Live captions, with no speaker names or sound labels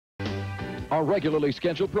Our regularly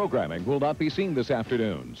scheduled programming will not be seen this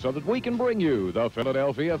afternoon so that we can bring you the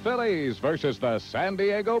Philadelphia Phillies versus the San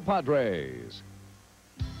Diego Padres.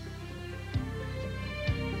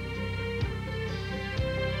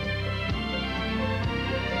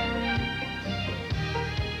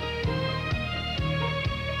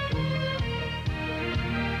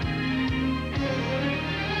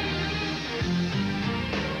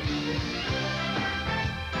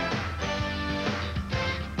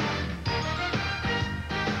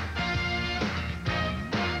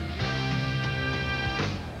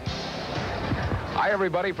 Hi,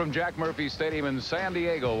 everybody, from Jack Murphy Stadium in San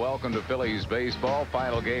Diego. Welcome to Phillies baseball.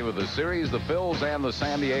 Final game of the series, the Phils and the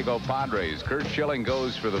San Diego Padres. Curt Schilling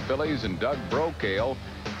goes for the Phillies, and Doug Brocail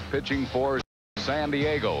pitching for San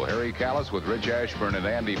Diego. Harry Callis with Rich Ashburn and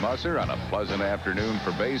Andy Musser on a pleasant afternoon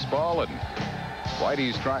for baseball. And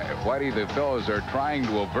Whitey, the Phillies are trying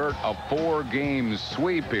to avert a 4-game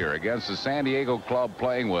sweep here against the San Diego club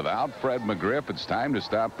playing without Fred McGriff. It's time to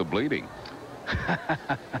stop the bleeding.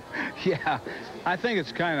 Yeah, I think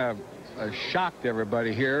it's kind of a shock to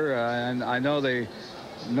everybody here, and I know they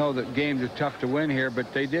know that games are tough to win here,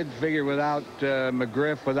 but they did figure without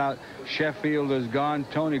McGriff, without Sheffield is gone,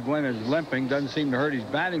 Tony Gwynn is limping, doesn't seem to hurt his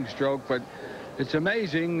batting stroke, but it's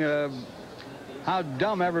amazing how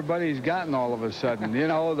dumb everybody's gotten all of a sudden. You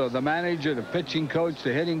know, the manager, the pitching coach,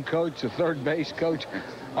 the hitting coach, the third base coach,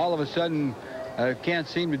 all of a sudden can't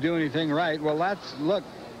seem to do anything right. Well, look,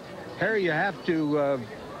 Harry, you have to,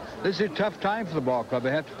 this is a tough time for the ball club. They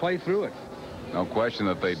have to play through it. No question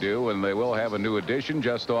that they do, and they will have a new addition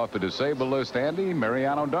just off the disabled list, Andy.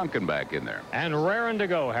 Mariano Duncan back in there. And raring to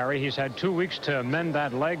go, Harry. He's had 2 weeks to mend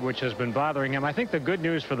that leg, which has been bothering him. I think the good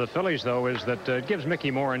news for the Phillies, though, is that it gives Mickey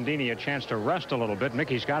Morandini a chance to rest a little bit.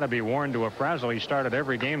 Mickey's got to be worn to a frazzle. He started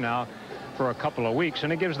every game now for a couple of weeks,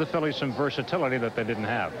 and it gives the Phillies some versatility that they didn't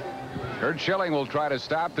have. Curt Schilling will try to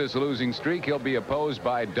stop this losing streak. He'll be opposed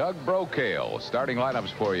by Doug Brocail. Starting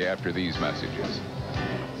lineups for you after these messages.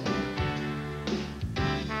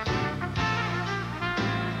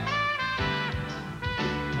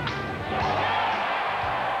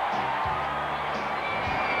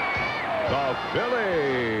 The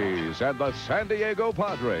Phillies and the San Diego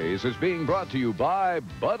Padres is being brought to you by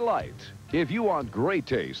Bud Light. If you want great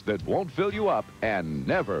taste that won't fill you up and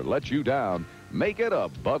never let you down, make it a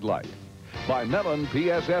Bud Light. By Mellon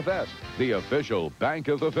PSFS, the official bank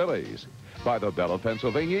of the Phillies. By the Bell of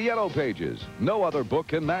Pennsylvania Yellow Pages. No other book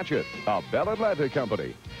can match it. A Bell Atlantic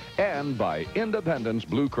company. And by Independence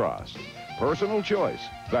Blue Cross. Personal choice.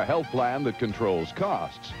 The health plan that controls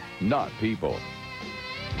costs, not people.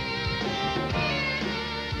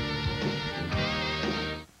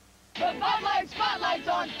 The Bud Light Spotlight's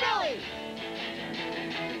on Phillies!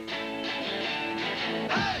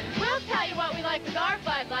 We'll tell you what we like with our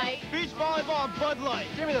Bud Light. Beach volleyball and Bud Light.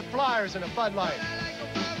 Give me the Flyers and a Bud Light.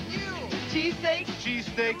 Cheesesteaks?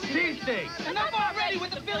 Cheesesteaks. Cheesesteaks. And I'm already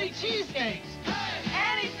with the Philly cheesesteaks!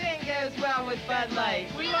 Anything goes well with Bud Light.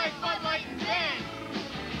 We like Bud Light and Dan!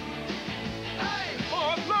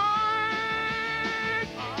 Bud Light!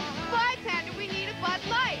 Bartender, we need a Bud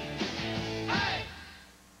Light.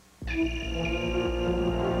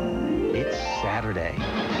 It's Saturday.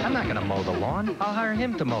 I'm not going to mow the lawn. I'll hire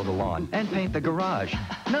him to mow the lawn and paint the garage.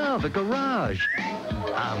 No, the garage.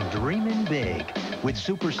 I'm dreaming big. With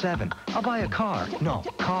Super 7, I'll buy a car. No,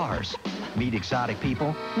 cars. Meet exotic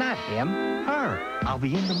people. Not him. Her. I'll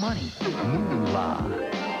be in the money. Moolah.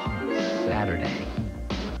 Saturday.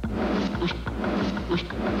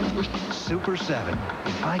 Super 7.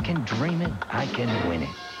 If I can dream it, I can win it.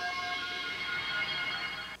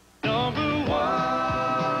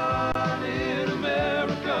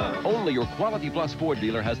 Only your Quality Plus Ford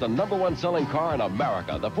dealer has the #1 selling car in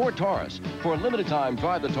America, the Ford Taurus. For a limited time,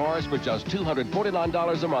 drive the Taurus for just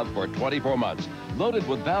 $249 a month for 24 months. Loaded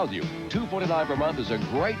with value. $249 per month is a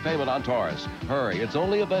great payment on Taurus. Hurry, it's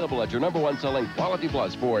only available at your #1 selling Quality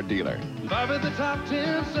Plus Ford dealer. 5 of the top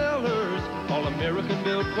 10 sellers, all American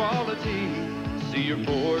built quality. See your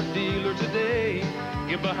Ford dealer today.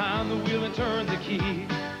 Get behind the wheel and turn the key.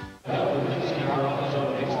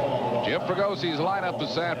 Jim Fragosi's lineup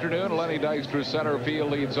this afternoon. Lenny Dykstra center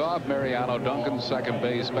field leads off. Mariano Duncan second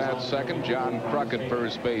base bats second. John Kruk at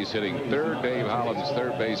first base hitting third. Dave Hollins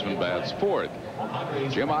third baseman bats fourth.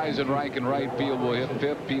 Jim Eisenreich in right field will hit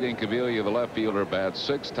fifth. Pete Incaviglia, the left fielder, bats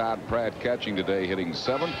sixth. Todd Pratt catching today hitting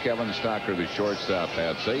seventh. Kevin Stocker, the shortstop,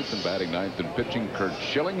 bats eighth. And batting ninth and pitching Curt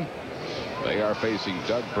Schilling. They are facing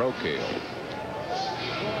Doug Brocail.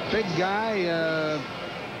 Big guy,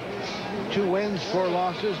 2 wins, 4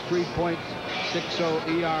 losses, 3.6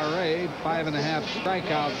 .60 ERA, 5.5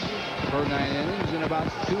 strikeouts per 9 innings, and about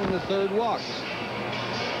 2 1/3 walks.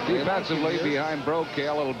 Defensively behind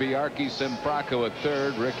Brocail, it'll be Arky Simpraco at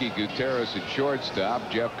third, Ricky Gutierrez at shortstop,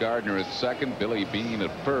 Jeff Gardner at second, Billy Bean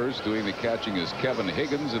at first. Doing the catching is Kevin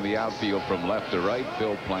Higgins. In the outfield from left to right,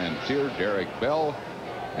 Phil Plantier, Derek Bell,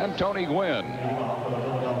 and Tony Gwynn.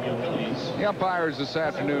 The umpires this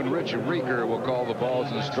afternoon, Richard Rieger will call the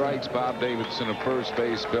balls and strikes, Bob Davidson at first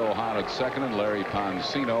base, Bill Hahn at second, and Larry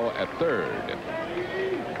Poncino at third.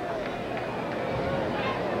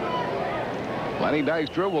 Lenny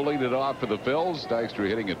Dykstra will lead it off for the Phils. Dykstra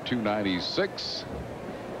hitting at .296.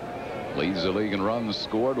 Leads the league in runs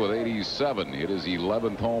scored with 87. Hit his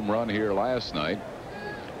 11th home run here last night.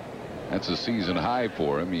 That's a season high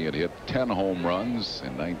for him. He had hit 10 home runs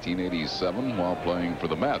in 1987 while playing for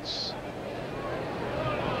the Mets.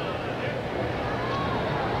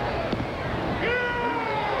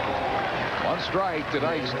 One strike to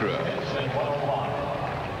Dykstra.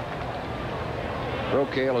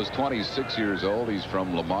 Brocail is 26 years old. He's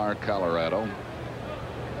from Lamar, Colorado.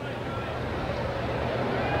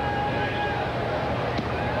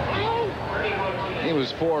 He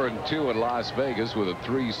was 4-2 in Las Vegas with a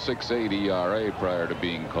 3.68 ERA prior to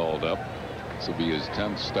being called up. This will be his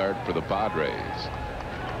 10th start for the Padres.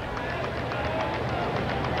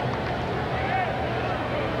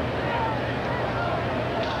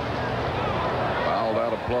 Fouled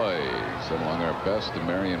out of play. Sending our best to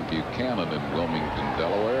Marion Buchanan in Wilmington,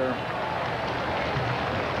 Delaware.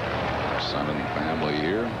 Son and family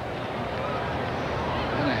here.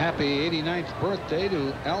 And a happy 89th birthday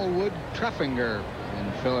to Elwood Treffinger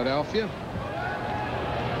in Philadelphia.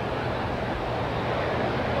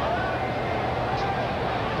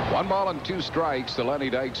 One ball and 2 strikes to Lenny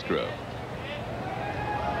Dykstra.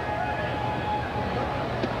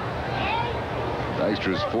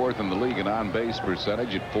 Dykstra's 4th in the league in on-base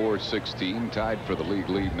percentage at .416, tied for the league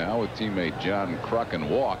lead now with teammate John Kruk in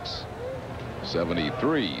walks,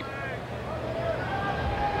 73.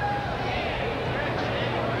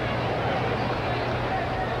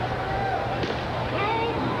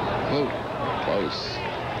 Close.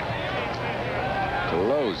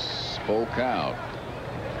 Close. Full count.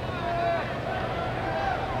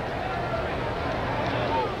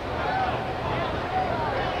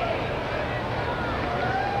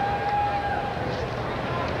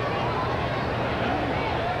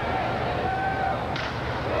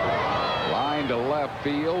 Line to left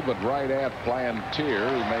field, but right at Plantier,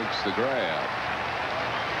 who makes the grab.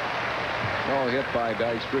 Ball hit by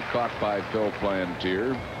Dykstra, caught by Phil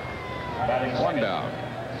Plantier. One down.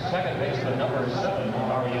 Second baseman number 7,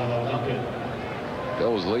 Mariano Lincoln.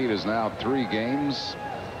 Phil's lead is now 3 games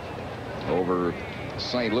over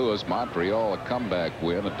St. Louis. Montreal, a comeback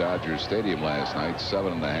win at Dodger Stadium last night,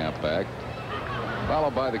 7.5 back.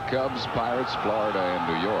 Followed by the Cubs, Pirates, Florida, and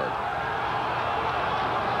New York.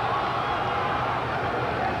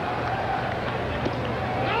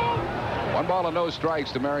 One ball and no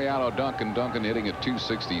strikes to Mariano Duncan. Duncan hitting at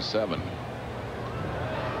 .267.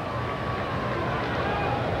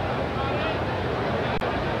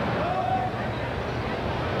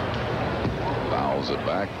 It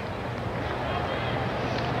back.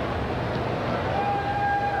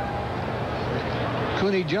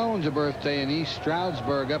 Cooney Jones, a birthday in East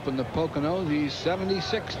Stroudsburg up in the Poconos. He's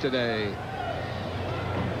 76 today.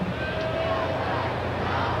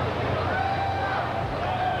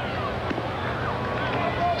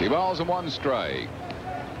 Two balls and 1 strike.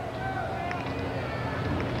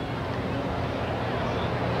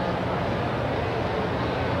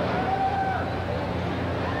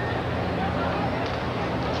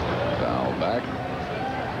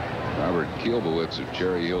 Kielbowitz of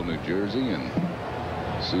Cherry Hill, New Jersey, and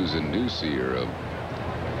Susan Newseer of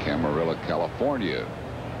Camarillo, California,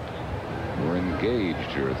 were engaged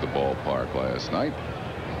here at the ballpark last night.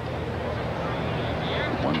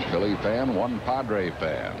 One Philly fan, one Padre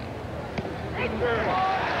fan.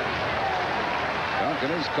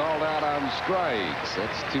 Duncan is called out on strikes.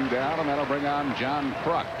 That's 2 down, and that'll bring on John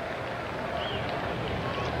Kruk.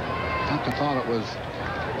 Duncan thought it was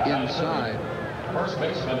inside. First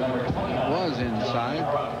baseman number 29. Was inside.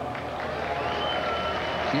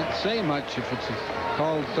 Can't say much if it's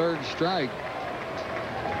called 3rd strike.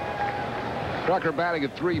 Rucker batting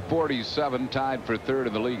at .347, tied for 3rd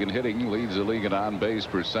in the league in hitting, leads the league in on-base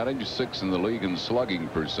percentage, 6th in the league in slugging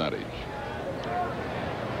percentage.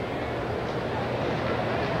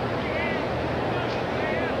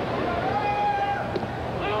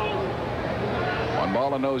 One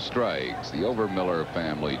ball and no strikes. The Overmiller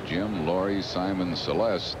family, Jim, Lori, Simon,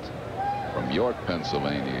 Celeste, from York,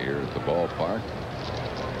 Pennsylvania, here at the ballpark.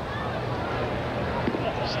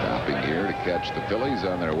 catch the Phillies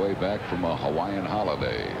on their way back from a Hawaiian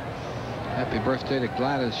holiday. Happy birthday to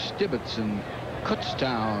Gladys Stibbets in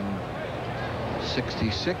Kutztown.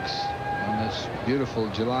 66 on this beautiful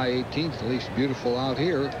July 18th, at least beautiful out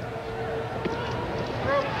here.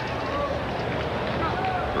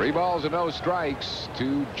 3 balls and no strikes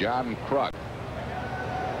to John Kruk.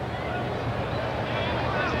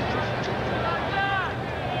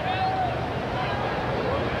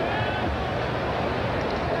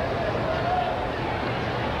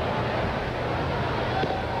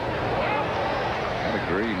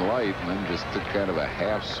 Green light, and then just took kind of a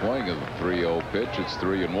half swing of the 3-0 pitch. It's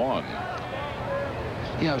 3-1.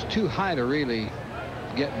 Yeah, it was too high to really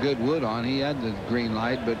get good wood on. He had the green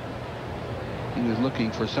light, but he was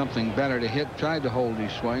looking for something better to hit. Tried to hold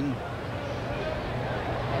his swing.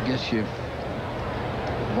 I guess you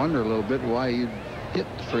wonder a little bit why you hit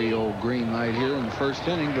the 3-0 green light here in the first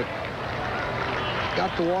inning, but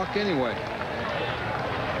got to walk anyway.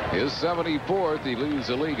 His 74th. He leads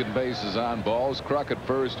the league in bases on balls. Kruk at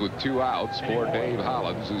first with 2 outs for Dave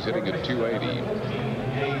Hollins, who's hitting at 280.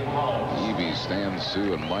 Evie, Stan,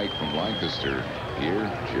 Sue, and Mike from Lancaster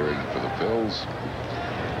here cheering for the Phils.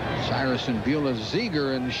 Cyrus and Beulah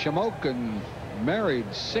Ziegler in Shamokin,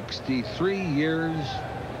 married 63 years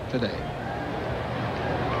today.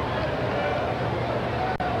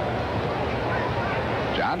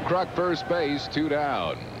 John Kruk first base, 2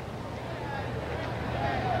 down.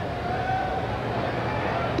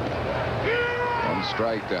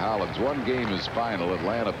 Strike to Hollins. 1 game is final.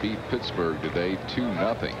 Atlanta beat Pittsburgh today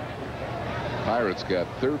 2-0. Pirates got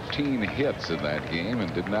 13 hits in that game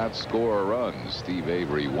and did not score a run. Steve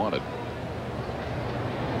Avery won it.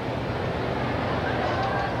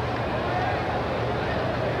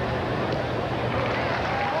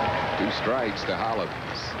 Two strikes to Hollins.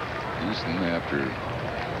 Houston, after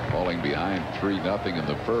falling behind 3-0 in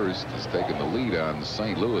the first, has taken the lead on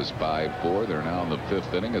St. Louis 5-4. They're now in the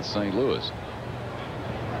 5th inning at St. Louis.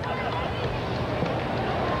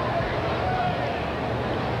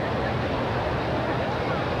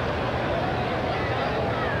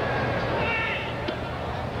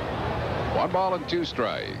 One ball and 2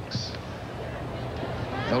 strikes.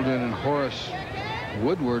 Eldon and Horace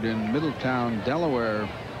Woodward in Middletown, Delaware.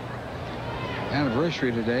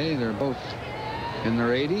 Anniversary today. They're both in their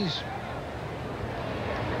 80s.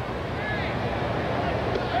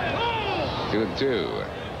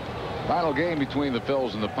 2-2. Final game between the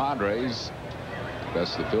Phils and the Padres.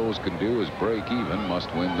 Best the Phils can do is break even.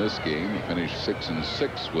 Must win this game to finish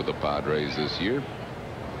 6-6 with the Padres this year.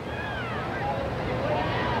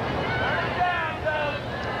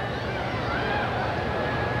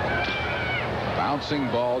 Bouncing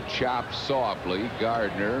ball chopped softly.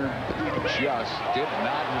 Gardner just did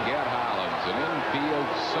not get Hollins. An infield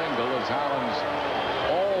single as Hollins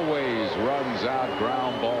always runs out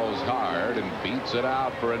ground balls hard and beats it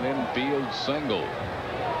out for an infield single.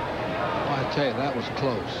 Well, I tell you, that was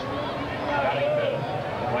close.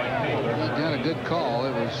 He got a good call.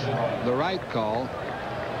 It was the right call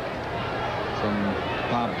from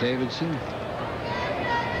Bob Davidson.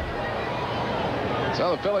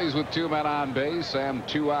 So the Phillies with 2 men on base and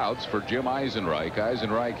 2 outs for Jim Eisenreich.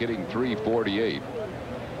 Eisenreich hitting .348.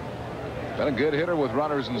 Been a good hitter with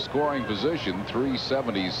runners in scoring position.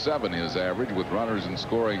 .377 his average with runners in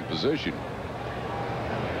scoring position.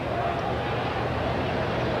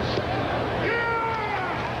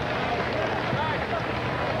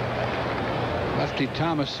 Lefty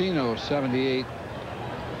Tomasino, 78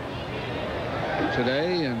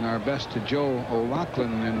 today, and our best to Joe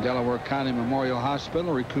O'Loughlin in Delaware County Memorial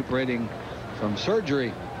Hospital, recuperating from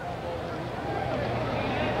surgery.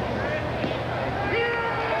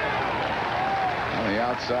 On the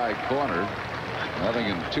outside corner,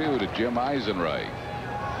 0-2 to Jim Eisenreich.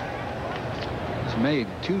 He's made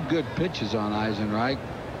 2 good pitches on Eisenreich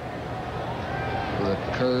with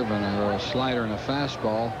a curve and a slider and a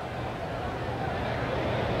fastball.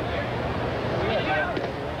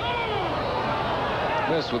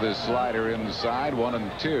 This with his slider inside.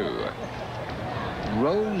 1-2.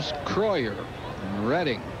 Rose Croyer in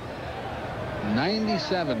Reading,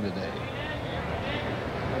 97 today.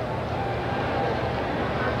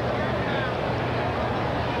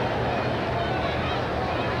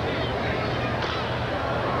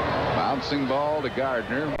 Bouncing ball to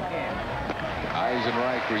Gardner.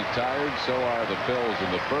 Eisenreich retired. So are the Phils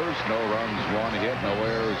in the first. No runs, 1 hit, no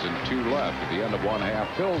errors, and 2 left. At the end of 1/2,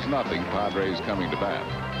 Phils nothing. Padres coming to bat.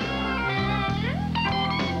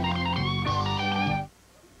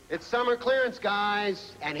 It's summer clearance,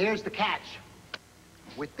 guys. And here's the catch.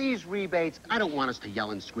 With these rebates, I don't want us to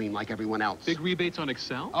yell and scream like everyone else. Big rebates on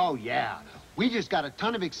Excel? Oh, yeah. We just got a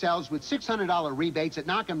ton of Excels with $600 rebates that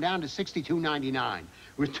knock them down to $62.99.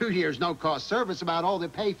 With 2 years no-cost service, about all they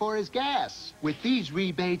pay for is gas. With these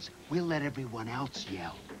rebates, we'll let everyone else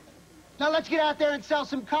yell. Now let's get out there and sell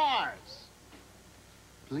some cars.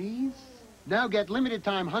 Please? Now get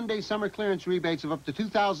limited-time Hyundai summer clearance rebates of up to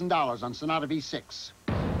 $2,000 on Sonata V6.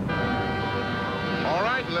 All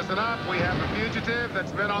right, listen up. We have a fugitive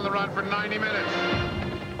that's been on the run for 90 minutes.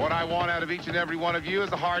 What I want out of each and every one of you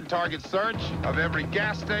is a hard target search of every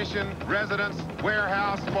gas station, residence,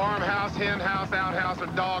 warehouse, farmhouse, hen house, outhouse, or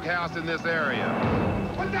dog house in this area.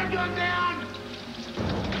 Put that gun down!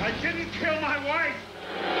 I didn't kill my wife!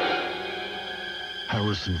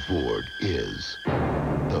 Harrison Ford is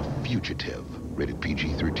The Fugitive, rated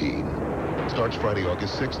PG-13. Starts Friday,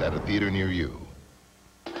 August 6th at a theater near you.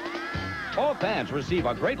 All fans receive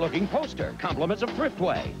a great-looking poster, compliments of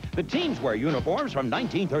Thriftway. The teams wear uniforms from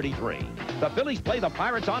 1933. The Phillies play the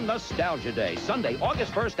Pirates on Nostalgia Day, Sunday,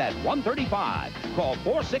 August 1st at 1:35. Call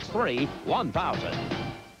 463-1000.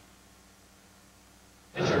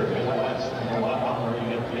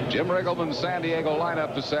 Jim Riggleman's San Diego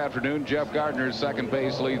lineup this afternoon. Jeff Gardner, second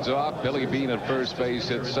base, leads off. Billy Beane at first base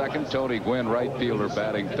hits second. Tony Gwynn, right fielder,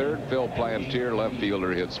 batting third. Phil Plantier, left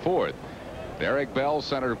fielder, hits fourth. Derek Bell,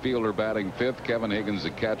 center fielder, batting fifth. Kevin Higgins,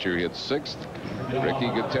 the catcher, hits sixth. Ricky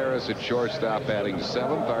Gutierrez at shortstop, batting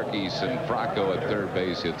seventh. Arquis and Franco at third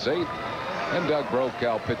base, hits eighth. And Doug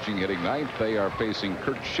Brokaw pitching, hitting ninth. They are facing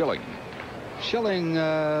Curt Schilling. Schilling,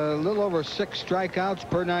 a little over 6 strikeouts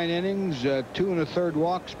per 9 innings, 2 1/3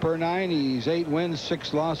 walks per 9. He's 8 wins,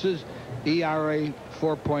 6 losses, ERA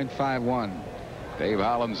 4.51. Dave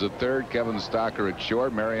Hollins at third, Kevin Stocker at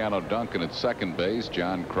short, Mariano Duncan at second base,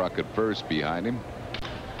 John Kruk at first behind him.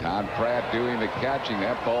 Todd Pratt doing the catching.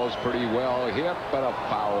 That ball's pretty well hit, but a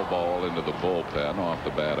foul ball into the bullpen off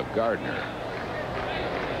the bat of Gardner.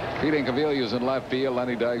 Pete Incavilia's in left field,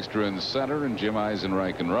 Lenny Dykstra in center, and Jim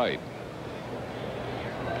Eisenreich in right.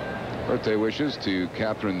 Birthday wishes to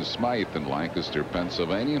Catherine Smythe in Lancaster,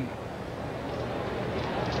 Pennsylvania.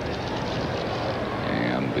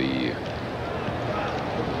 And the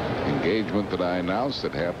engagement that I announced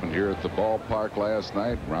that happened here at the ballpark last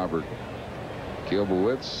night, Robert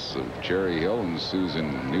Kilbowitz of Cherry Hill and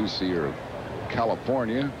Susan Newsier of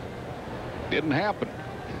California, didn't happen.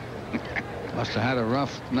 Must have had a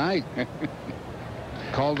rough night.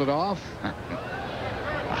 Called it off?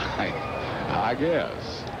 I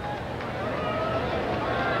guess.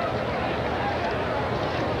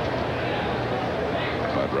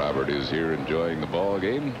 But Robert is here enjoying the ball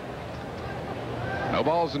game. No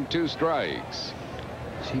balls and 2 strikes.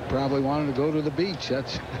 She probably wanted to go to the beach.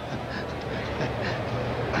 That's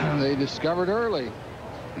they discovered early.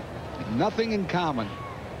 Nothing in common.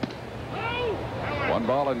 1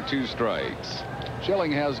 ball and 2 strikes.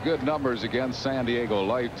 Schilling has good numbers against San Diego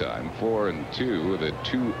lifetime, 4-2 with a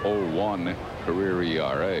 2.01 career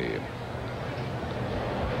ERA.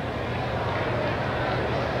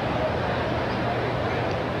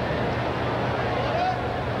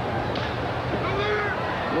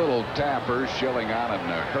 Little tapper, Schilling on it in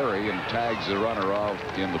a hurry and tags the runner off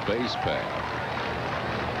in the base path.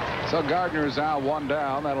 So Gardner's out 1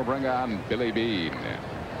 down. That'll bring on Billy Beane.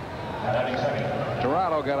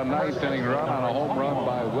 Toronto got a 9th inning run on a home run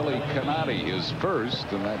by Willie Canati, his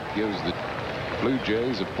first, and that gives the Blue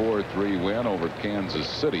Jays a 4-3 win over Kansas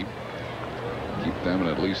City. Keep them in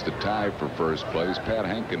at least a tie for first place. Pat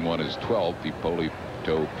Henkin won his 12th.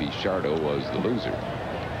 Hipólito Pichardo was the loser.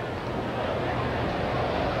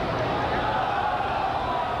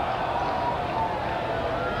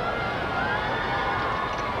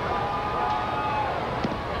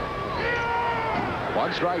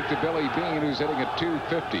 One strike to Billy Beane, who's hitting at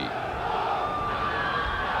 .250.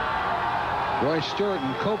 Roy Stewart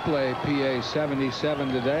and Copley, PA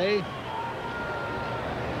 77 today.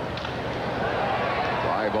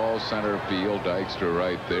 Fly ball center field. Dykstra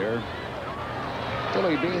right there.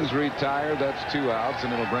 Billy Beane's retired. That's 2 outs,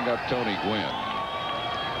 and it'll bring up Tony Gwynn.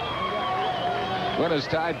 Gwynn is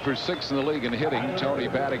tied for 6th in the league in hitting. Tony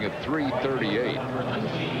batting at .338.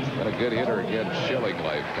 And a good hitter against Schilling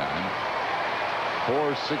lifetime.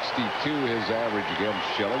 .462 his average against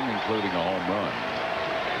Schilling, including a home run.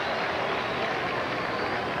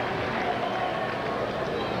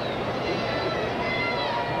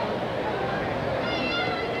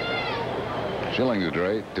 Schilling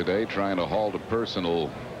today trying to halt a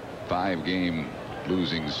personal 5-game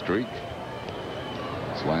losing streak.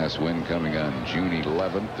 His last win coming on June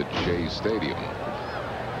 11th at Shea Stadium.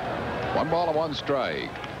 1 ball and 1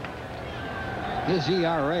 strike. His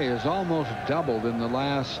ERA has almost doubled in the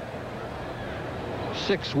last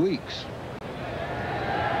 6 weeks. He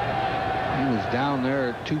was down there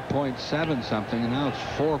at 2.7 something, and now it's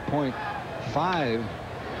 4.5.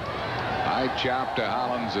 High chop to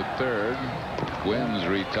Hollins at third. Quinn's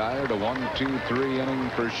retired. A 1-2-3 inning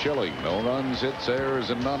for Schilling. No runs, hits, errors,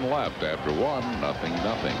 and none left after one.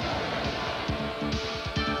 0-0.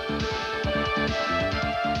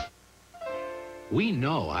 We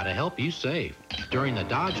know how to help you save during the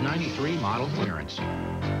Dodge 93 model clearance.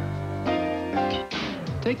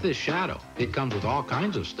 Take this Shadow. It comes with all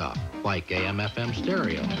kinds of stuff, like AM/FM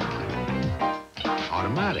stereo,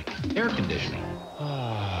 automatic, air conditioning,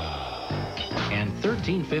 and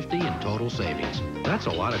 $13.50 in total savings. That's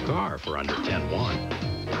a lot of car for under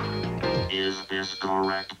 $10,100. Is this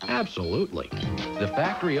correct? Absolutely. The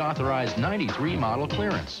factory authorized 93 model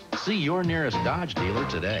clearance. See your nearest Dodge dealer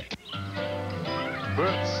today.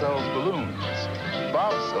 Bert sells balloons.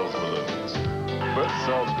 Bob sells balloons. Bert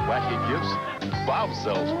sells wacky gifts. Bob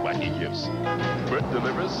sells wacky gifts. Bert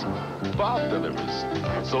delivers. Bob delivers.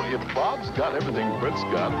 So if Bob's got everything Bert's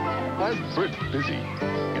got, why is Bert busy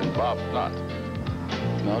and Bob not?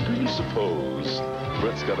 Now, do you suppose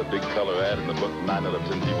Bert's got a big color ad in the book 9 out of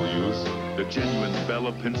 10 people use? The genuine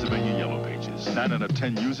Bella Pennsylvania Yellow Pages. 9 out of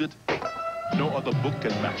 10 use it. No other book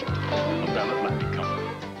can match it. A Bella Atlantic Company.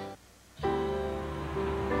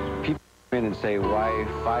 In and say, why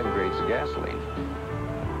 5 grades of gasoline?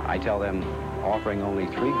 I tell them offering only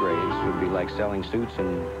 3 grades would be like selling suits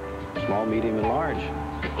in small, medium, and large.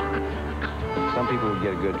 Some people would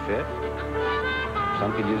get a good fit.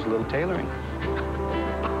 Some could use a little tailoring.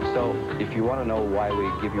 So if you want to know why we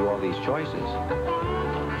give you all these choices,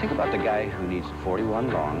 think about the guy who needs 41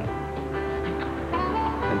 long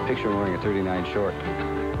and picture him wearing a 39 short.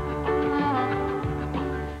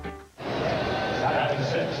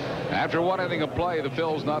 After 1 inning of play, the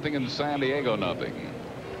Phils 0 and San Diego 0.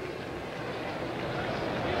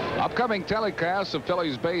 Upcoming telecasts of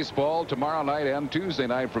Phillies baseball tomorrow night and Tuesday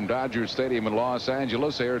night from Dodger Stadium in Los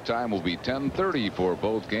Angeles. Airtime will be 10:30 for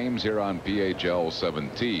both games here on PHL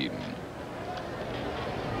 17.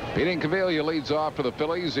 Pete Incaviglia leads off for the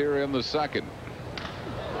Phillies here in the second.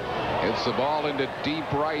 Hits the ball into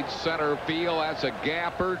deep right center field. That's a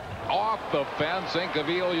gapper. Off the fence.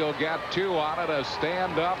 Incaviglia will get 2 on it. A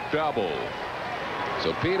stand-up double.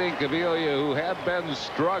 So Pete Incaviglia, who had been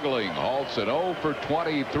struggling, halts an 0 for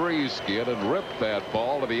 23 skid and ripped that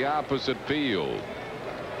ball to the opposite field.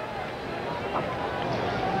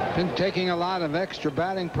 Been taking a lot of extra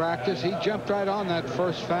batting practice. He jumped right on that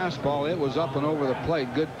first fastball. It was up and over the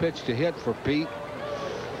plate. Good pitch to hit for Pete.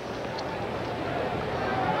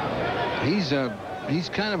 He's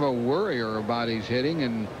kind of a worrier about his hitting,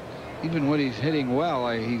 and even when he's hitting well,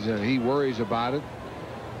 he worries about it.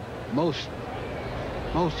 Most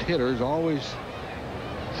hitters always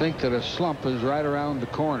think that a slump is right around the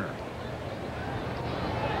corner.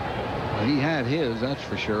 He had his, that's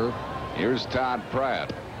for sure. Here's Todd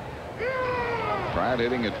Pratt. Pratt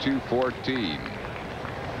hitting at .214.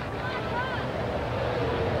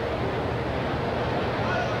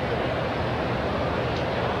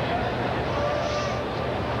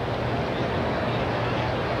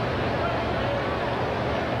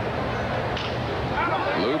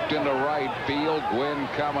 Looped into right field. Gwynn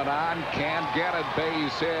coming on. Can't get it.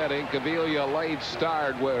 Base hit. Incaviglia late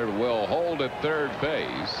start where it will hold at third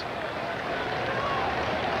base.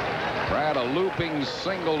 Pratt a looping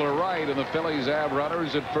single to right, and the Phillies have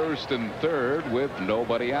runners at first and third with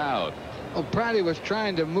nobody out. Well, Pratty was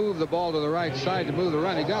trying to move the ball to the right side to move the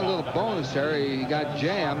run. He got a little bonus there. He got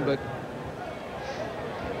jammed, but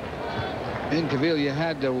Incaviglia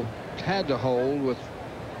had to hold with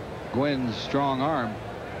Gwynn's strong arm.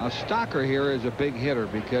 Now Stocker here is a big hitter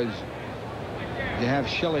because you have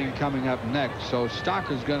Schilling coming up next, so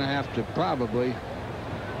Stocker's going to have to probably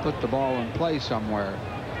put the ball in play somewhere.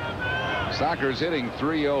 Stocker's hitting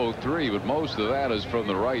 .303, but most of that is from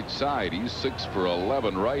the right side. He's 6 for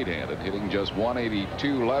 11 right-handed, hitting just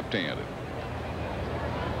 .182 left-handed.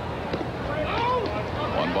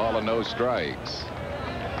 1 ball and no strikes.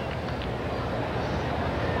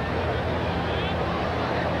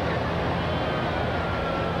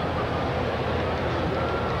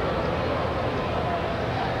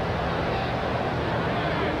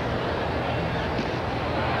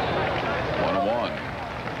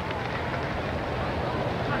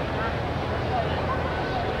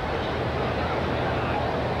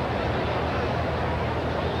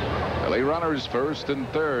 Runners first and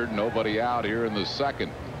third. Nobody out here in the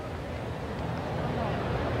second.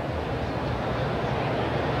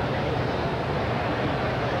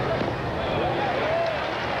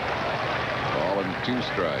 Ball and 2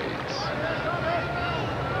 strikes.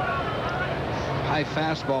 High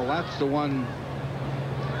fastball. That's the one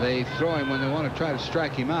they throw him when they want to try to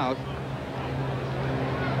strike him out.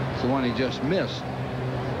 It's the one he just missed.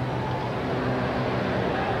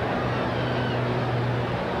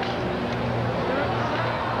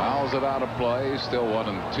 Fouls it out of play. Still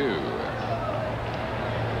 1-2.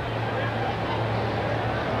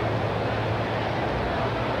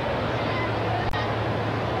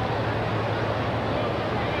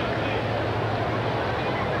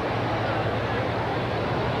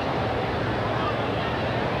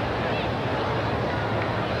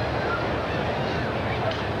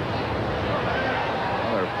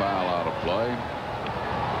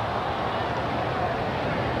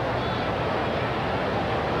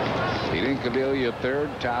 Cavilla third,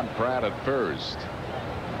 Todd Pratt at first.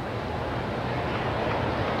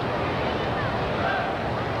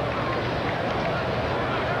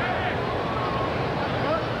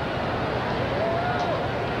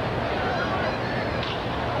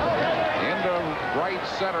 Into right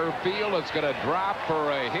center field. It's going to drop for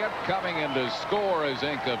a hit. Coming in to score is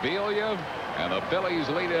Incaviglia. And the Phillies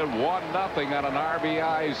lead it 1-0 on an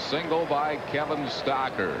RBI single by Kevin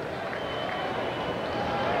Stocker.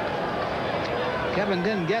 Kevin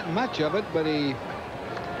didn't get much of it, but he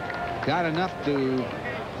got enough to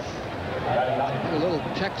get a little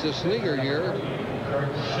Texas leaguer here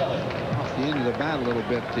off the end of the bat a little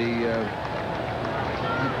bit. He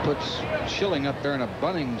puts Schilling up there in a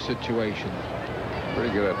bunting situation.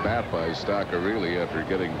 Pretty good at bat by Stocker, really, after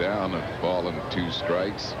getting down a ball and 2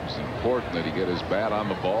 strikes. It's important that he get his bat on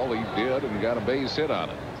the ball. He did, and got a base hit on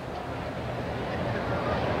it.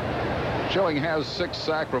 Schilling has 6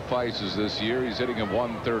 sacrifices this year. He's hitting at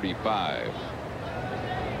 135.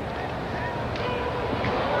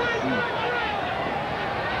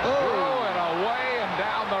 Oh, and away and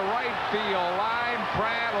down the right field line.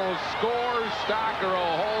 Pratt will score. Stocker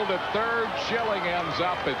will hold at third. Schilling ends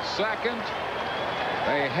up at second.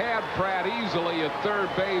 They had Pratt easily at third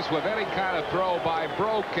base with any kind of throw by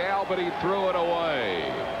Brokaw, but he threw it away.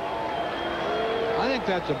 I think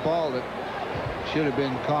that's a ball that should have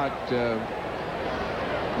been caught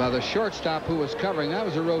by the shortstop who was covering. That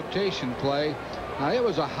was a rotation play. Now, it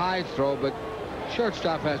was a high throw, but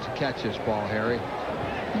shortstop has to catch this ball, Harry.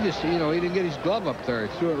 He just, you know, he didn't get his glove up there.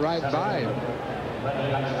 He threw it right by him.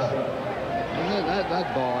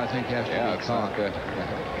 That ball, I think, has to be caught.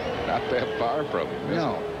 Not that far from him.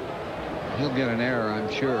 No. He'll get an error, I'm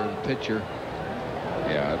sure, the pitcher.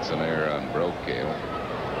 Yeah, it's an error on Brokaw.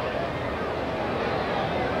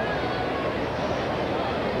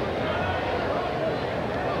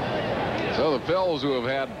 So the Phils, who have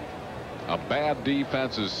had a bad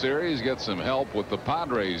defensive series, get some help with the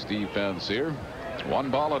Padres defense here. 1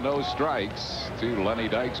 ball and no strikes to Lenny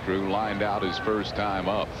Dykstra, who lined out his first time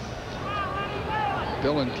up.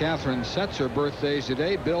 Bill and Catherine Setzer birthdays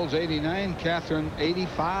today. Bill's 89, Catherine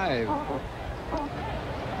 85.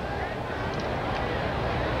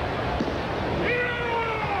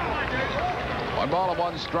 One ball and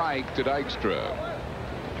 1 strike to Dykstra.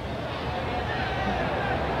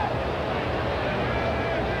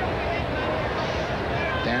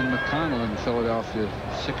 Dan McConnell in Philadelphia,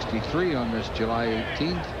 63 on this July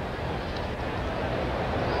 18th.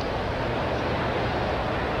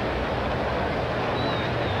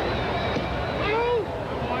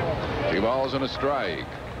 Two balls and a strike.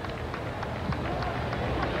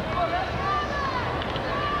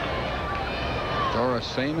 Dora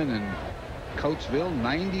Seaman in Coatesville,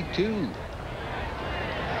 92.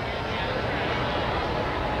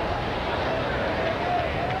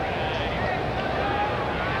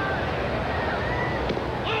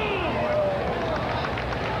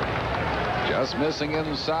 Just missing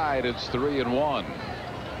inside. It's 3-1.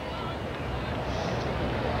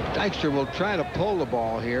 Dykstra will try to pull the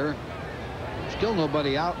ball here. Still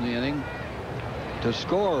nobody out in the inning to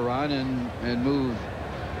score a run and move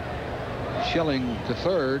Schilling to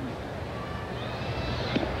third.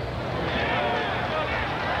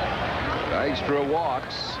 Dykstra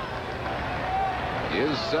walks.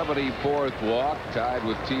 His 74th walk, tied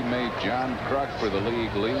with teammate John Kruk for the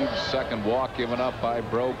league lead. Second walk given up by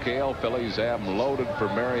Brokaw. Phillies have him loaded for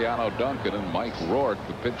Mariano Duncan, and Mike Rourke,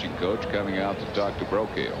 the pitching coach, coming out to talk to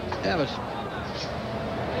Brokaw.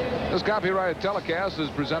 This copyrighted telecast is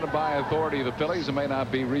presented by authority of the Phillies and may not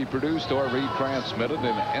be reproduced or retransmitted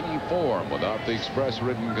in any form without the express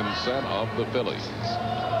written consent of the Phillies.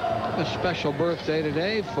 A special birthday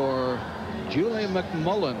today for Julie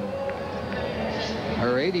McMullen.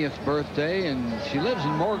 Her 80th birthday, and she lives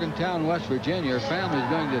in Morgantown, West Virginia. Her family is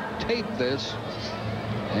going to tape this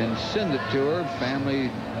and send it to her. Family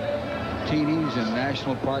TDs in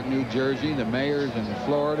National Park, New Jersey, the mayors in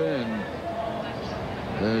Florida, and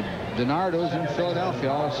the DiNardo's in Philadelphia,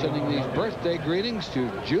 all sending these birthday greetings to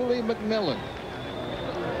Julie McMillan.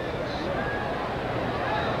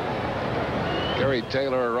 Gary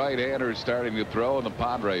Taylor, a right-hander, starting to throw in the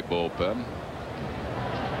Padre bullpen.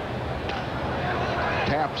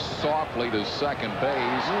 Taps softly to second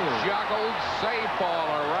base. Juggled, safe all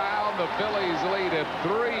around. The Phillies lead at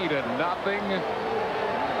 3-0.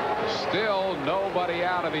 Still nobody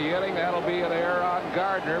out of the inning. That'll be an error on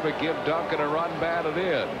Gardner, but give Duncan a run batted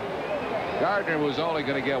in. Gardner was only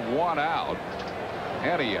going to get one out.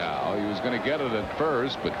 Anyhow, he was going to get it at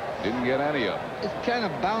first, but didn't get any of it. It kind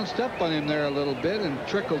of bounced up on him there a little bit and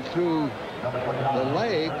trickled through the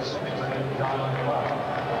legs.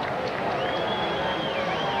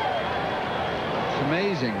 It's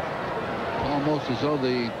amazing. Almost as though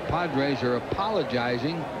the Padres are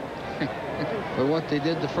apologizing for what they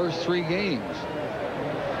did the first 3 games.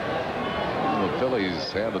 Well, the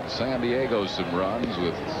Phillies handed San Diego some runs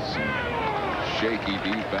with some shaky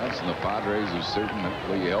defense, and the Padres have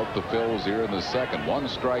certainly helped the Phils here in the second. 1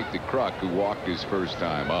 strike to Kruk, who walked his first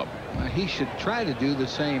time up. He should try to do the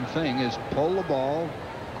same thing, is pull the ball,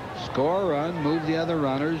 score a run, move the other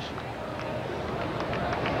runners.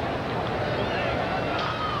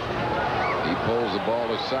 He pulls the ball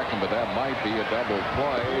to second, but that might be a double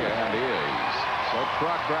play, and is. So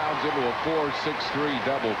Kruk grounds into a 4-6-3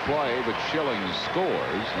 double play, but Schilling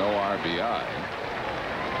scores. No RBI.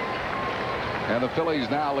 And the Phillies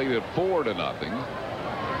now lead at 4-0.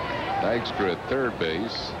 Dykstra at third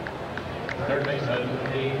base. Third baseman,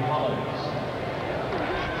 Dave Hollins.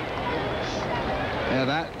 Yeah,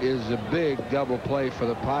 that is a big double play for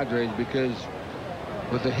the Padres, because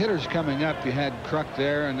with the hitters coming up, you had Kruk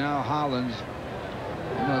there and now Hollins.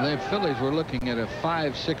 You know, the Phillies were looking at a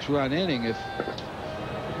 5-6 run inning if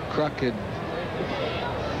Kruk had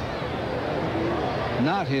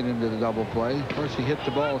not hit into the double play. Of course, he hit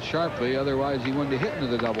the ball sharply, otherwise he wouldn't have hit into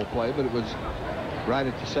the double play, but it was right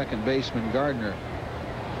at the second baseman, Gardner.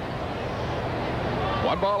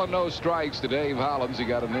 1 ball and no strikes to Dave Hollins. He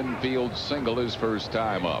got an infield single his first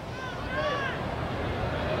time up.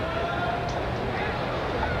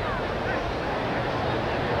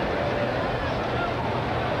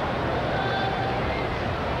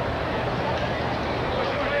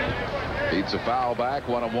 Beats a foul back,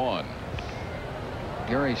 1-1.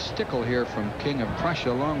 Gary Stickle here from King of Prussia,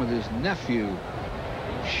 along with his nephew,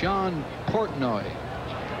 Sean Portnoy.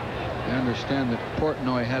 I understand that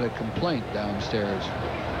Portnoy had a complaint downstairs.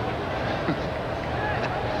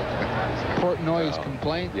 Portnoy's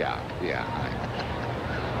complaint? Yeah.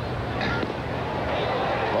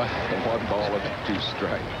 One ball and 2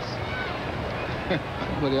 strikes.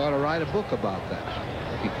 Somebody ought to write a book about that.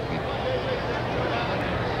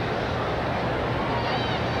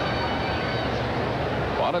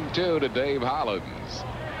 1-2 to Dave Hollins.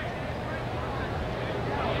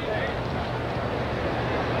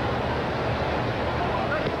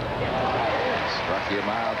 Struck him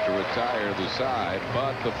out to retire the side,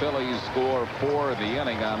 but the Phillies score 4 in the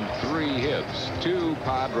inning on 3 hits. 2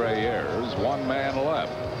 Padre errors, 1 man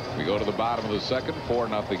left. We go to the bottom of the second,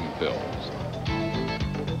 4-0 Phils.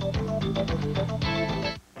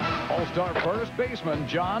 All-star first baseman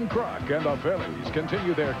John Kruk and the Phillies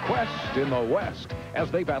continue their quest in the West as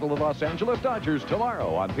they battle the Los Angeles Dodgers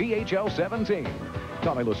tomorrow on VHL 17.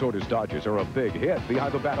 Tommy Lasorda's Dodgers are a big hit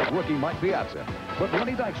behind the bat of rookie Mike Piazza. But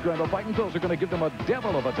Lenny Dykstra and the Fighting Phils are going to give them a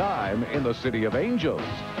devil of a time in the City of Angels.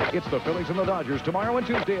 It's the Phillies and the Dodgers tomorrow and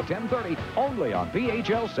Tuesday at 10:30, only on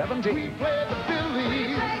VHL 17. We play the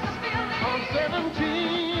Phillies on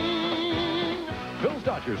 17. Phillies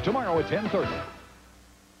Dodgers tomorrow at 10:30.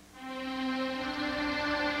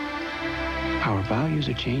 Our values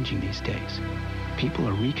are changing these days. People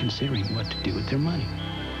are reconsidering what to do with their money.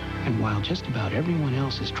 And while just about everyone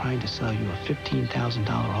else is trying to sell you a $15,000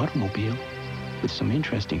 automobile with some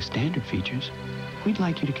interesting standard features, we'd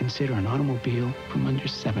like you to consider an automobile from under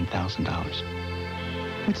 $7,000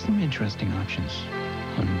 with some interesting options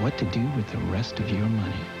on what to do with the rest of your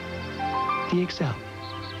money. The Excel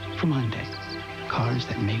from Hyundai. Cars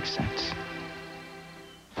that make sense.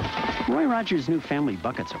 Roy Rogers' new family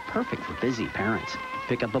buckets are perfect for busy parents.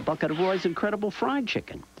 Pick up a bucket of Roy's incredible fried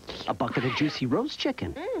chicken, a bucket of juicy roast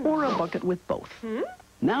chicken, or a bucket with both.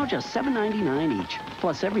 Now just $7.99 each.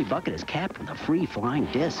 Plus, every bucket is capped with a free flying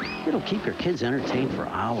disc. It'll keep your kids entertained for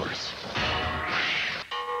hours.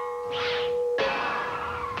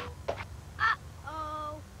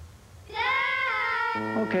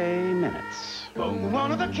 Okay, minutes.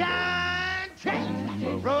 One of the kind,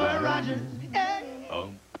 Roy Rogers. Hey.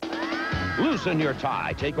 Loosen your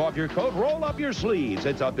tie, take off your coat, roll up your sleeves.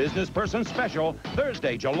 It's a business person special,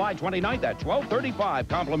 Thursday, July 29th at 12:35.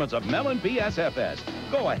 Compliments of Mellon PSFS.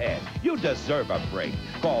 Go ahead. You deserve a break.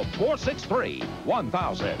 Call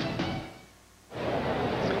 463-1000.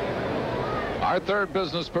 Our third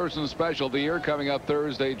business person special of the year coming up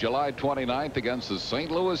Thursday, July 29th against the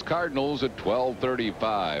St. Louis Cardinals at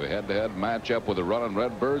 12:35. Head-to-head matchup with the running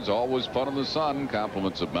Redbirds. Always fun in the sun.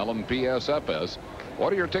 Compliments of Mellon PSFS.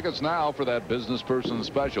 Order your tickets now for that business person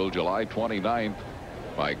special July 29th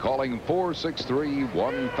by calling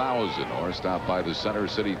 463-1000 or stop by the Center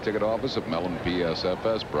City ticket office at Mellon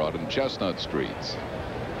PSFS, Broad and Chestnut Streets.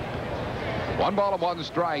 1 ball and 1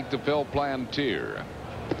 strike to Phil Plantier.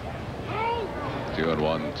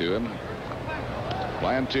 2-1 to him.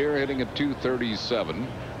 Plantier hitting at .237.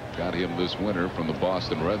 Got him this winter from the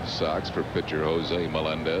Boston Red Sox for pitcher Jose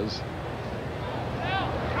Melendez.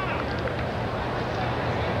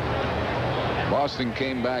 Boston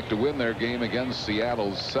came back to win their game against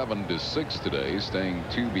Seattle 7-6 today, staying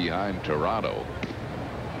 2 behind Toronto.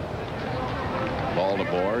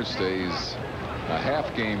 Baltimore stays a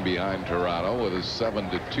half game behind Toronto with a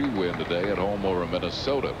 7-2 win today at home over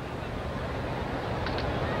Minnesota.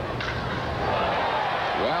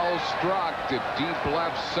 Well struck to deep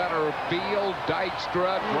left center field.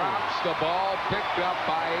 Dykstra drops the ball, picked up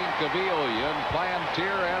by Incaviglia, and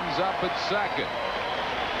Plantier ends up at second.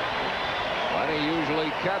 But he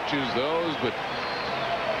usually catches those, but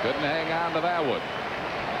couldn't hang on to that one.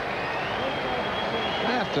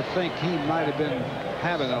 I have to think he might have been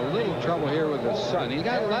having a little trouble here with the sun. He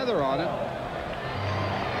got leather on it.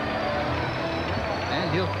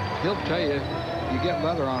 And he'll tell you, you get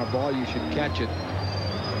leather on a ball, you should catch it.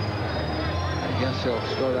 I guess he'll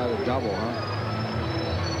start out a double, huh?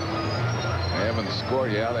 They haven't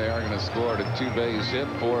scored yet. They are going to score a 2-base hit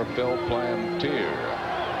for Phil Plantier.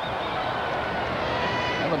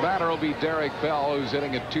 And the batter will be Derek Bell, who's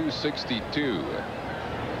hitting at .262.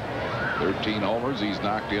 13 homers. He's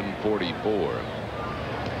knocked in 44.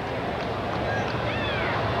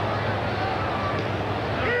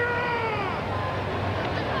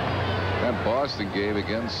 That Boston game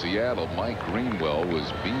against Seattle, Mike Greenwell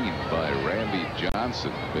was beamed by Randy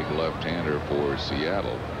Johnson, big left-hander for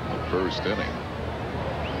Seattle in the first inning.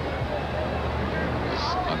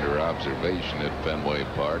 He's under observation at Fenway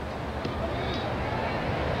Park.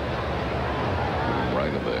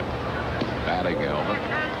 Right of the batting helmet.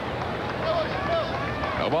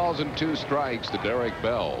 No balls and 2 strikes to Derek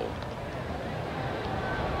Bell.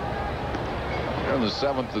 Here in the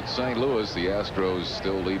 7th at St. Louis, the Astros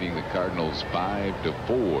still leading the Cardinals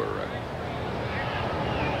 5-4.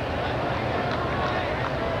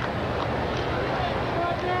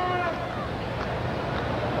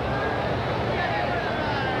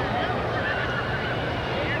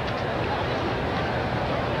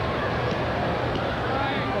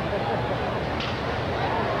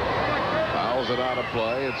 It out of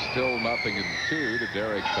play. It's still 0-2 to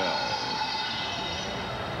Derek Bell.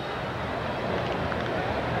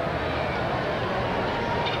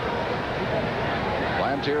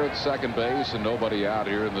 Plantier at second base and nobody out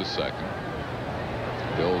here in the second.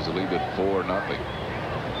 Bills lead at 4-0.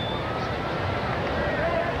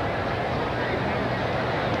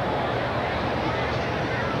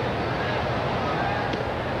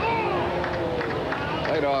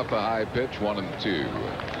 Laid off a high pitch, 1-2.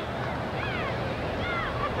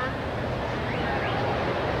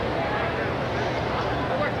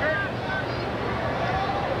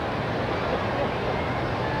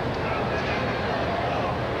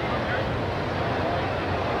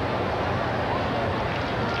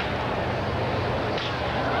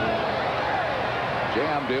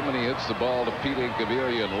 Jammed him, and he hits the ball to Pete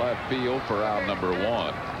Incaviglia in left field for out number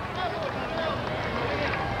 1.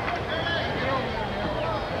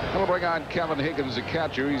 We'll bring on Kevin Higgins, the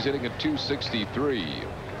catcher. He's hitting at .263.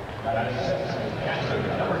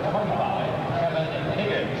 Number 25, Kevin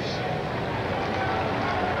Higgins.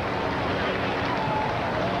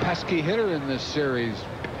 Pesky hitter in this series,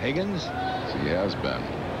 Higgins. Yes, he has been.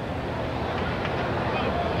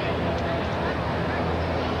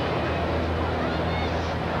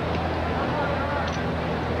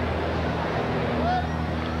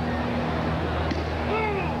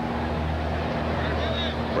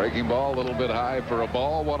 Breaking ball a little bit high for a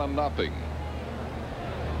ball, 1-0.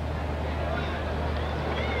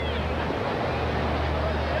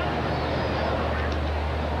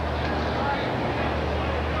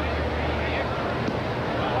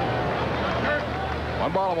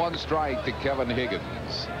 One ball and 1 strike to Kevin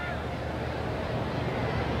Higgins.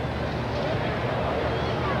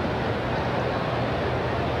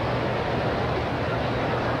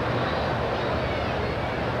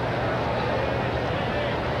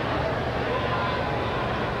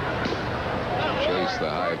 the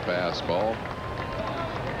high fastball.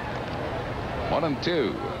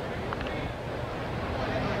 1-2.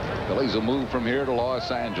 Phillies will move from here to Los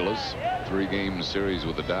Angeles. 3-game series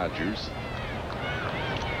with the Dodgers.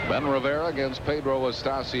 Ben Rivera against Pedro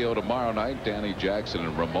Estacio tomorrow night. Danny Jackson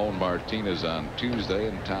and Ramon Martinez on Tuesday,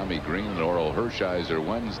 and Tommy Green and Oral Hershiser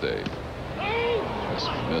Wednesday. Just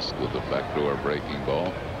missed with the backdoor breaking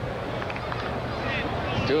ball.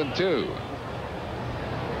 2-2.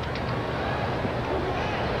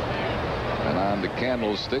 And on the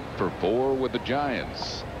candlestick for 4 with the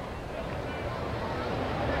Giants.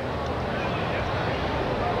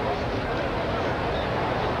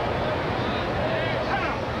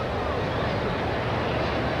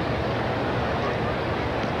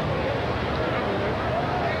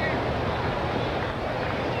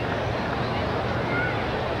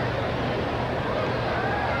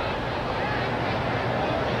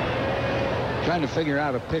 Trying to figure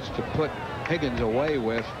out a pitch to put Higgins away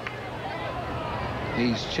with.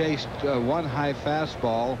 He's chased one high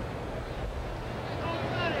fastball,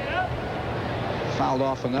 fouled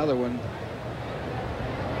off another one.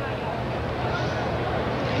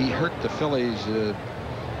 He hurt the Phillies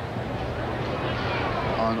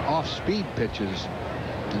on off-speed pitches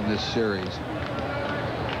in this series.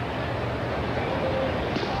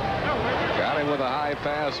 Got him with a high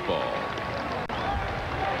fastball.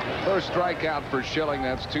 First strikeout for Schilling.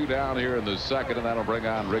 That's 2 down here in the second, and that'll bring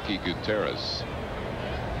on Ricky Gutierrez.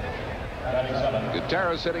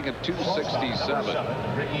 Gutierrez hitting at 267.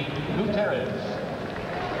 Ricky Gutierrez.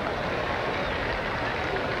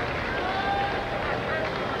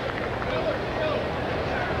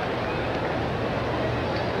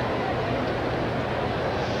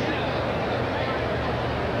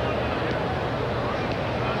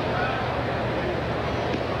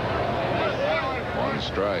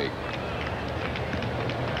 Strike.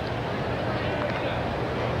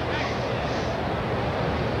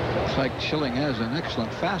 Looks like Schilling has an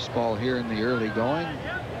excellent fastball here in the early going.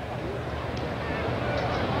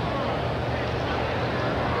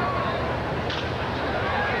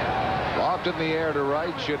 Loft in the air to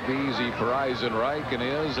right. Should be easy for Eisenreich, and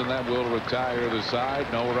is, and that will retire the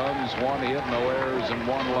side. No runs, 1 hit, no errors, and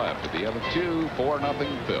 1 left. At the other 2,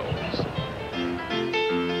 4-0 Phils.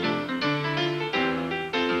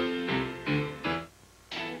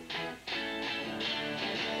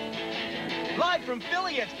 From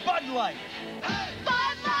Philly, it's Bud Light.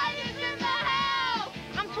 Bud Light is in the house!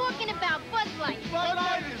 I'm talking about Bud Light. Bud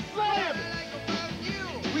Light is slam!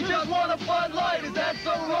 We just want a Bud Light. Is that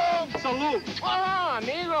so wrong? Salute. Hola,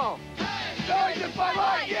 amigo. Join the Bud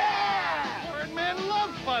Light, yeah! Birdman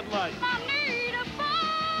loves Bud Light. I need a Bud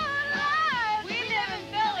Light. We live in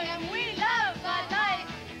Philly and we love Bud Light.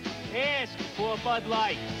 Ask for Bud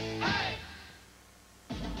Light.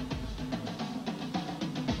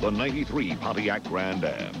 The 93 Pontiac Grand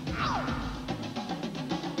Am.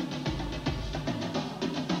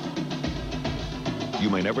 You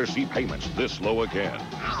may never see payments this low again.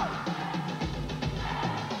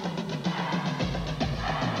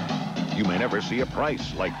 You may never see a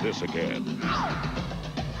price like this again.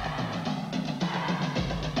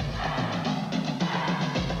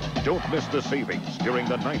 Don't miss the savings during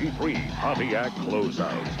the 93 Pontiac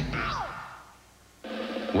closeout.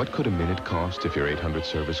 What could a minute cost if your 800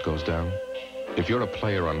 service goes down? If you're a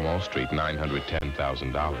player on Wall Street,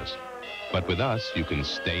 $910,000. But with us, you can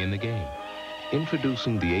stay in the game.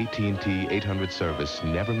 Introducing the AT&T 800 service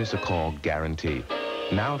Never Miss a Call guarantee.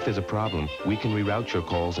 Now, if there's a problem, we can reroute your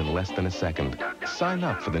calls in less than a second. Sign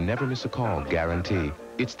up for the Never Miss a Call guarantee.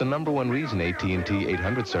 It's the #1 reason AT&T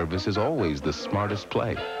 800 service is always the smartest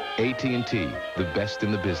play. AT&T, the best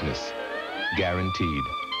in the business. Guaranteed.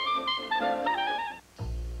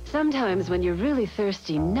 Sometimes when you're really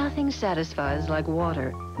thirsty, nothing satisfies like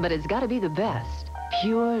water. But it's got to be the best.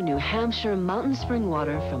 Pure New Hampshire mountain spring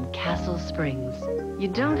water from Castle Springs. You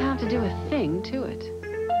don't have to do a thing to it.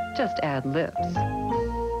 Just add lips.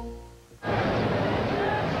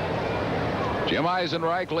 Jim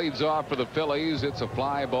Eisenreich leads off for the Phillies. It's a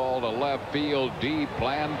fly ball to left field deep.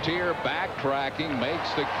 Plantier backtracking,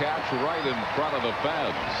 makes the catch right in front of the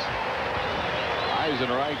fence.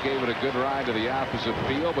 Eisenreich gave it a good ride to the opposite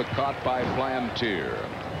field, but caught by Plantier.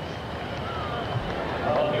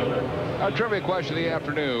 Our trivia question of the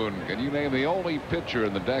afternoon. Can you name the only pitcher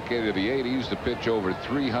in the decade of the 80s to pitch over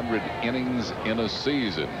 300 innings in a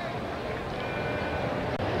season?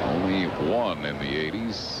 Only one in the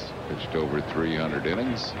 80s pitched over 300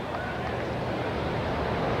 innings.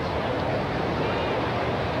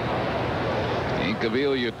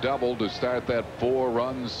 Incaviglia doubled to start that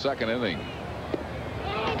 4-run second inning.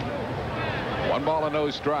 1 ball and no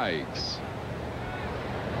strikes.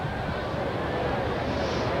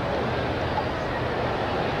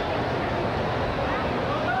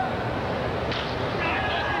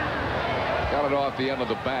 Got it off the end of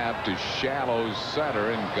the bat to shallow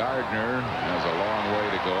center, and Gardner has a long way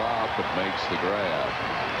to go out, but makes the grab.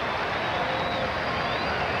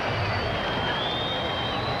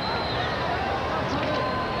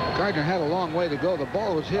 Gardner had a long way to go. The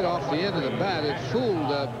ball was hit off the end of the bat. It fooled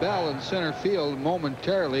Bell in center field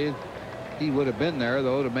momentarily. He would have been there,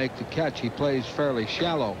 though, to make the catch. He plays fairly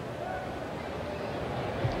shallow.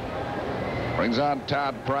 Brings on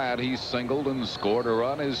Todd Pratt. He singled and scored a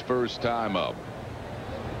run his first time up.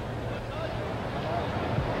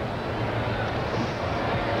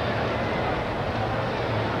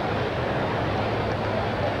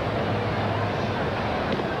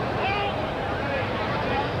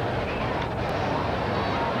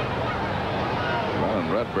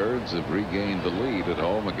 Redbirds have regained the lead at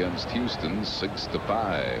home against Houston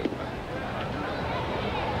 6-5.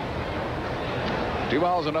 2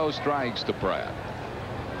 balls and no strikes to Pratt.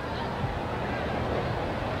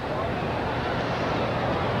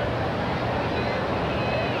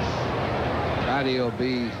 Patty will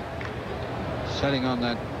be sitting on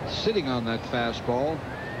that fastball,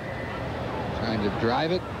 trying to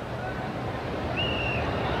drive it.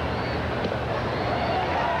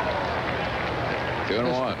 Two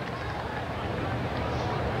and one.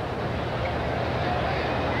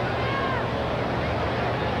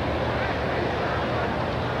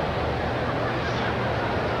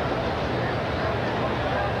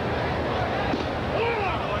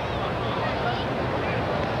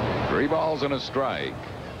 Three balls and a strike.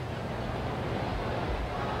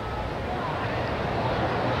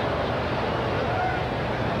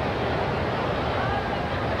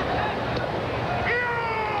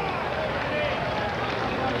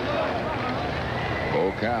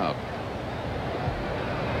 Count.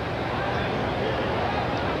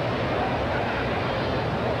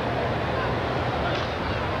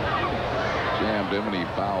 Jammed him, and he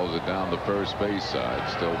fouls it down the first base side.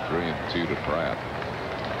 Still 3-2 to Pratt.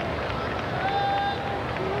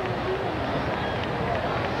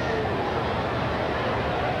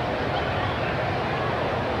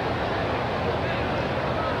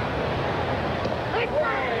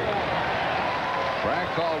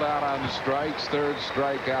 Called out on strikes. Third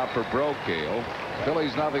strikeout for Brocale.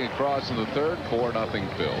 Phillies nothing across in the third. 4-0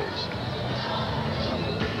 Phils.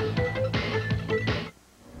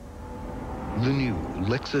 The new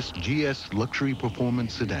Lexus GS Luxury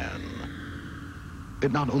Performance Sedan.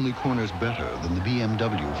 It not only corners better than the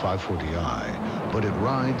BMW 540i, but it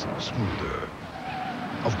rides smoother.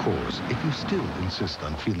 Of course, if you still insist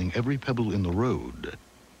on feeling every pebble in the road,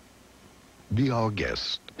 be our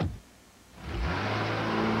guest.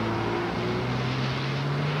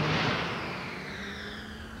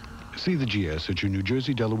 See the GS at your New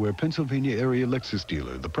Jersey, Delaware, Pennsylvania area Lexus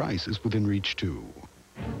dealer. The price is within reach, too.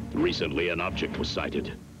 Recently, an object was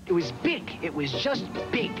sighted. It was big. It was just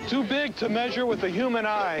big. Too big to measure with the human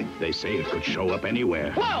eye. They say it could show up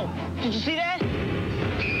anywhere. Whoa! Did you see that?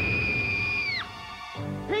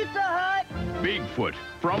 Pizza Hut! Bigfoot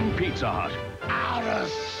from Pizza Hut. Out of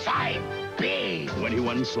sight, big.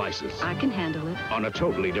 21 slices. I can handle it. On a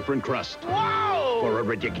totally different crust. Whoa! For a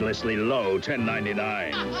ridiculously low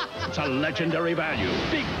 $10.99. It's a legendary value.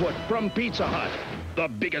 Bigfoot from Pizza Hut. The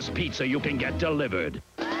biggest pizza you can get delivered.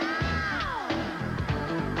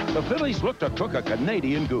 The Phillies look to cook a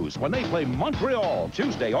Canadian goose when they play Montreal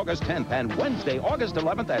Tuesday, August 10th, and Wednesday, August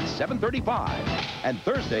 11th at 7:35. And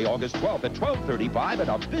Thursday, August 12th at 12:35 at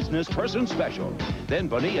a business person special. Then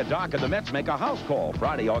Bonilla, Doc, and the Mets make a house call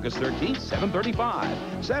Friday, August 13th, 7:35.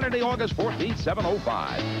 Saturday, August 14th,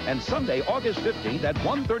 7:05. And Sunday, August 15th at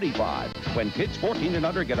 1:35. When kids 14 and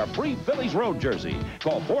under get a free Phillies road jersey.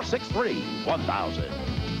 Call 463-1000.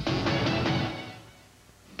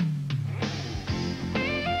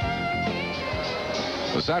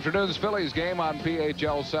 This afternoon's Phillies game on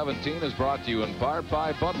PHL 17 is brought to you in part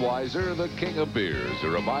by Budweiser, the king of beers. It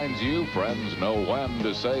reminds you friends know when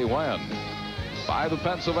to say when. By the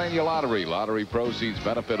Pennsylvania Lottery. Lottery proceeds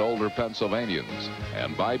benefit older Pennsylvanians.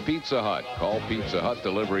 And by Pizza Hut. Call Pizza Hut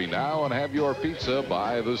delivery now and have your pizza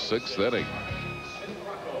by the 6th inning.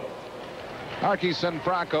 Arky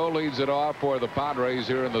Sanfranco leads it off for the Padres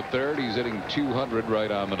here in the third. He's hitting 200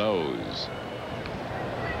 right on the nose.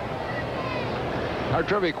 Our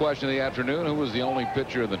trivia question of the afternoon: who was the only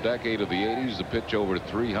pitcher in the decade of the 80s to pitch over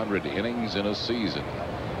 300 innings in a season?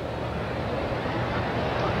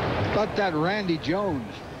 Thought that Randy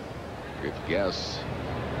Jones. Good guess.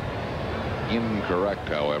 Incorrect,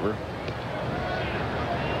 however.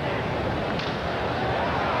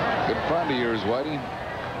 Good friend of yours, Whitey.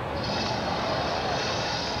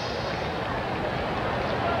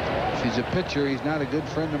 If he's a pitcher, he's not a good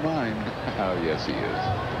friend of mine. Oh, yes, he is.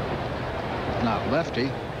 Not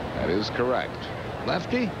lefty. That is correct.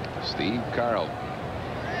 Lefty? Steve Carlton.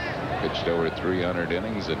 Pitched over 300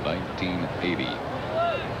 innings in 1980.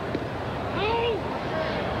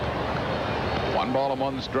 1 ball and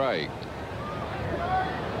 1 strike.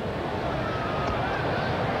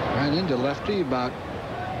 Ran into lefty about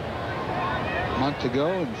a month ago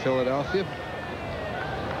in Philadelphia.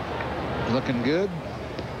 Looking good.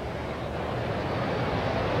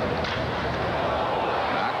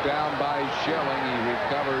 Knocked down by Schilling. He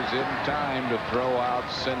recovers in time to throw out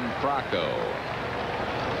Sinfraco.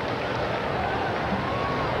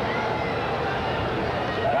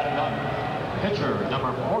 Pitcher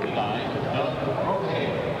number 49, Doug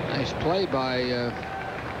Brocade. Nice play by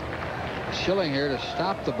Schilling here to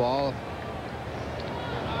stop the ball.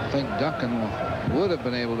 I think Duncan would have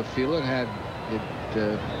been able to feel it had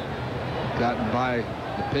it gotten by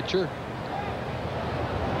the pitcher.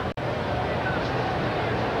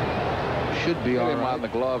 Should be all Hit him right. on the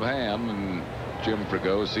glove hand, and Jim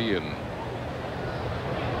Fregosi and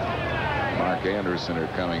Mark Anderson are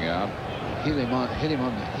coming out. Hit him on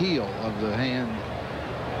the heel of the hand.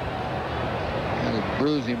 Kind of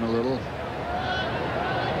bruise him a little.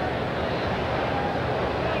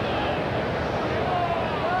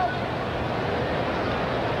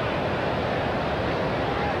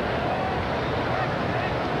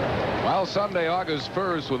 Well, Sunday, August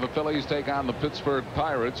 1st, when the Phillies take on the Pittsburgh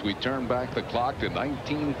Pirates, we turn back the clock to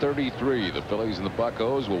 1933. The Phillies and the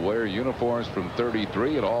Buccos will wear uniforms from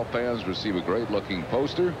 33, and all fans receive a great-looking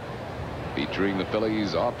poster featuring the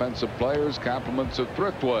Phillies offensive players, compliments of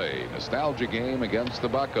Thriftway. Nostalgia game against the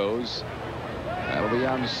Buccos. That'll be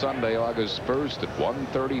on Sunday, August 1st at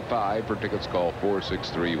 1:35. For tickets, call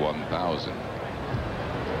 463-1000.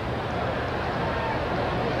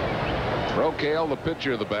 Brocale, the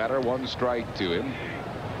pitcher, the batter, 1 strike to him.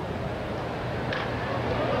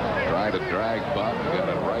 Tried to drag bunt and got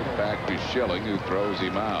it right back to Schilling, who throws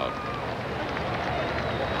him out.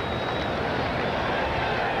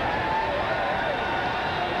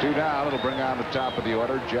 Two down. It'll bring on the top of the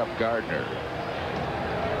order, Jeff Gardner.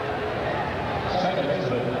 Second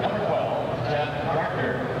baseman, number 12, Jeff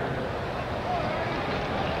Gardner.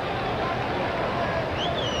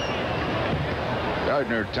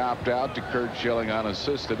 Gardner topped out to Curt Schilling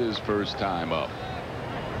unassisted his first time up.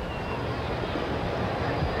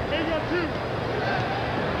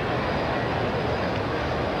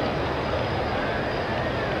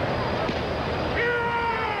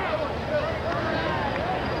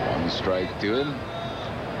 Strike to him.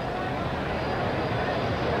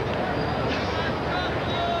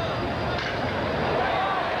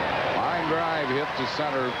 Line drive hit to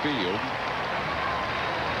center field.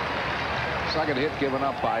 Second hit given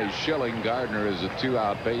up by Schilling. Gardner is a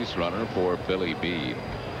 2-out base runner for Billy Beane.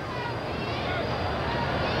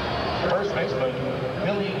 First baseman,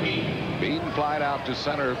 Billy Beane. Beane flied out to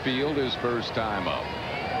center field his first time up.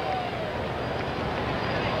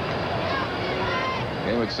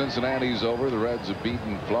 Game at Cincinnati's over. The Reds have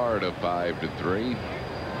beaten Florida 5-3.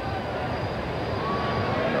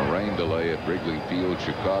 And a rain delay at Wrigley Field,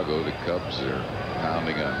 Chicago. The Cubs are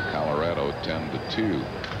pounding on Colorado 10-2.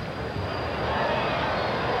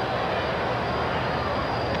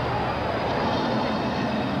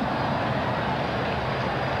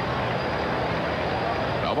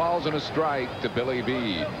 No balls and a strike to Billy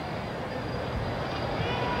Beane.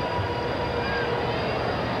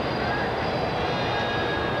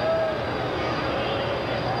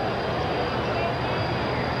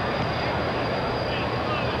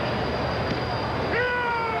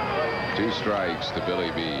 Two strikes to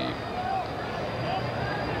Billy Beane.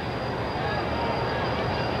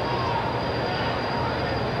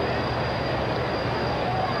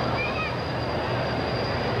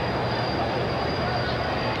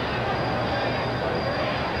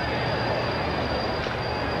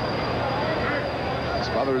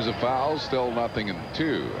 Smothers a foul, still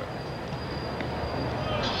 0-2.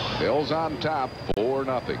 Bills on top,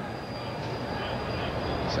 4-0.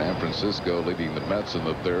 San Francisco leading the Mets in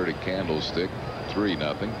the third at Candlestick,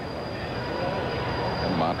 3-0.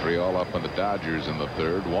 And Montreal up on the Dodgers in the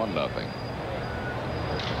third, 1-0.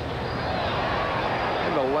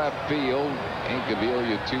 Into left field,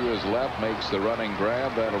 Incaviglia to his left, makes the running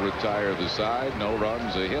grab. That'll retire the side. No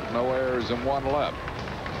runs, a hit, no errors, and 1 left.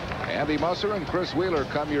 Andy Musser and Chris Wheeler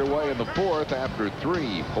come your way in the fourth after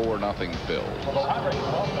 3 4-0 Phils.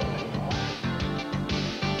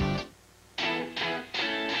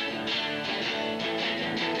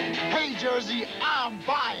 Hey, Jersey, I'm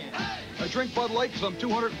buying. I drink Bud Light because I'm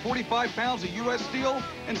 245 pounds of U.S. steel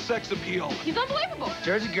and sex appeal. He's unbelievable.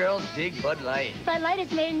 Jersey girls dig Bud Light. Bud Light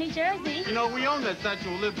is made in New Jersey. You know, we own that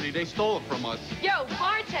Statue of Liberty. They stole it from us. Yo,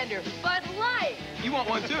 bartender, Bud Light. You want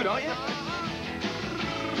one too, don't you?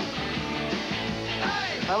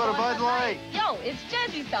 How about a Bud Light? Yo, it's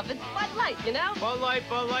Jersey stuff. It's Bud Light, you know? Bud Light,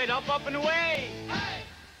 up and away.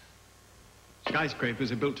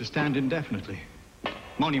 Skyscrapers are built to stand indefinitely.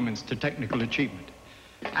 Monuments to technical achievement.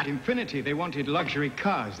 At Infinity, they wanted luxury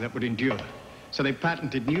cars that would endure. So they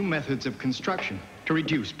patented new methods of construction to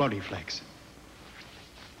reduce body flex.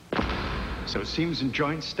 So seams and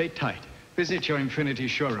joints stay tight. Visit your Infinity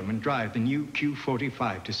showroom and drive the new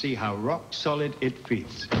Q45 to see how rock solid it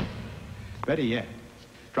feels. Better yet,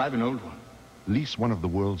 drive an old one. Lease one of the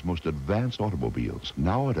world's most advanced automobiles,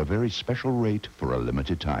 now at a very special rate for a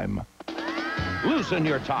limited time. Loosen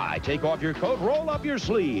your tie, take off your coat, roll up your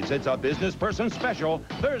sleeves. It's a business person special,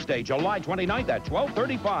 Thursday, July 29th at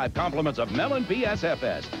 12:35. Compliments of Mellon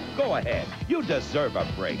BSFS. Go ahead, you deserve a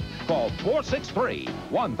break. Call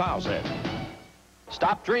 463-1000.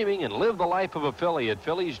 Stop dreaming and live the life of a Philly at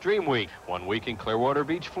Phillies Dream Week. 1 week in Clearwater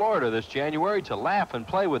Beach, Florida this January to laugh and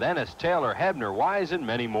play with Ennis, Taylor, Hebner, Wise, and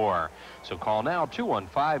many more. So call now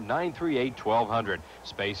 215-938-1200.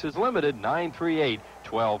 Space is limited,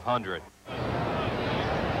 938-1200.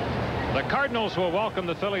 The Cardinals will welcome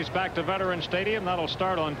the Phillies back to Veterans Stadium. That'll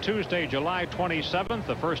start on Tuesday, July 27th,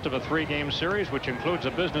 the first of a 3-game series, which includes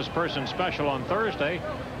a business person special on Thursday.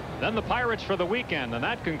 Then the Pirates for the weekend, and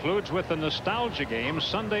that concludes with the nostalgia game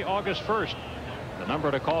Sunday, August 1st. The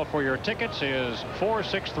number to call for your tickets is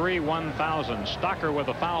 463-1000. Stocker with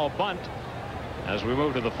a foul bunt. As we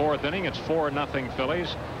move to the 4th inning, it's 4-0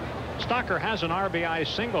 Phillies. Stocker has an RBI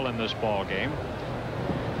single in this ball game.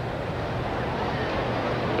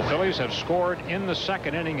 The Phillies have scored in the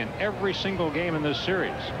 2nd inning in every single game in this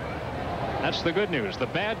series. That's the good news. The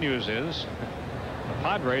bad news is the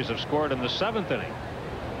Padres have scored in the 7th inning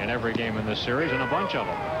in every game in this series, and a bunch of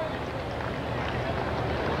them.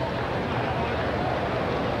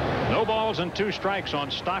 No balls and 2 strikes on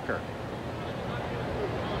Stocker.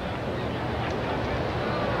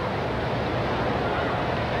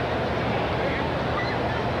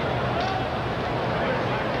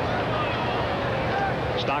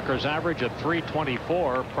 Stocker's average at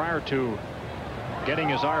 .324 prior to getting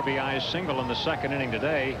his RBI single in the 2nd inning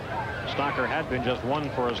today. Stocker had been just 1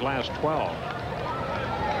 for his last 12.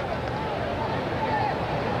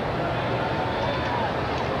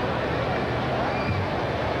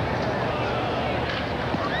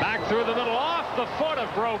 Back through the middle, off the foot of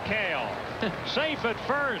Brocale. Safe at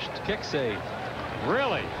first. Kick save.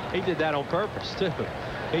 Really? He did that on purpose, too.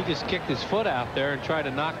 He just kicked his foot out there and tried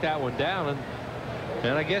to knock that one down,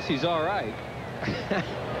 and I guess he's all right.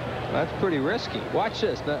 That's pretty risky. Watch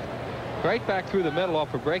this. Now, right back through the middle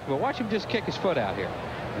off a break, but watch him just kick his foot out here.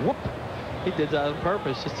 Whoop. He did that on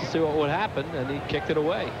purpose just to see what would happen, and he kicked it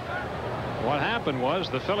away. What happened was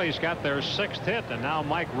the Phillies got their 6th hit, and now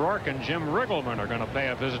Mike Rourke and Jim Riggleman are going to pay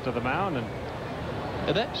a visit to the mound and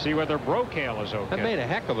see whether Brocale is okay. That made a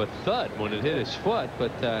heck of a thud when it hit his foot,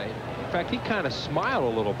 but in fact, he kind of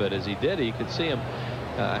smiled a little bit as he did it. You could see him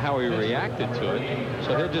how he reacted to it.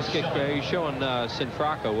 So he'll just get, he's showing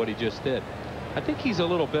Sinfrocco what he just did. I think he's a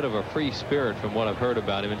little bit of a free spirit from what I've heard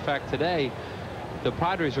about him. In fact, today, the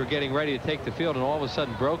Padres were getting ready to take the field, and all of a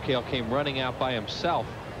sudden Brocale came running out by himself.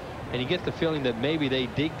 And you get the feeling that maybe they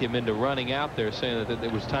digged him into running out there, saying that it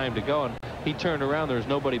was time to go. And he turned around, there was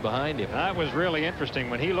nobody behind him. That was really interesting.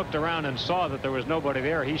 When he looked around and saw that there was nobody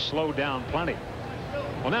there, he slowed down plenty.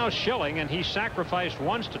 Well, now Schilling, and he sacrificed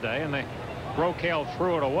once today, and Brocale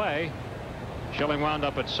threw it away. Schilling wound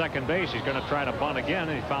up at second base. He's going to try to bunt again,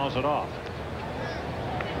 and he fouls it off.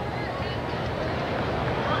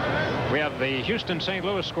 We have the Houston-St.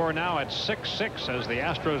 Louis score now at 6-6 as the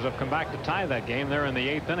Astros have come back to tie that game. They're in the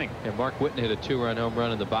 8th inning. And Mark Whitten hit a 2-run home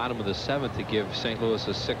run in the bottom of the 7th to give St. Louis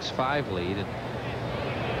a 6-5 lead.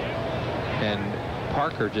 And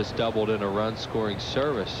Parker just doubled in a run-scoring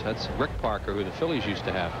service. That's Rick Parker, who the Phillies used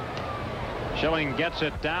to have. Schilling gets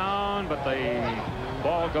it down, but the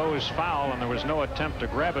ball goes foul, and there was no attempt to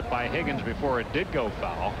grab it by Higgins before it did go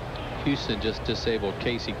foul. Houston just disabled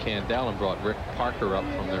Casey Candell and brought Rick Parker up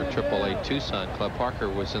from their AAA Tucson club. Parker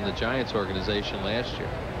was in the Giants organization last year.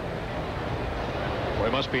 Well,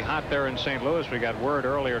 it must be hot there in St. Louis. We got word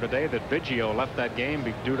earlier today that Biggio left that game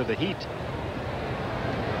due to the heat.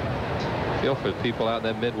 Feel for the people out in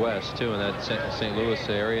that Midwest, too, in that St. Louis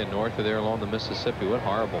area, north of there along the Mississippi. What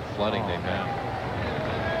horrible flooding they've had.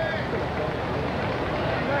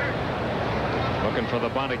 Looking for the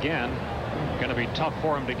bunt again. Going to be tough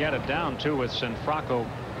for him to get it down, too, with Sinfrocco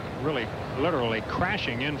really literally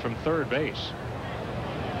crashing in from third base.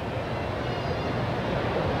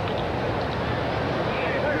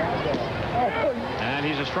 And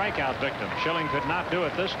he's a strikeout victim. Schilling could not do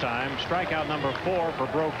it this time. Strikeout number 4 for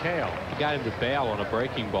Brocale. He got him to bail on a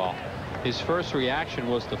breaking ball. His first reaction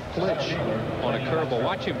was to flinch on a curveball.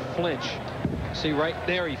 Watch him flinch. See, right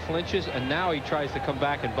there he flinches, and now he tries to come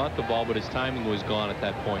back and bunt the ball, but his timing was gone at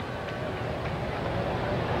that point.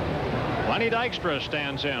 Lenny Dykstra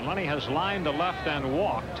stands in. Lenny has lined to left and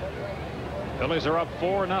walked. Phillies are up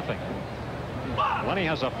 4-0. Lenny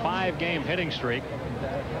has a 5-game hitting streak.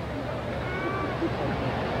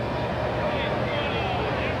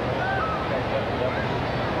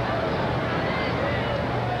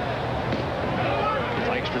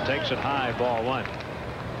 Dykstra takes it high, ball 1.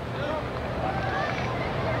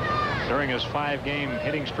 During his 5-game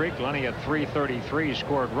hitting streak, Lenny at .333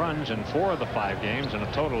 scored runs in 4 of the 5 games, and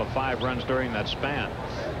a total of 5 runs during that span.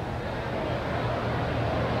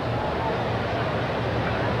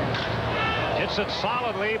 Hits it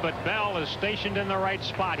solidly, but Bell is stationed in the right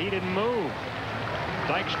spot. He didn't move.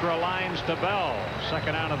 Dykstra lines to Bell,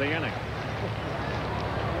 second out of the inning.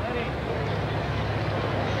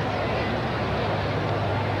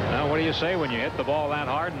 Now, what do you say when you hit the ball that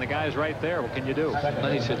hard and the guy's right there? What can you do?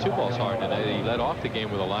 Lenny's hit 2 balls hard today. He led off the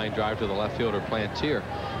game with a line drive to the left fielder Plantier.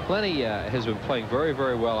 Lenny has been playing very,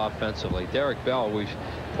 very well offensively. Derek Bell, we've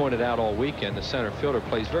pointed out all weekend, the center fielder,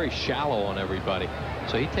 plays very shallow on everybody.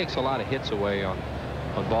 So he takes a lot of hits away on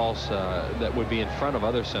balls that would be in front of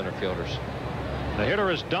other center fielders. The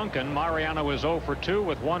hitter is Duncan. Mariano is 0 for 2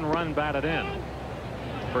 with 1 run batted in.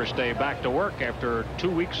 First day back to work after 2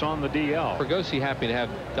 weeks on the DL. Fregosi happy to have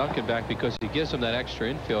Duncan back because he gives him that extra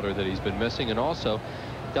infielder that he's been missing, and also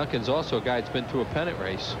Duncan's also a guy that's been through a pennant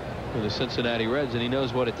race with the Cincinnati Reds, and he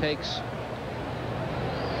knows what it takes.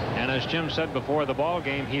 And as Jim said before the ball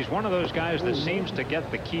game, he's one of those guys that seems to get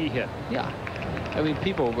the key hit. Yeah. I mean,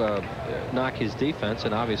 people knock his defense,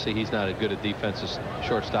 and obviously he's not as good a defensive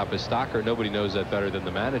shortstop as Stocker. Nobody knows that better than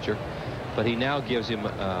the manager. But he now gives him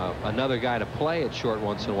another guy to play at short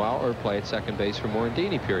once in a while, or play at second base for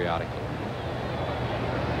Morandini periodically.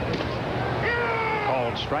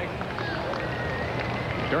 Called strike.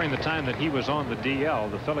 During the time that he was on the DL,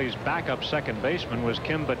 the Phillies' backup second baseman was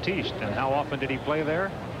Kim Batiste. And how often did he play there?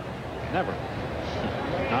 Never.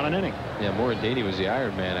 Not an inning. Yeah, Morandini was the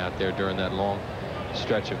Iron Man out there during that long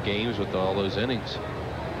stretch of games with all those innings.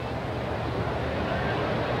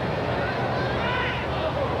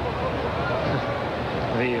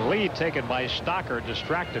 The lead taken by Stocker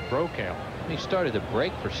distracted Brocale. He started to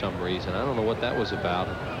break for some reason. I don't know what that was about.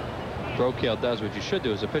 Brocale does what you should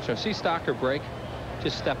do as a pitcher. See Stocker break,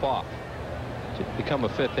 just step off. Just become a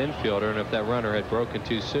 5th infielder, and if that runner had broken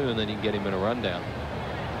too soon, then you can get him in a rundown.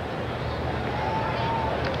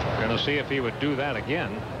 Going to see if he would do that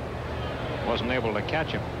again. Wasn't able to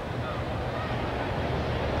catch him.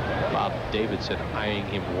 Bob Davidson eyeing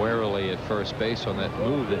him warily at first base on that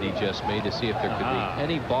move that he just made to see if there could be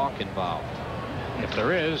any balk involved. If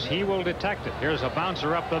there is, he will detect it. Here's a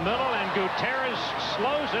bouncer up the middle, and Gutierrez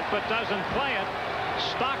slows it but doesn't play it.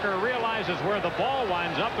 Stocker realizes where the ball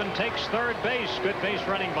winds up and takes third base. Good base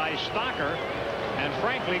running by Stocker, and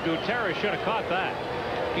frankly, Gutierrez should have caught that.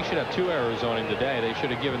 He should have 2 errors on him today. They should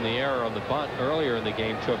have given the error on the bunt earlier in the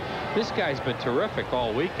game to him. This guy's been terrific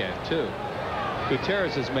all weekend, too.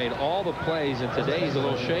 Gutierrez has made all the plays, and today he's a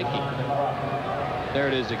little shaky. There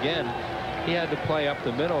it is again. He had to play up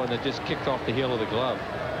the middle, and it just kicked off the heel of the glove.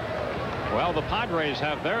 Well, the Padres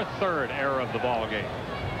have their 3rd error of the ball game.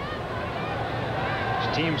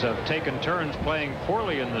 These teams have taken turns playing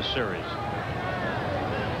poorly in this series.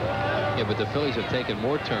 Yeah, but the Phillies have taken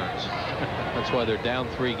more turns. That's why they're down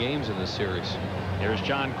 3 games in this series. Here's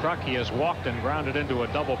John Kruk. He has walked and grounded into a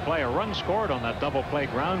double play. A run scored on that double play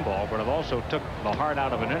ground ball, but it also took the heart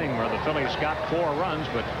out of an inning where the Phillies got 4 runs,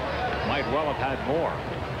 but might well have had more.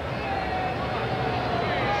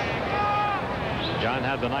 John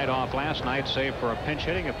had the night off last night, save for a pinch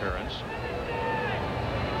hitting appearance.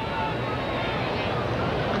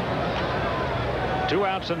 Two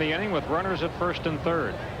outs in the inning with runners at first and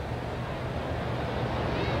third.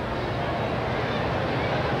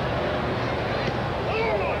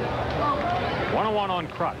 One on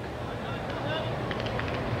Kruk.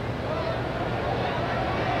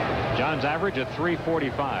 John's average at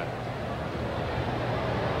 .345.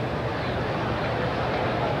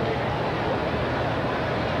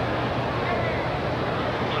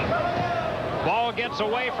 Ball gets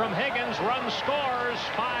away from Higgins. Run scores.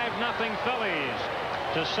 5-0 Phillies.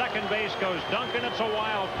 To second base goes Duncan. It's a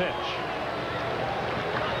wild pitch.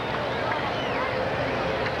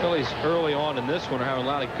 Phillies early on in this one are having a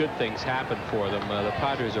lot of good things happen for them. The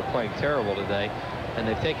Padres are playing terrible today, and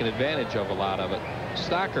they've taken advantage of a lot of it.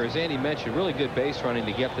 Stocker, as Andy mentioned, really good base running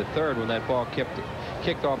to get to third when that ball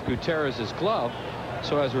kicked off Gutierrez's glove.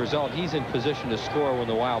 So as a result, he's in position to score when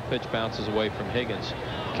the wild pitch bounces away from Higgins.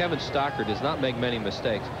 Kevin Stocker does not make many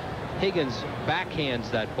mistakes. Higgins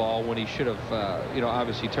backhands that ball when he should have,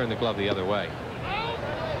 obviously turned the glove the other way.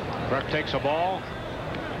 Kruk takes a ball,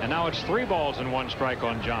 and now it's 3 balls and 1 strike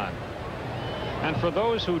on John. And for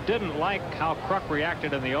those who didn't like how Kruk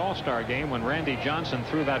reacted in the All-Star game when Randy Johnson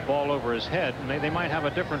threw that ball over his head, they might have a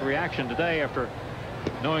different reaction today after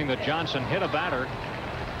knowing that Johnson hit a batter,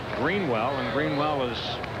 Greenwell, and Greenwell is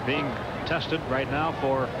being tested right now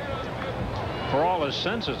for all his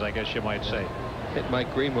senses, I guess you might say. Hit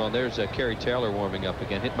Mike Greenwell. There's Kerry Taylor warming up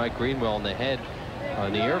again. Hit Mike Greenwell in the head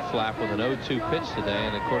on the ear flap with an 0-2 pitch today,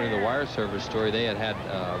 and according to the wire service story, they had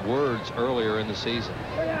words earlier in the season.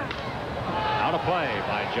 Out of play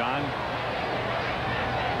by John.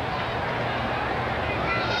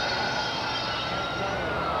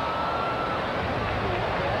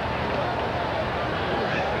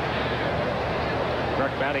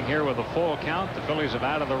 Kruk batting here with a full count. The Phillies have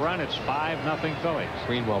out of the run. It's 5-0 Phillies.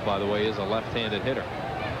 Greenwell, by the way, is a left-handed hitter.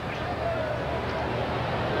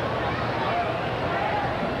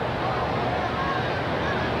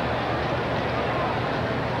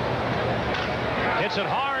 Hits it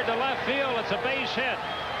hard to left field. It's a base hit.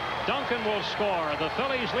 Duncan will score. The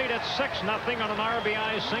Phillies lead at 6-0 on an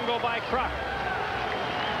RBI single by Kruk.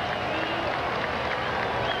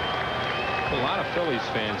 A lot of Phillies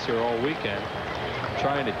fans here all weekend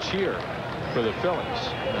trying to cheer for the Phillies.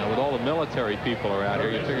 With all the military people are out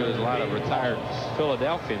here, you figure there's a lot of retired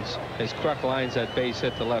Philadelphians as Kruk lines that base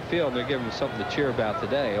hit to left field, and they're giving them something to cheer about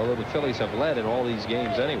today, although the Phillies have led in all these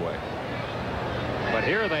games anyway. But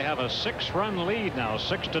here they have a 6-run lead now,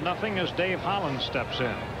 6-0 as Dave Holland steps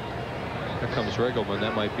in. Here comes Riggleman.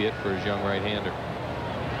 That might be it for his young right-hander.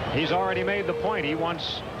 He's already made the point. He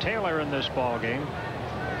wants Taylor in this ball game.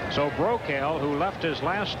 So Brokaw, who left his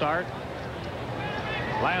last start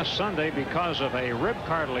last Sunday because of a rib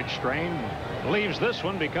cartilage strain, leaves this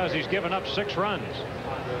one because he's given up 6 runs.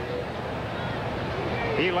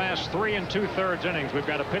 He lasts 3 2/3 innings. We've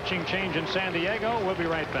got a pitching change in San Diego. We'll be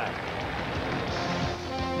right back.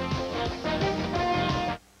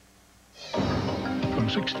 From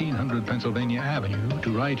 1600 Pennsylvania Avenue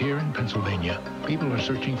to right here in Pennsylvania, people are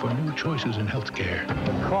searching for new choices in health care.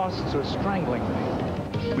 The costs are strangling me.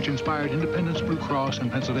 Which inspired Independence Blue Cross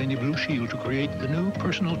and Pennsylvania Blue Shield to create the new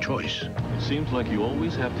personal choice. It seems like you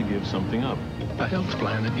always have to give something up. A health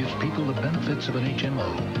plan that gives people the benefits of an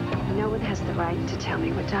HMO. No one has the right to tell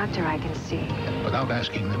me what doctor I can see. Without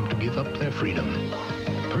asking them to give up their freedom.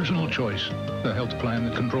 Personal choice, the health plan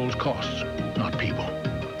that controls costs, not people.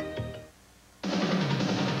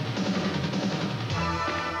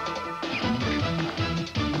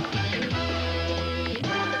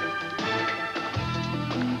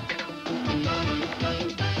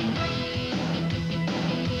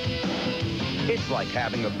 It's like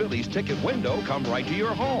having a Phillies ticket window come right to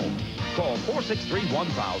your home. Call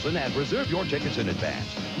 463-1000 and reserve your tickets in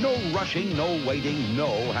advance. No rushing, no waiting,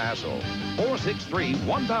 no hassle.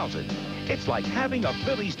 463-1000. It's like having a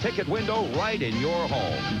Phillies ticket window right in your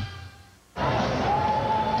home.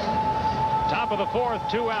 Top of the 4th,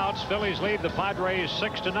 2 outs. Phillies lead the Padres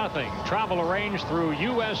 6-0. Travel arranged through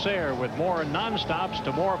U.S. Air with more nonstops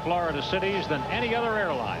to more Florida cities than any other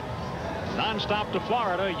airline. Nonstop to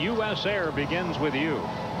Florida, U.S. Air begins with you.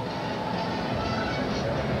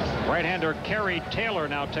 Right-hander Kerry Taylor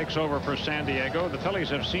now takes over for San Diego. The Phillies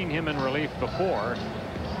have seen him in relief before.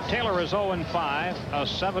 Taylor is 0-5, a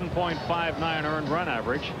 7.59 earned run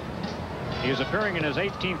average. He is appearing in his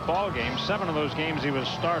 18th ball game. 7 of those games he was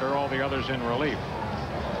starter, all the others in relief.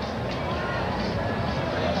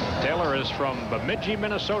 Taylor is from Bemidji,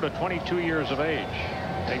 Minnesota, 22 years of age.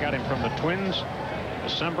 They got him from the Twins,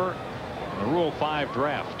 December, the Rule 5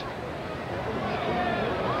 draft.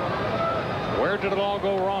 Where did it all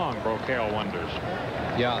go wrong, Brokaw wonders.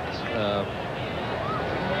 Yeah,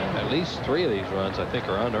 at least 3 of these runs, I think,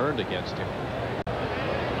 are unearned against him.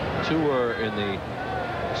 2 were in the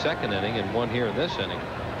 2nd inning and 1 here in this inning.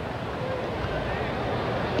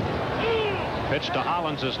 Pitch to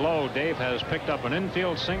Hollins is low. Dave has picked up an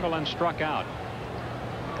infield single and struck out.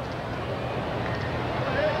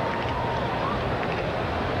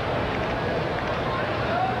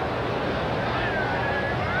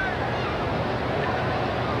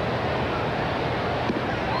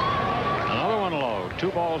 Another one low. 2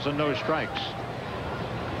 balls and no strikes.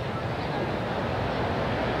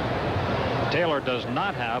 Taylor does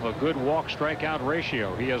not have a good walk-strikeout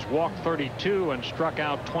ratio. He has walked 32 and struck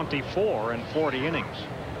out 24 in 40 innings.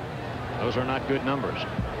 Those are not good numbers.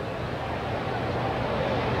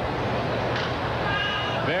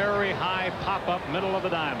 Very high pop-up middle of the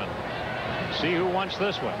diamond. See who wants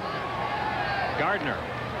this one. Gardner.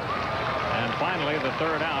 And finally, the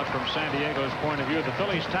third out from San Diego's point of view. The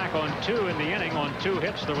Phillies tack on 2 in the inning. On 2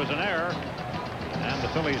 hits, there was an error. And the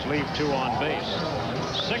Phillies leave 2 on base.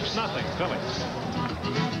 6-0 Phillies.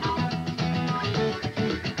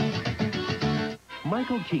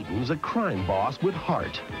 Michael Keaton's a crime boss with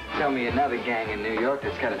heart. Tell me another gang in New York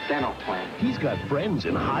that's got a dental plan. He's got friends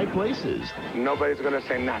in high places. Nobody's gonna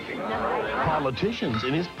say nothing. Politicians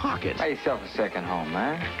in his pocket. Buy yourself a second home,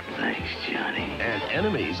 man. Thanks, Johnny. And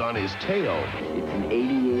enemies on his tail. It's an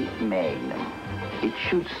 '88 Magnum. It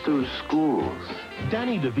shoots through schools.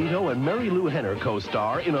 Danny DeVito and Mary Lou Henner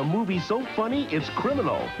co-star in a movie so funny it's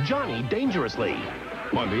criminal. Johnny Dangerously.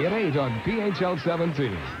 Monday at 8 on PHL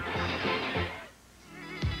 17.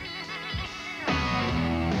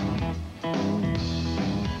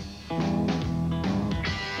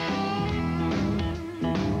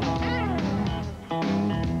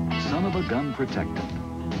 Son of a Gun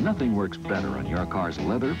Protectant. Nothing works better on your car's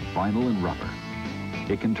leather, vinyl, and rubber.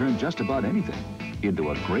 It can turn just about anything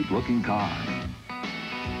into a great-looking car.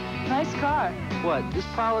 Nice car. What, this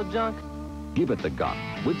pile of junk? Give it the gun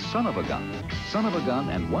with Son of a Gun. Son of a Gun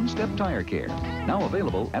and One-Step Tire Care. Now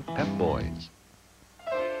available at Pep Boys.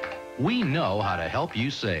 We know how to help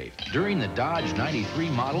you save during the Dodge 93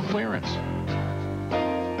 model clearance.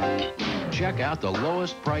 Check out the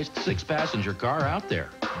lowest priced 6-passenger car out there.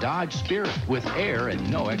 Dodge Spirit with air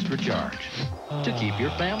and no extra charge to keep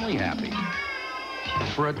your family happy.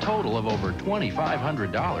 For a total of over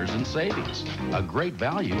 $2,500 in savings. A great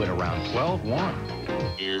value at around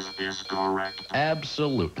 $12,100. Is this correct?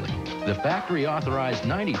 Absolutely. The factory authorized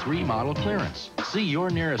 93 model clearance. See your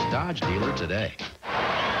nearest Dodge dealer today.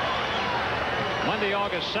 Monday,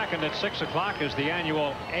 August 2nd at 6 o'clock is the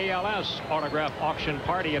annual ALS autograph auction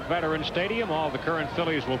party at Veterans Stadium. All the current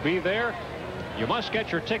Phillies will be there. You must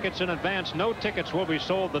get your tickets in advance. No tickets will be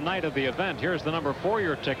sold the night of the event. Here's the number for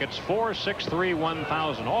your tickets,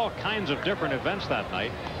 463-1000. All kinds of different events that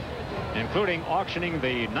night, including auctioning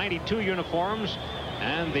the 92 uniforms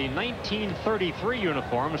and the 1933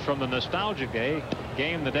 uniforms from the Nostalgia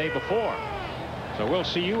game the day before. So we'll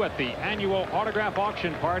see you at the annual autograph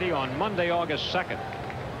auction party on Monday, August 2nd.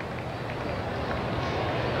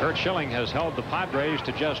 Curt Schilling has held the Padres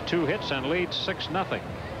to just 2 hits and leads 6-0.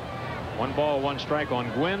 1 ball, 1 strike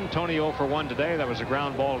on Gwynn. Tony 0 for 1 today. That was a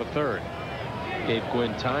ground ball to third. Gave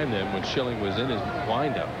Gwynn time then when Schilling was in his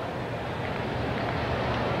windup.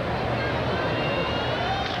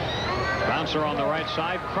 Bouncer on the right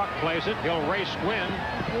side. Kruk plays it. He'll race Gwynn.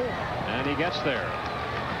 And he gets there.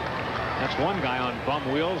 That's one guy on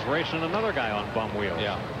bum wheels racing another guy on bum wheels.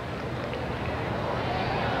 Yeah.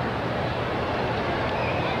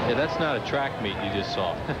 Yeah, that's not a track meet you just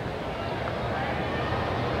saw.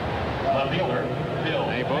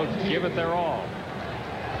 They both give it their all.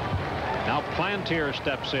 Now Plantier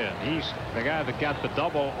steps in. He's the guy that got the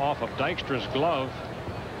double off of Dykstra's glove.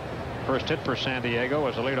 First hit for San Diego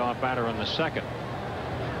as a leadoff batter in the second.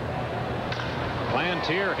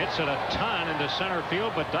 Plantier hits it a ton into center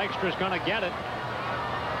field, but Dykstra's going to get it.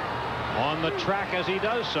 On the track as he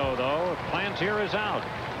does so, though, Plantier is out.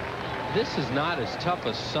 This is not as tough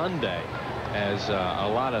a Sunday as a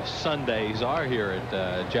lot of Sundays are here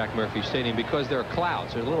at Jack Murphy Stadium because there are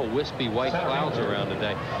clouds. There are little wispy white clouds around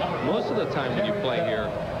today. Most of the time when you play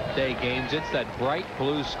here day games, it's that bright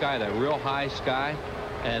blue sky, that real high sky,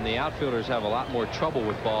 and the outfielders have a lot more trouble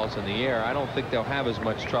with balls in the air. I don't think they'll have as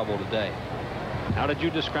much trouble today. How did you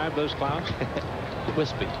describe those clouds?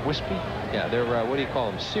 Wispy. Wispy? Yeah, they're, what do you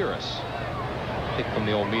call them, cirrus. I think from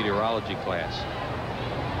the old meteorology class.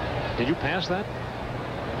 Did you pass that?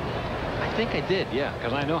 I think I did, yeah.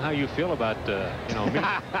 Because I know how you feel about, you know, me.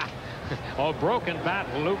 Oh, broken bat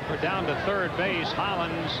loop down to third base.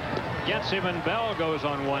 Hollins gets him, and Bell goes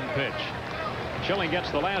on 1 pitch. Schilling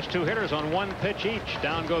gets the last 2 hitters on 1 pitch each.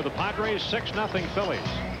 Down go the Padres, 6-0 Phillies.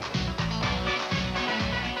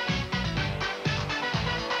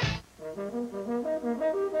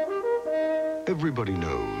 Everybody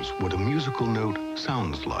knows what a musical note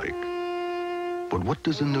sounds like. But what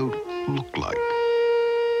does a note look like?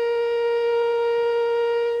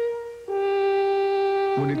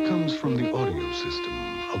 When it comes from the audio system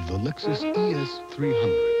of the Lexus ES300,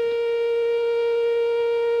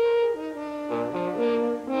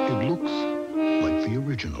 it looks like the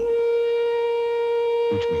original,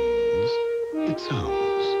 which means it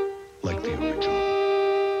sounds like the original.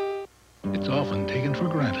 It's often taken for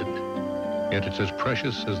granted, yet it's as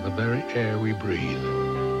precious as the very air we breathe.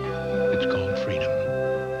 It's called freedom.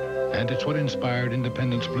 And it's what inspired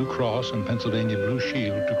Independence Blue Cross and Pennsylvania Blue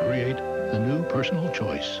Shield to create the new Personal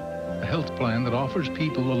Choice, a health plan that offers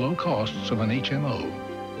people the low costs of an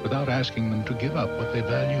HMO without asking them to give up what they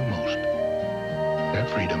value most, their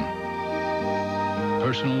freedom.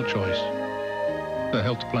 Personal Choice, the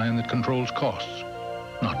health plan that controls costs,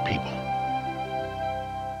 not people.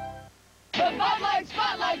 The Bud Light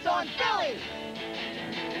Spotlight's on Phillies!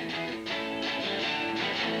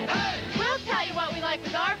 We'll tell you what we like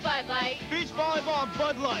with our Bud Light. Beach volleyball and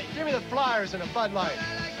Bud Light. Give me the Flyers and a Bud Light.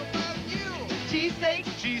 Cheesesteaks?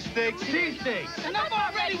 Cheesesteaks. Cheesesteaks. Enough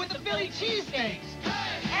already with the Philly cheesesteaks.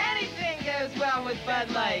 Anything goes well with Bud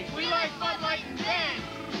Light. We like Bud Light and jam.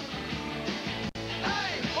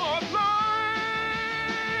 Bud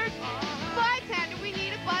Light! Bartender, we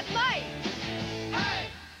need a Bud Light.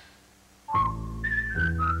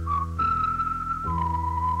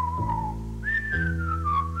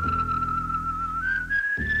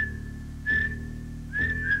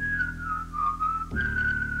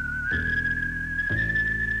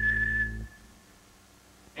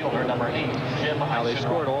 Number 8, Jim. Now they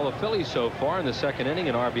scored all the Phillies so far in the second inning.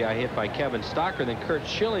 An RBI hit by Kevin Stocker. Then Curt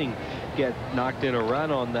Schilling get knocked in a run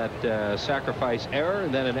on that sacrifice error,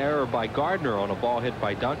 and then an error by Gardner on a ball hit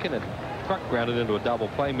by Duncan. And Kruk grounded into a double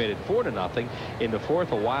play, made it 4-0. In the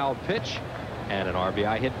fourth, a wild pitch and an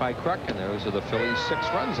RBI hit by Kruk, and those are the Phillies' 6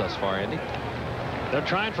 runs thus far, Andy. They're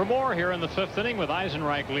trying for more here in the 5th inning with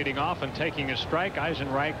Eisenreich leading off and taking a strike.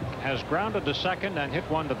 Eisenreich has grounded to second and hit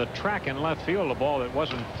one to the track in left field, a ball that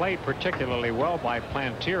wasn't played particularly well by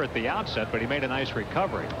Plantier at the outset, but he made a nice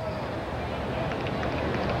recovery.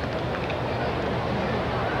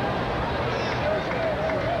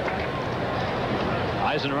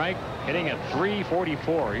 Eisenreich hitting at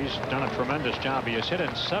 .344. He's done a tremendous job. He has hit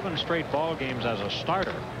in 7 straight ball games as a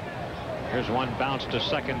starter. Here's one bounce to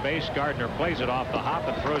second base. Gardner plays it off the hop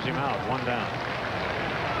and throws him out. 1 down.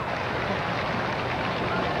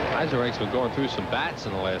 Eisenreich's been going through some bats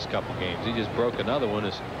in the last couple games. He just broke another one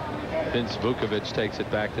as Vince Vukovic takes it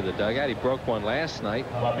back to the dugout. He broke one last night.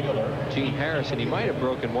 Gene Harrison, he might have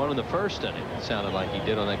broken one in the first inning. It sounded like he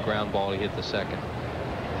did on that ground ball he hit the second.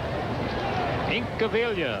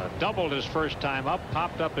 Incaviglia doubled his first time up,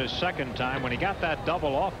 popped up his second time. When he got that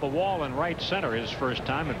double off the wall in right center his first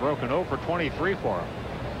time, it broke an 0 for 23 for him.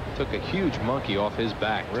 Took a huge monkey off his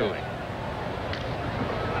back, really.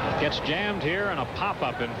 Gets jammed here, and a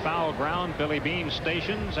pop-up in foul ground. Billy Beane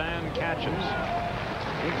stations and catches.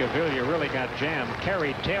 Incaviglia really got jammed.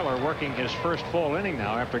 Kerry Taylor working his first full inning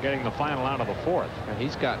now after getting the final out of the 4th. And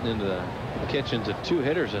he's gotten into the kitchens of 2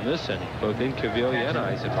 hitters in this inning, both Incaviglia and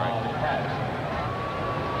Eisenreich.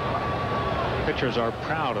 Pitchers are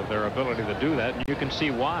proud of their ability to do that, and you can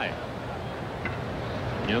see why.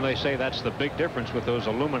 You know, they say that's the big difference with those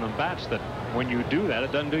aluminum bats, that when you do that,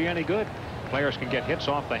 it doesn't do you any good. Players can get hits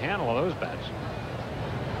off the handle of those bats.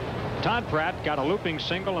 Todd Pratt got a looping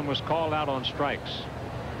single and was called out on strikes.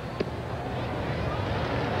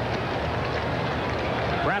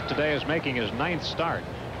 Pratt today is making his 9th start.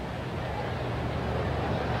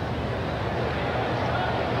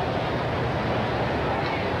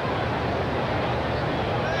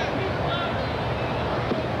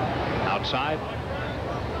 Outside.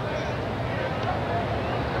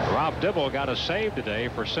 Rob Dibble got a save today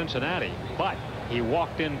for Cincinnati, but he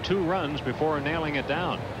walked in 2 runs before nailing it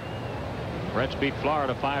down. Reds beat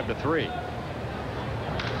Florida 5-3.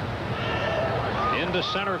 Into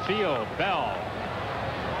center field. Bell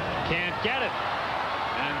can't get it,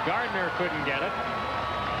 and Gardner couldn't get it.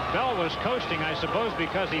 Bell was coasting, I suppose,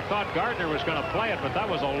 because he thought Gardner was going to play it, but that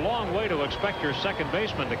was a long way to expect your second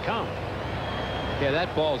baseman to come. Yeah,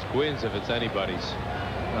 that ball's Gwynn's if it's anybody's.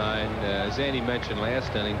 And as Andy mentioned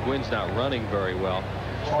last inning, Gwynn's not running very well.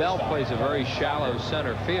 Bell plays a very shallow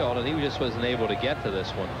center field, and he just wasn't able to get to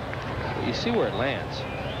this one. But you see where it lands.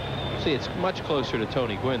 See, it's much closer to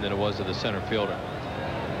Tony Gwynn than it was to the center fielder.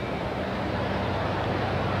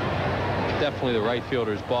 Definitely the right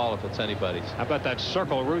fielder's ball if it's anybody's. How about that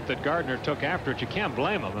circle route that Gardner took after it? You can't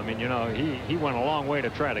blame him. I mean, you know, he went a long way to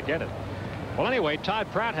try to get it. Well, anyway, Todd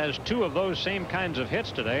Pratt has 2 of those same kinds of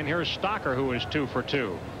hits today, and here's Stocker, who is 2 for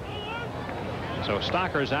 2. So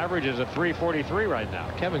Stocker's average is at .343 right now.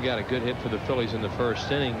 Kevin got a good hit for the Phillies in the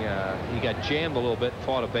first inning. He got jammed a little bit,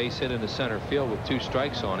 fought a base hit into center field with 2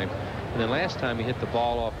 strikes on him. And then last time he hit the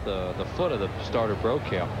ball off the foot of the starter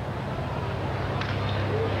Brokaw.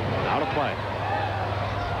 Out of play.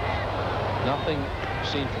 Nothing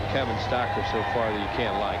seen from Kevin Stocker so far that you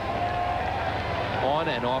can't like. on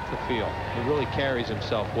and off the field. He really carries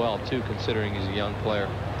himself well, too, considering he's a young player.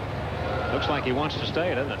 Looks like he wants to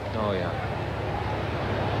stay, doesn't it? Oh, yeah.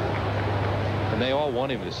 And they all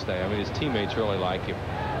want him to stay. I mean, his teammates really like him.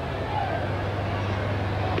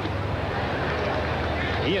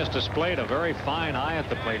 He has displayed a very fine eye at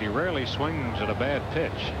the plate. He rarely swings at a bad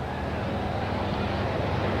pitch.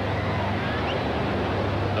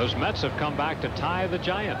 Those Mets have come back to tie the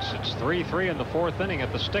Giants. It's 3-3 in the 4th inning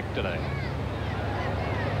at the Stick today.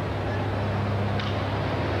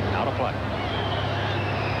 Now to play.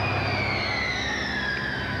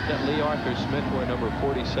 That Lee Arthur Smith wear number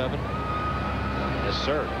 47? Yes,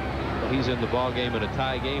 sir. Well, he's in the ball game in a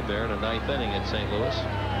tie game there in the 9th inning at St. Louis.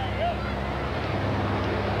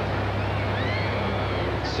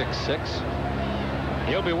 6-6.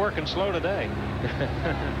 He'll be working slow today.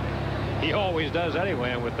 He always does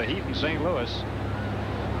anyway, and with the heat in St. Louis,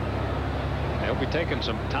 he'll be taking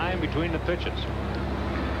some time between the pitches.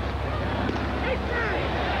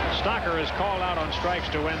 Stocker is called out on strikes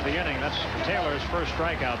to end the inning. That's Taylor's first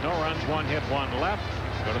strikeout. No runs, 1 hit, 1 left.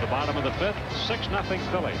 Go to the bottom of the 5th. 6-0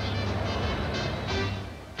 Phillies.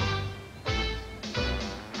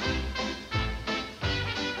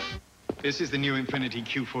 This is the new Infiniti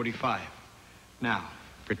Q45. Now,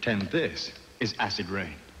 pretend this is acid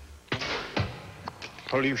rain.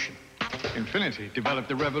 Pollution. Infiniti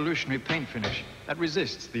developed a revolutionary paint finish that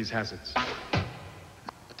resists these hazards.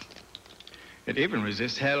 It even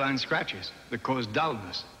resists hairline scratches that cause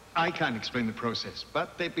dullness. I can't explain the process,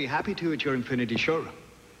 but they'd be happy to at your Infiniti showroom.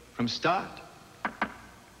 From start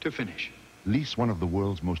to finish. Lease one of the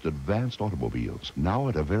world's most advanced automobiles, now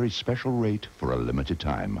at a very special rate for a limited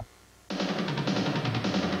time.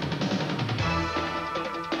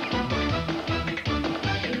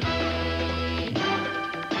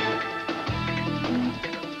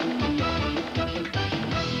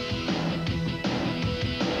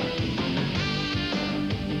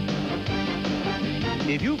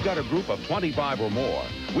 If you've got a group of 25 or more,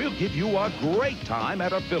 we'll give you a great time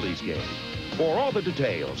at a Phillies game. For all the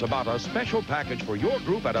details about a special package for your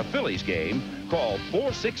group at a Phillies game, call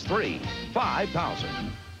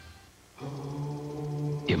 463-5000.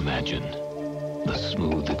 Imagine the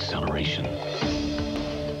smooth acceleration,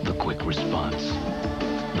 the quick response,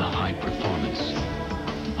 the high performance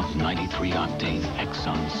of 93-octane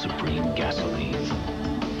Exxon Supreme gasoline.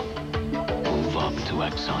 Move up to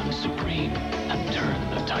Exxon Supreme and turn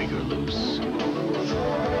the tiger loose.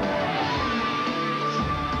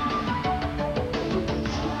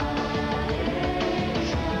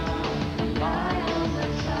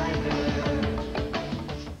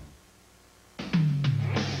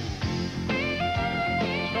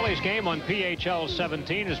 Game on PHL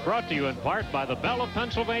 17 is brought to you in part by the Bell of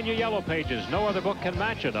Pennsylvania Yellow Pages. No other book can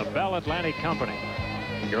match it. A Bell Atlantic Company.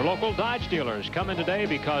 Your local Dodge dealers come in today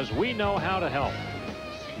because we know how to help.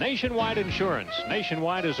 Nationwide Insurance.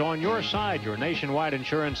 Nationwide is on your side. Your Nationwide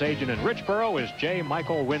Insurance agent in Richboro is J.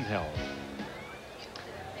 Michael Windhill.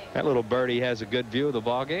 That little birdie has a good view of the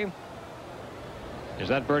ball game. Is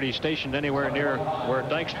that birdie stationed anywhere near where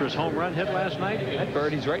Dykstra's home run hit last night? That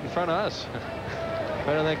birdie's right in front of us.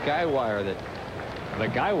 Right on that guy wire. The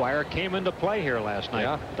guy wire came into play here last night.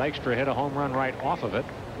 Yeah. Dykstra hit a home run right off of it.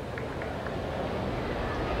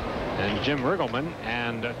 And Jim Riggleman,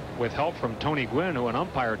 and with help from Tony Gwynn, who an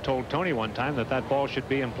umpire told Tony one time that that ball should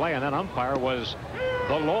be in play, and that umpire was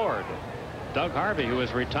the Lord, Doug Harvey, who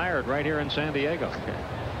is retired right here in San Diego.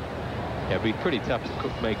 Yeah, it'd be pretty tough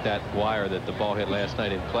to make that wire that the ball hit last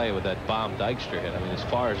night in play with that bomb Dykstra hit. I mean, as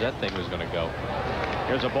far as that thing was going to go.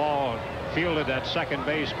 Here's a ball fielded at second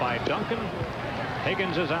base by Duncan.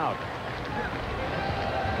 Higgins is out.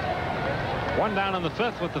 One down in the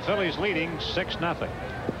 5th with the Phillies leading 6-0.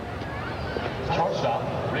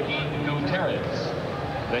 Shortstop, Ricky Gutierrez.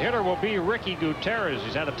 The hitter will be Ricky Gutierrez.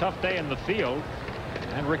 He's had a tough day in the field.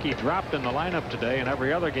 And Ricky dropped in the lineup today. In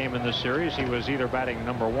every other game in this series, he was either batting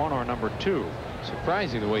number 1 or number 2.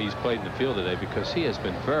 Surprising the way he's played in the field today, because he has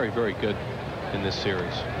been very, very good in this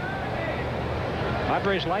series.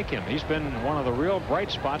 Padres like him. He's been one of the real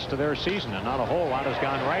bright spots to their season, and not a whole lot has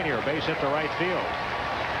gone right here. Base hit to right field.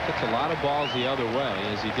 Took a lot of balls the other way,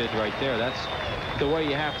 as he did right there. That's the way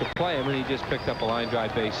you have to play him, and he just picked up a line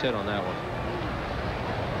drive base hit on that one.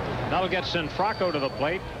 That'll get Sinfracco to the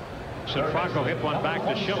plate. Sinfracco hit one back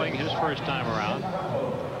to Schilling his first time around.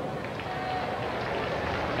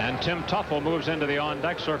 And Tim Tuffle moves into the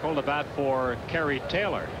on-deck circle to bat for Kerry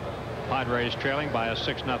Taylor. Padres trailing by a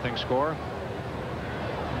 6-0 score.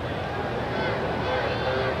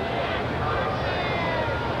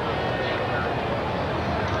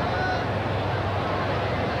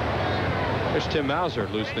 There's Tim Mauser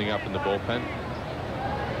loosening up in the bullpen.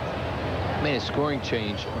 Made a scoring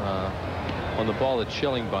change on the ball that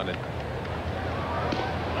Schilling bunted.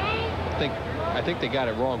 I think they got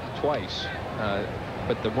it wrong twice,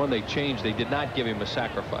 but the one they changed, they did not give him a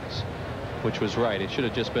sacrifice, which was right. It should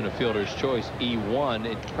have just been a fielder's choice. E1,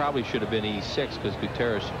 it probably should have been E6 because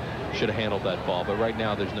Gutierrez should have handled that ball, but right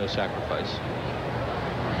now there's no sacrifice.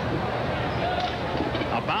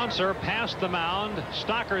 A bouncer past the mound.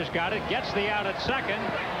 Stocker's got it, gets the out at second,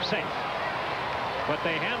 safe. But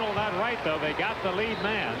they handled that right, though. They got the lead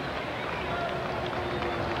man.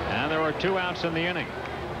 And there were 2 outs in the inning.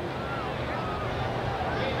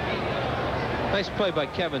 Nice play by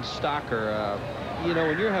Kevin Stocker. You know,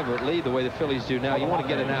 when you have a lead the way the Phillies do now, you want to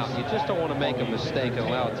get an out. You just don't want to make a mistake and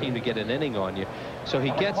allow a team to get an inning on you. So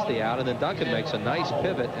he gets the out, and then Duncan makes a nice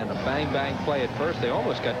pivot and a bang-bang play at first. They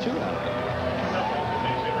almost got 2 out of it.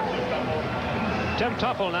 Tim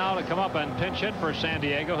Tuffle now to come up and pinch hit for San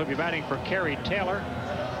Diego. He'll be batting for Kerry Taylor.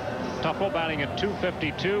 Tuffle batting at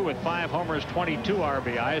 .252 with 5 homers, 22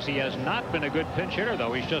 RBIs. He has not been a good pinch hitter,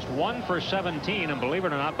 though. He's just 1 for 17, and believe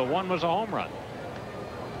it or not, the one was a home run.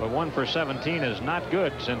 But 1 for 17 is not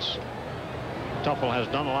good, since Tuffle has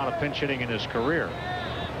done a lot of pinch hitting in his career.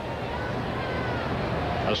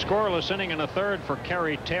 A scoreless inning and a third for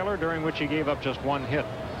Kerry Taylor, during which he gave up just 1 hit.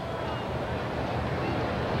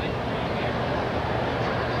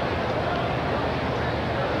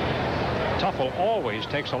 Tuffle always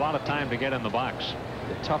takes a lot of time to get in the box.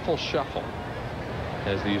 The Tuffle shuffle,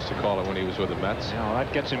 as they used to call it when he was with the Mets. Yeah, well,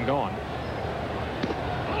 that gets him going.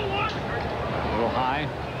 A little high.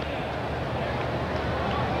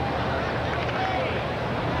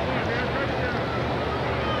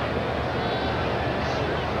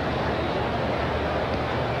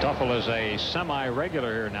 Tuffle is a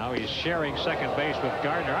semi-regular here now. He's sharing second base with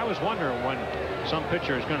Gardner. I was wondering when some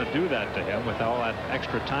pitcher is going to do that to him with all that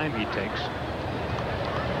extra time he takes.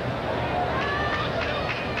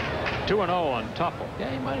 2-0 on Tuffle. Yeah,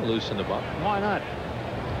 he might have loosened him up. Why not?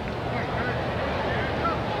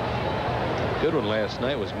 Good one last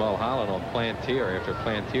night was Mulholland on Plantier after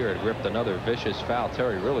Plantier had ripped another vicious foul.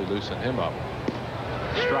 Terry really loosened him up.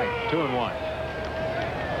 Strike, 2-1.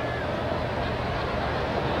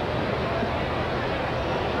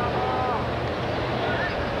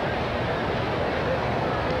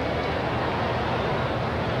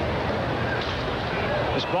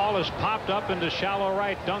 Ball is popped up into shallow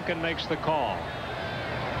right. Duncan makes the call.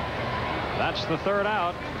 That's the 3rd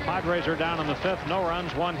out. The Padres are down in the 5th. No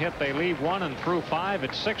runs, 1 hit. They leave 1 and through 5.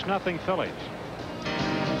 It's 6-0 Phillies.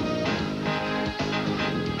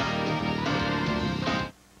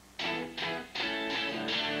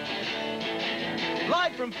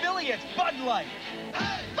 Live from Philly, it's Bud Light.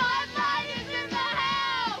 Bud Light is in the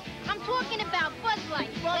house! I'm talking about Bud Light.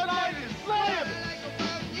 Bud Light is slam!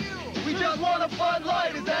 We just want a Bud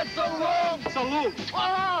Light. Is that so wrong? Salute.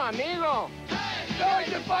 Hola, amigo. Hey,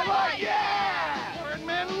 Bud Light, yeah! Word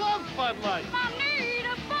man loves Bud Light. I need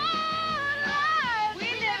a Bud Light. We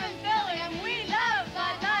live in Philly and we love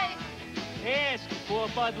Bud Light. Ask for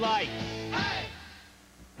Bud Light.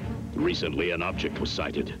 Recently, an object was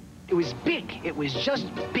sighted. It was big. It was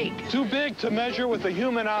just big. Too big to measure with the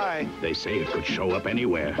human eye. They say it could show up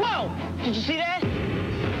anywhere. Whoa! Did you see that?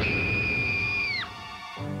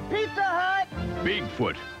 Pizza Hut!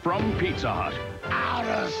 Bigfoot from Pizza Hut. Out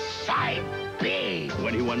of sight, big.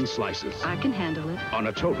 21 slices. I can handle it. On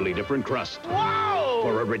a totally different crust. Whoa!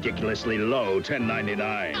 For a ridiculously low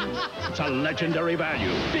 $10.99. It's a legendary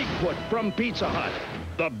value. Bigfoot from Pizza Hut.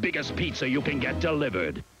 The biggest pizza you can get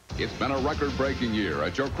delivered. It's been a record-breaking year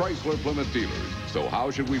at your Chrysler Plymouth dealers. So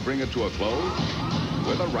how should we bring it to a close?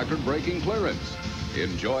 With a record-breaking clearance.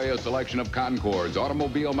 Enjoy a selection of Concord's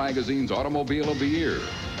Automobile Magazine's Automobile of the Year.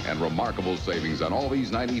 And remarkable savings on all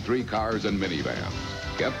these 93 cars and minivans.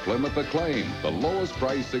 Get Plymouth Acclaim, the lowest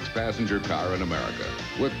price 6-passenger car in America.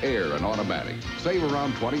 With air and automatic. Save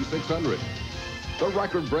around $2,600. The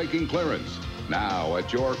record-breaking clearance. Now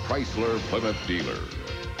at your Chrysler Plymouth dealer.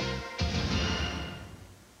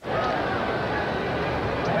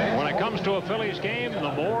 When it comes to a Phillies game,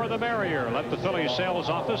 the more the merrier. Let the Phillies sales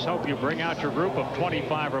office help you bring out your group of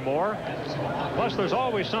 25 or more. Plus, there's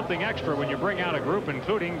always something extra when you bring out a group,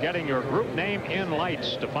 including getting your group name in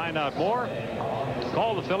lights. To find out more,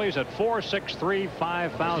 call the Phillies at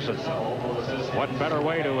 463-5000. What better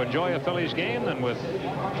way to enjoy a Phillies game than with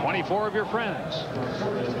 24 of your friends?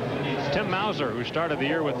 Tim Mauser, who started the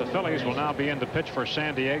year with the Phillies, will now be in to pitch for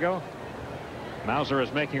San Diego. Mauser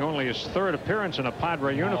is making only his 3rd appearance in a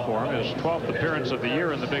Padre uniform, his 12th appearance of the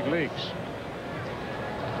year in the big leagues.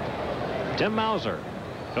 Tim Mauser.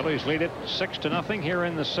 Phillies lead it 6-0 here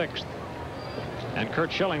in the 6th. And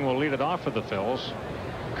Curt Schilling will lead it off for the Phils.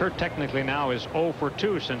 Kurt technically now is 0 for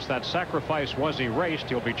 2 since that sacrifice was erased.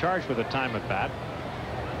 He'll be charged with a time at bat.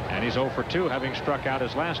 And he's 0 for 2, having struck out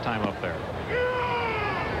his last time up there.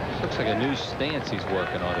 This looks like a new stance he's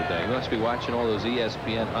working on today. He must be watching all those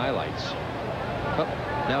ESPN highlights. Oh,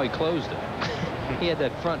 now he closed it. He had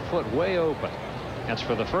that front foot way open. That's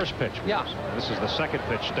for the first pitch. Yeah. This is the second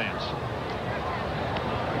pitch stance.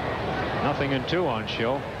 0-2 on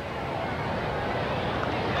Schill.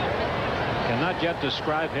 Cannot yet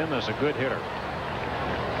describe him as a good hitter.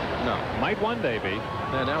 No. Might one day be.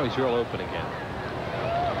 Now he's real open again.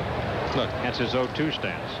 Look, that's his 0-2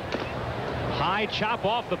 stance. High chop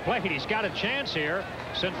off the plate. He's got a chance here.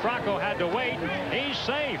 Sinfrocco had to wait. He's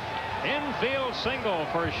safe. Infield single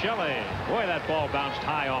for Schilling. Boy, that ball bounced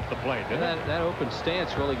high off the plate. That open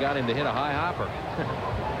stance really got him to hit a high hopper.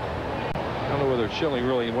 I don't know whether Schilling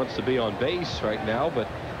really wants to be on base right now, but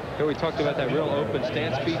here we talked about that real open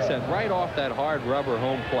stance. Beats that right off that hard rubber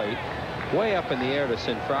home plate. Way up in the air to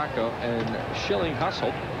Sinfrocco, and Schilling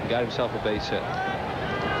hustled and got himself a base hit.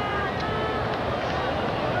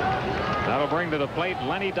 That'll bring to the plate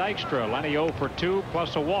Lenny Dykstra. Lenny 0 for 2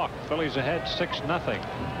 plus a walk. Phillies ahead 6-0.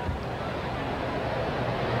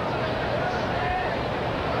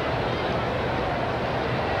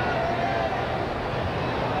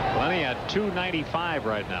 Lenny at 295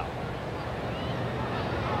 right now.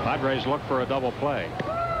 Padres look for a double play.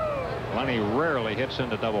 Lenny rarely hits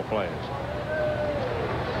into double plays.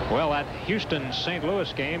 Well, that Houston-St.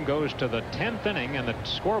 Louis game goes to the 10th inning, and the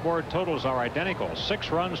scoreboard totals are identical. 6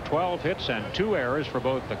 runs, 12 hits, and 2 errors for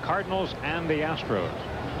both the Cardinals and the Astros.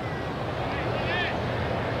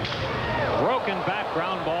 Broken bat,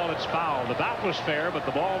 ground ball. It's foul. The bat was fair, but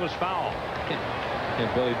the ball was foul. And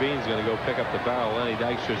Billy Beane's going to go pick up the barrel of Lenny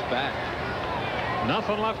Dykstra's bat.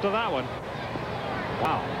 Nothing left of that one.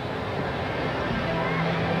 Wow.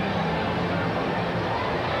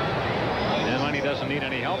 And Lenny doesn't need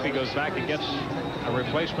any help. He goes back and gets a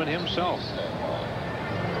replacement himself. He's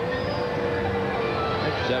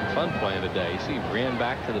having fun playing today. See, he ran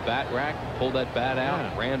back to the bat rack, pulled that bat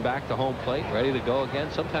out, ran back to home plate, ready to go again.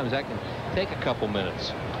 Sometimes that can take a couple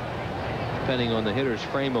minutes, depending on the hitter's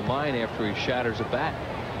frame of mind after he shatters a bat.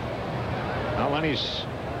 Now, Lenny's,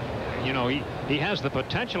 you know, he has the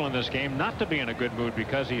potential in this game not to be in a good mood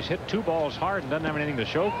because he's hit 2 balls hard and doesn't have anything to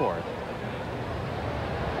show for it.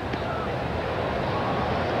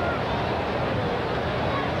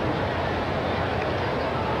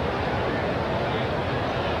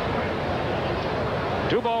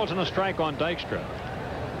 Two balls and a strike on Dykstra.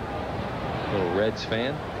 Little Reds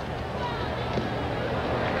fan.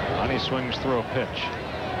 Lenny swings through a pitch.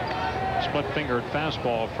 Split-fingered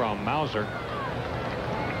fastball from Mauser.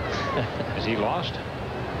 Is he lost?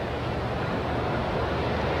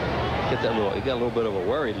 He got a little bit of a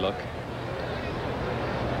worried look.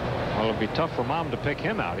 Well, it'll be tough for Mom to pick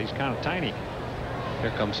him out. He's kind of tiny.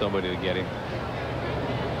 Here comes somebody to get him.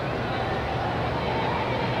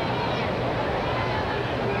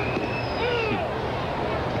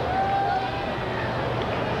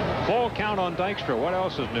 Full count on Dykstra. What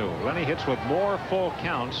else is new? Lenny hits with more full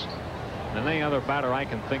counts than any other batter I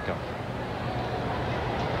can think of.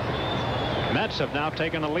 Mets have now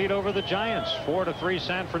taken a lead over the Giants. 4-3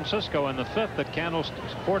 San Francisco in the 5th. At Candles,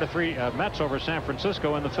 4-3 Mets over San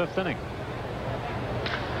Francisco in the 5th inning.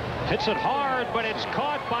 Hits it hard, but it's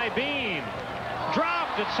caught by Bean.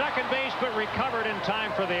 Dropped at second base, but recovered in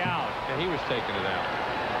time for the out. And he was taking it out.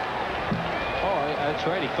 Oh, that's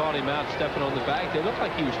right. He caught him out stepping on the bag. It looked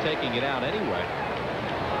like he was taking it out anyway.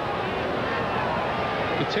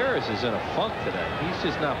 Gutierrez is in a funk today. He's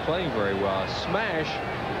just not playing very well. A smash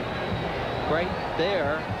right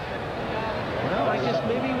there. Well, I guess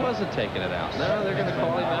maybe he wasn't taking it out. No, they're going to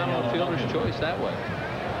call him out on fielder's choice that way.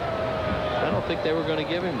 I don't think they were going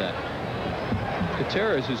to give him that.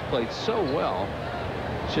 Gutierrez, who's played so well,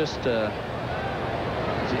 it just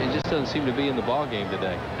doesn't seem to be in the ball game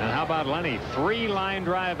today. And how about Lenny? 3 line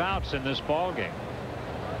drive outs in this ball game.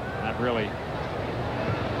 That really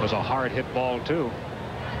was a hard hit ball too.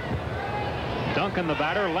 Duncan the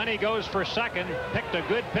batter. Lenny goes for second. Picked a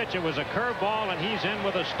good pitch. It was a curveball, and he's in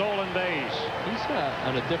with a stolen base. He's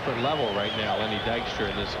on a different level right now, Lenny Dykstra,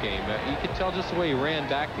 in this game. You can tell just the way he ran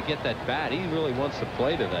back to get that bat. He really wants to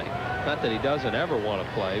play today. Not that he doesn't ever want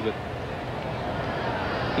to play, but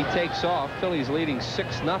he takes off. Phillies leading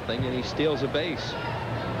 6-0, and he steals a base.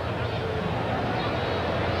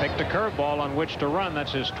 Picked a curveball on which to run.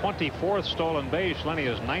 That's his 24th stolen base. Lenny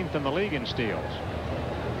is 9th in the league in steals.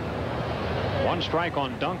 1 strike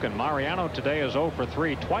on Duncan. Mariano today is 0 for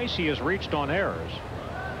 3. Twice he has reached on errors.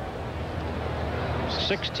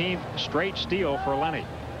 16th straight steal for Lenny.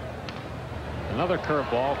 Another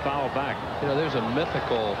curveball, foul back. You know, there's a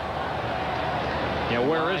mythical. Yeah,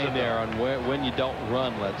 where is it there on when you don't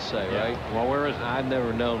run, let's say, right? Well, where is it? I've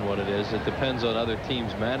never known what it is. It depends on other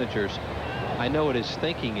teams' managers. I know what his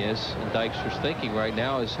thinking is, and Dykstra's thinking right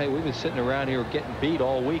now is, hey, we've been sitting around here getting beat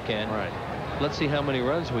all weekend. Right. Let's see how many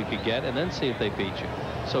runs we could get, and then see if they beat you.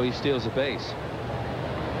 So he steals a base.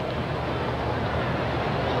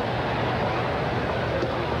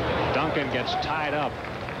 Duncan gets tied up.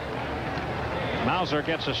 Mauser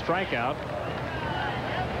gets a strikeout.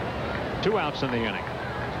 2 outs in the inning.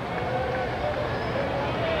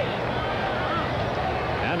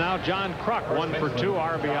 And now John Kruk, 1 for 2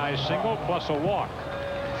 RBI single plus a walk.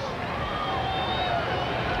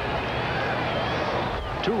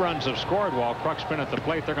 2 runs have scored while Kruk's been at the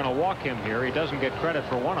plate. They're going to walk him here. He doesn't get credit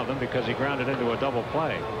for one of them because he grounded into a double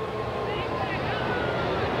play.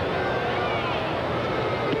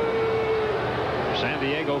 San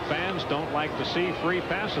Diego fans don't like to see free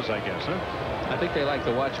passes, I guess, huh? I think they like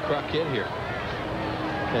to watch Kruk hit here.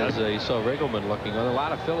 As you saw Riggleman looking on. A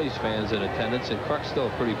lot of Phillies fans in attendance, and Kruk's still a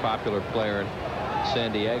pretty popular player in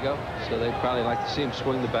San Diego, so they'd probably like to see him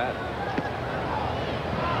swing the bat.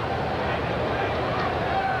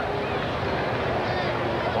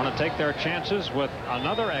 Want to take their chances with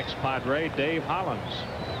another ex-Padre, Dave Hollins.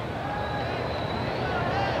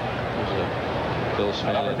 There's a Phillies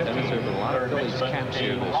fan in attendance. There have been a lot of Phillies caps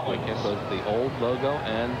here this weekend, both the old logo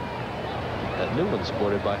and that new one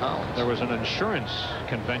sported by Hollins. There was an insurance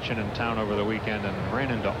convention in town over the weekend and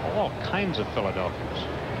ran into all kinds of Philadelphians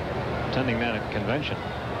attending that convention.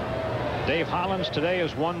 Dave Hollins today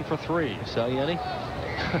is 1 for 3. Sell you any?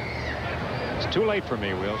 It's too late for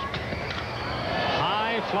me, Wheels.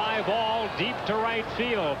 High fly ball deep to right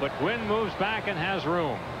field, but Gwynn moves back and has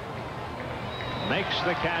room. Makes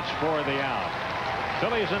the catch for the out.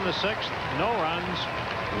 Phillies in the 6th, no runs,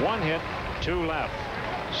 1 hit, 2 left.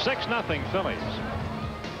 6-0 Phillies.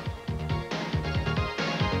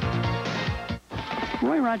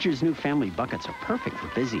 Roy Rogers' new family buckets are perfect for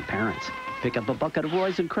busy parents. Pick up a bucket of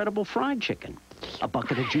Roy's incredible fried chicken, a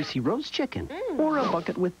bucket of juicy roast chicken, or a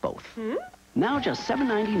bucket with both. Now just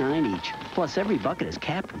 $7.99 each. Plus every bucket is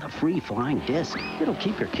capped with a free flying disc. It'll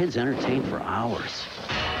keep your kids entertained for hours.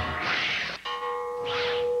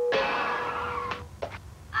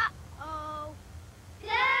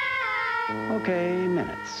 Okay,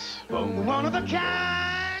 minutes. One of a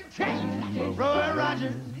kind, Roy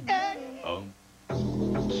Rogers.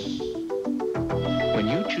 When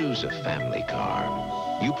you choose a family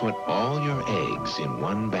car, you put all your eggs in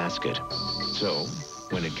one basket. So,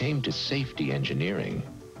 when it came to safety engineering,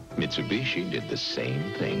 Mitsubishi did the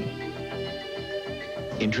same thing.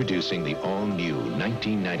 Introducing the all-new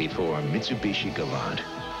 1994 Mitsubishi Galant.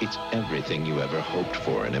 It's everything you ever hoped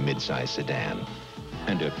for in a midsize sedan.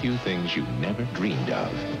 And a few things you never dreamed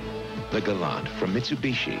of. The Galant from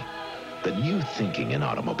Mitsubishi. The new thinking in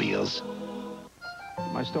automobiles.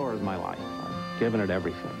 My store is my life. I've given it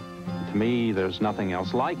everything. To me, there's nothing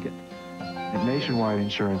else like it. At Nationwide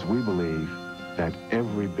Insurance, we believe that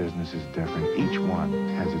every business is different. Each one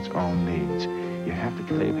has its own needs. You have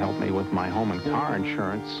to... They've helped me with my home and car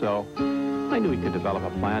insurance, so I knew we could develop a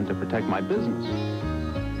plan to protect my business.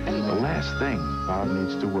 And the last thing Bob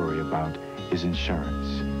needs to worry about is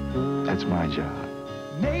insurance. That's my job.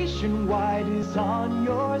 Nationwide is on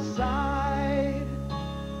your side.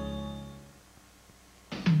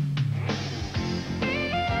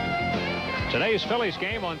 Today's Phillies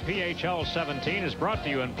game on PHL 17 is brought to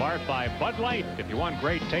you in part by Bud Light. If you want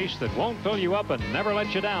great taste that won't fill you up and never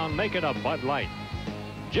let you down, make it a Bud Light.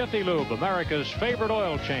 Jiffy Lube, America's favorite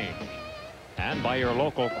oil change. And by your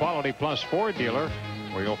local Quality Plus Ford dealer,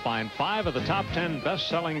 where you'll find 5 of the top 10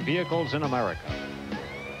 best-selling vehicles in America.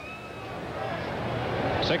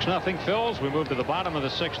 6-0 Phils. We move to the bottom of the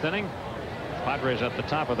 6th inning. Padres at the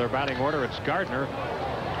top of their batting order. It's Gardner.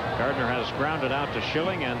 Gardner has grounded out to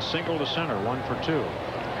Schilling and single to center, 1 for 2.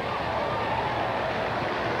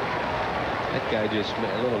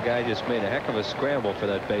 That little guy just made a heck of a scramble for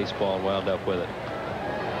that baseball and wound up with it.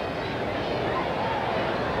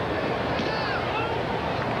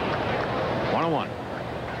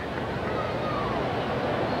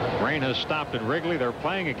 Rain has stopped at Wrigley. They're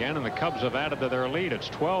playing again, and the Cubs have added to their lead. It's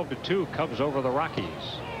 12-2, Cubs over the Rockies.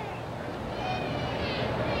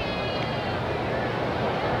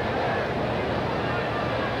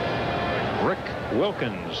 Rick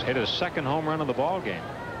Wilkins hit his 2nd home run of the ball game.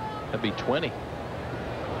 That'd be 20.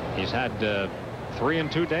 He's had 3 in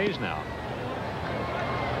 2 days now.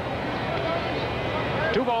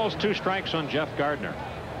 2 balls, 2 strikes on Jeff Gardner.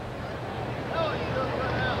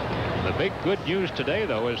 The The big good news today,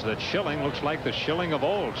 though, is that Schilling looks like the Schilling of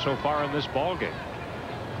old so far in this ball game.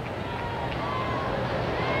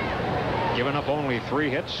 Given up only 3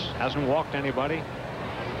 hits, hasn't walked anybody.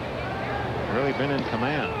 Really been in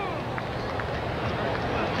command.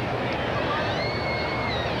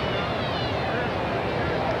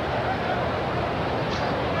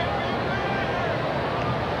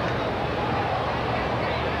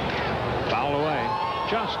 Foul away.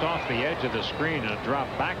 Just off the edge of the screen and a drop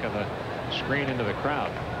back of the screen into the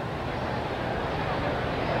crowd.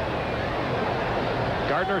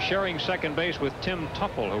 Gardner sharing second base with Tim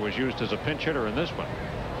Tuffle, who was used as a pinch hitter in this one.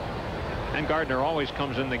 And Gardner always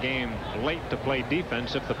comes in the game late to play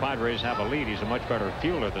defense if the Padres have a lead. He's a much better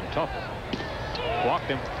fielder than Tuffle. Walked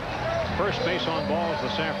him. First base on balls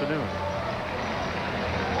this afternoon.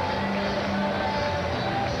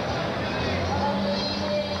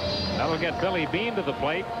 That'll get Billy Beane to the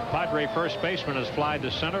plate. Padre first baseman has flied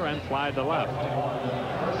to center and flied to left.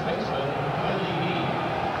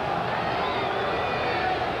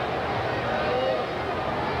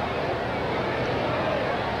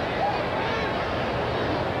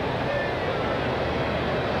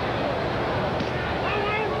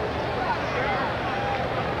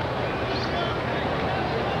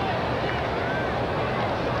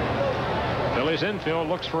 Phillies infield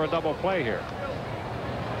looks for a double play here.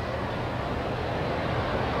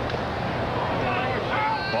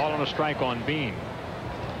 Ball and a strike on Beane.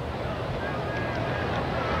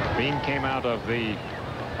 Beane came out of the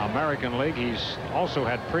American League. He's also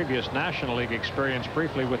had previous National League experience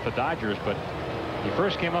briefly with the Dodgers, but he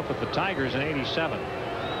first came up with the Tigers in '87.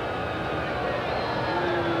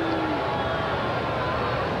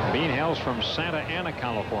 Beane hails from Santa Ana,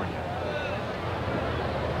 California.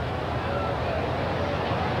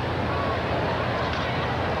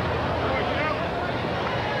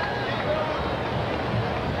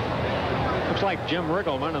 Like Jim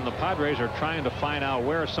Riggleman and the Padres are trying to find out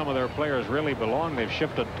where some of their players really belong. They've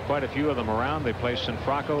shifted quite a few of them around. They play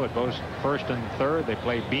Sinfrocco at both first and third. They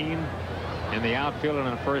play Beane in the outfield and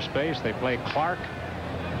at first base. They play Clark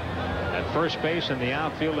at first base in the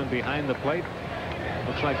outfield and behind the plate.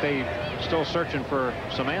 Looks like they're still searching for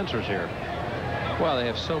some answers here. Well, they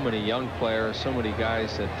have so many young players, so many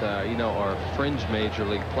guys that you know, are fringe major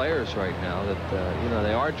league players right now that you know,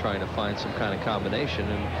 they are trying to find some kind of combination,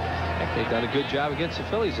 and they've done a good job against the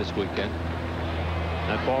Phillies this weekend.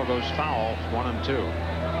 That ball goes foul, 1-2.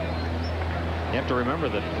 You have to remember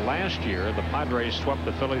that last year the Padres swept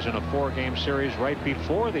the Phillies in a 4-game series right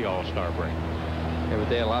before the All-Star break. Yeah, but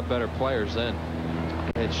they had a lot better players then.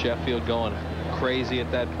 They had Sheffield going crazy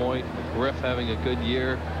at that point. Griff having a good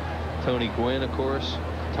year. Tony Gwynn, of course.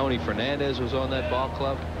 Tony Fernandez was on that ball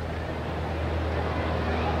club.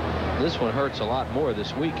 This one hurts a lot more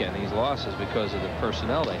this weekend, these losses, because of the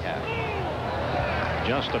personnel they have.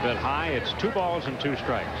 Just a bit high. It's 2 balls and 2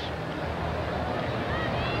 strikes.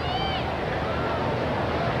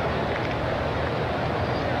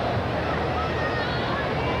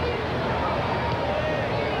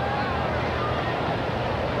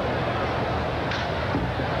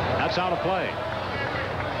 That's out of play.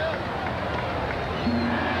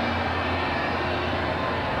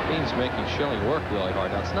 Beane's making Schilling work really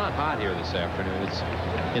hard. Now, it's not hot here this afternoon. It's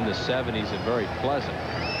in the 70s and very pleasant.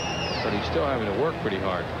 But he's still having to work pretty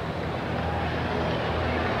hard.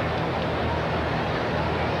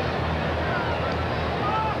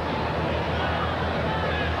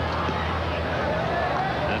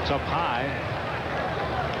 That's up high.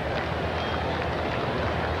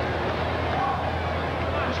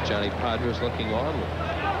 There's Johnny Padres looking on with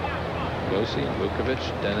Gossi and Vukovic,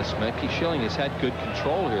 Dennis Menke. Schilling has had good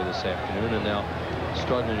control here this afternoon and now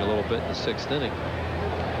struggling a little bit in the 6th inning.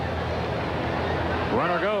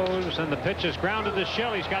 Runner goes, and the pitch is grounded to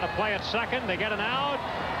Schill. He's got to play at second. They get an out,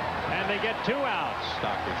 and they get 2 outs.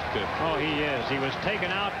 Stocker's good. Oh, he is. He was taken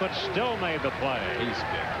out, but still made the play. He's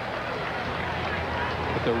good.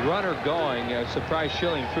 With the runner going, surprised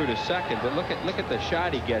Schilling through to second, but look at the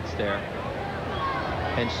shot he gets there,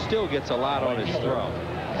 and still gets a lot on his throw.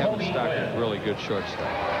 Kevin Stocker, really good shortstop.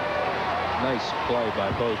 Nice play by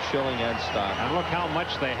both Schilling and Stocker. And look how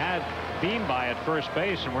much they had Beane by at first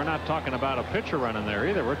base, and we're not talking about a pitcher running there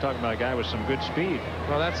either. We're talking about a guy with some good speed.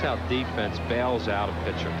 Well, that's how defense bails out a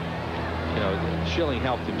pitcher. You know, Schilling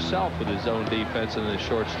helped himself with his own defense, and the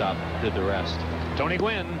shortstop did the rest. Tony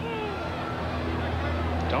Gwynn.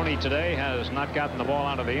 Tony today has not gotten the ball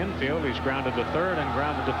out of the infield. He's grounded to third and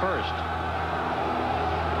grounded to first.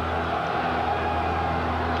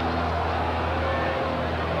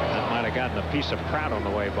 Gotten a piece of Pratt on the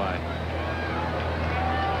way by.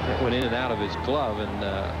 It went in and out of his glove, and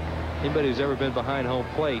anybody who's ever been behind home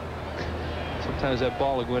plate Sometimes that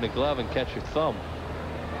ball will go in a glove and catch your thumb.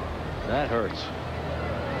 That hurts.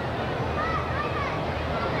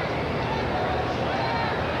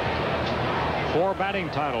 Four batting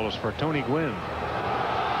titles for Tony Gwynn.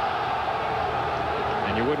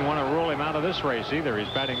 And you wouldn't want to rule him out of this race either. He's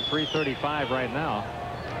batting .335 right now.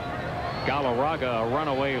 Galarraga, a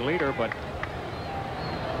runaway leader, but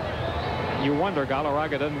you wonder,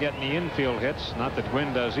 Galarraga doesn't get any infield hits. Not that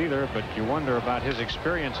Gwynn does either, but you wonder about his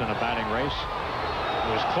experience in a batting race.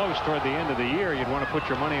 It was close toward the end of the year. You'd want to put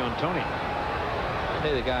your money on Tony.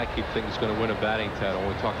 Hey, the guy I keep thinking is going to win a batting title.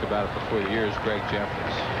 We talked about it before the year is Greg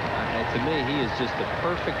Jeffries. And to me, he is just the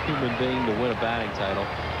perfect human being to win a batting title.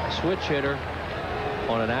 A switch hitter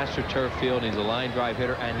on an AstroTurf field. He's a line drive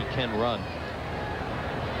hitter, and he can run.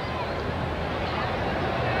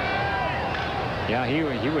 Yeah, he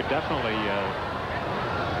would definitely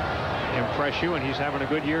impress you, and he's having a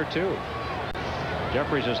good year too.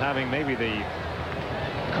 Jeffries is having maybe the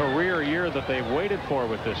career year that they've waited for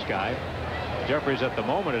with this guy. Jeffries at the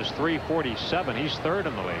moment is .347. He's third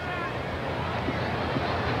in the league.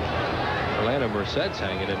 Orlando Merced's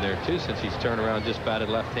hanging in there too, since he's turned around, just batted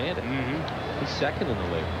left-handed. He's second in the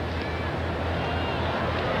league.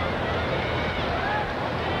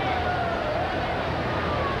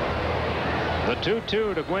 The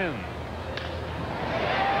 2-2 to Gwynn.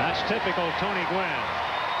 That's typical Tony Gwynn.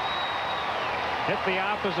 Hit the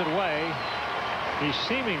opposite way. He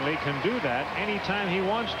seemingly can do that anytime he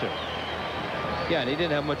wants to. Yeah, and he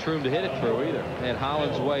didn't have much room to hit it through either. And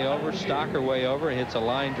Holland's way over, Stocker way over, and hits a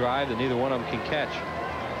line drive that neither one of them can catch.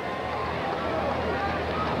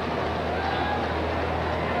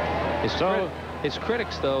 His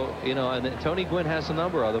critics, though, you know, and Tony Gwynn has a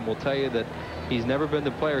number of them, will tell you that he's never been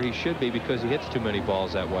the player he should be because he hits too many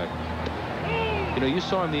balls that way. You know, you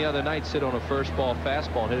saw him the other night sit on a first ball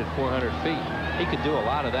fastball and hit it 400 feet. He could do a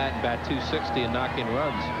lot of that and bat .260 and knock in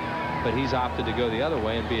runs. But he's opted to go the other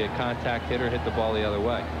way and be a contact hitter, hit the ball the other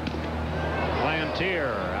way.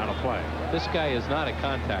 Plantier out of play. This guy is not a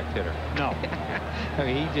contact hitter. No. I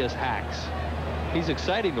mean, he just hacks. He's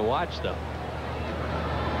exciting to watch, though.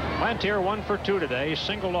 Plantier 1 for 2 today.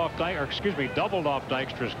 Doubled off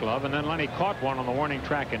Dykstra's glove, and then Lenny caught one on the warning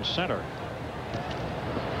track in center.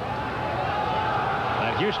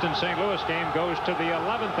 That Houston-St. Louis game goes to the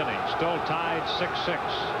 11th inning, still tied 6-6.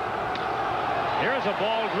 Here's a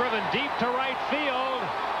ball driven deep to right field.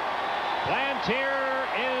 Plantier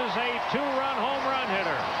is a 2-run home run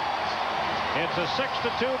hitter. It's a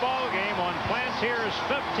 6-2 ball game on Plantier's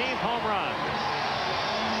 15th home run.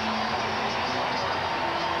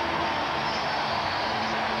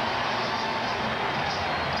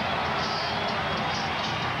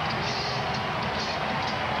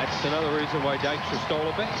 That's another reason why Dykstra stole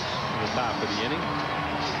a base in the top of the inning.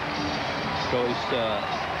 Goes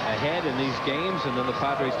ahead in these games, and then the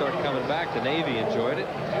Padres start coming back. The Navy enjoyed it.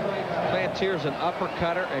 Plantier's an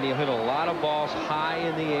uppercutter, and he'll hit a lot of balls high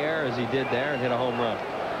in the air as he did there and hit a home run.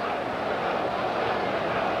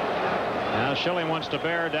 Now Schilling wants to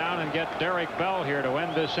bear down and get Derek Bell here to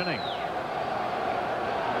end this inning.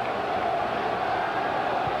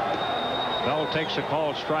 Bell takes a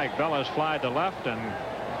called strike. Bell has flied to left and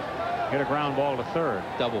hit a ground ball to third.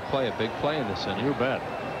 Double play, a big play in this inning. You bet.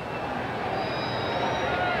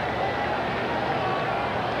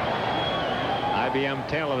 IBM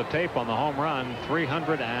tail of the tape on the home run,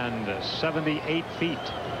 378 feet.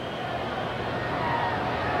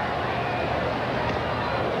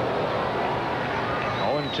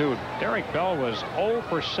 Oh, Derek Bell was 0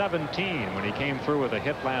 for 17 when he came through with a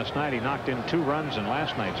hit last night. He knocked in 2 runs in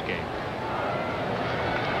last night's game.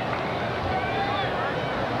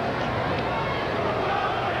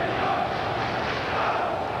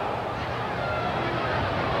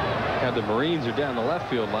 Now the Marines are down the left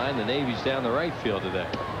field line. The Navy's down the right field today.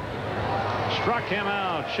 Struck him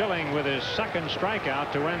out. Schilling with his second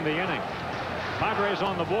strikeout to end the inning. Padres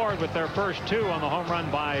on the board with their first 2 on the home run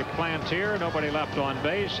by Plantier. Nobody left on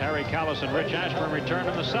base. Harry Callis and Rich Ashburn returned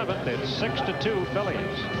in the 7th. It's 6-2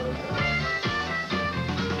 Phillies.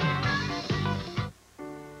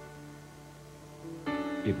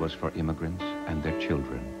 It was for immigrants and their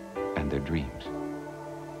children and their dreams.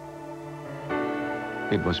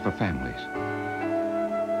 It was for families,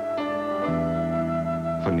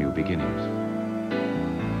 for new beginnings.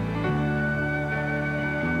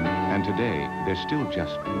 And today, there's still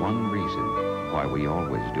just one reason why we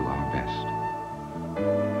always do our best.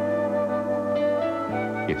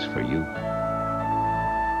 It's for you.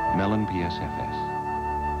 Mellon PSFS.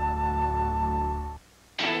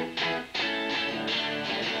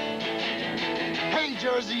 Hey,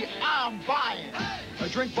 jersey, I'm buying. I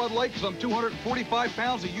drink Bud Light because I'm 245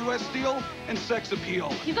 pounds of U.S. steel and sex appeal.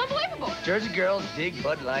 He's unbelievable. Jersey girls dig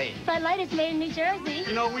Bud Light. Bud Light is made in New Jersey.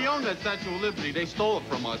 You know, we own that Statue of Liberty. They stole it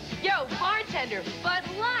from us. Yo, bartender, Bud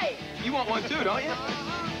Light. You want one too, don't you?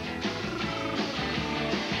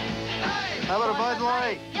 How about a Bud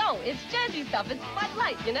Light? Yo, it's Jersey stuff. It's Bud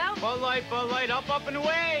Light, you know? Bud Light, up and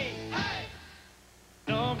away.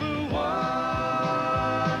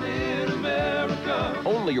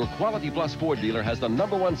 Only your Quality Plus Ford dealer has the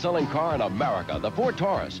 #1 selling car in America, the Ford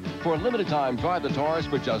Taurus. For a limited time, drive the Taurus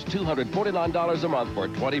for just $249 a month for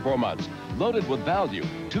 24 months. Loaded with value.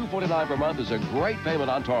 $249 per month is a great payment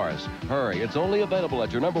on Taurus. Hurry, it's only available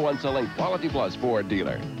at your #1 selling Quality Plus Ford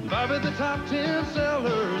dealer. 5 of the top 10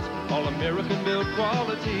 sellers, all American built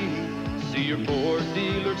quality. See your Ford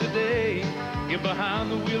dealer today. Get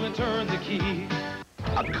behind the wheel and turn the key.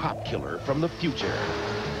 A cop killer from the future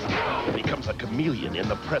becomes a chameleon in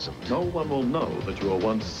the present. No one will know that you were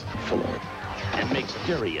once full, and makes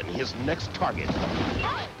Darian his next target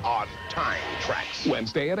on Time Tracks.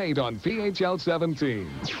 Wednesday at 8 on VHL 17.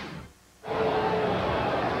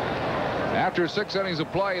 After 6 innings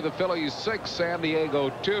of play, the Phillies 6, San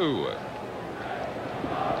Diego 2.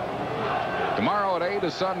 Tomorrow at 8,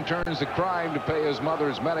 a son turns to crime to pay his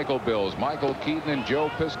mother's medical bills. Michael Keaton and Joe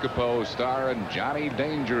Piscopo star in Johnny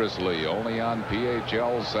Dangerously, only on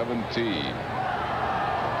PHL 17.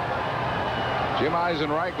 Jim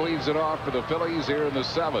Eisenreich leads it off for the Phillies here in the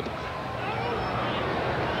 7th.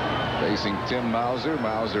 Facing Tim Mauser.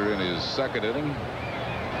 Mauser in his 2nd inning.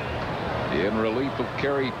 In relief of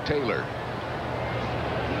Kerry Taylor.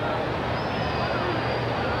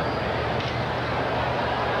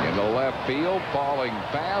 Left field, falling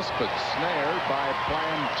fast, but snared by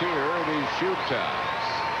Plantier at his shoot times.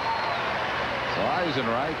 So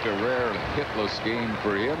Eisenreich, a rare hitless game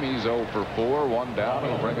for him. He's 0 for 4, 1 down.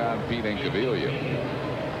 He'll bring on Pete Incaviglia.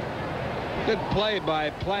 Good play by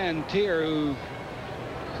Plantier, who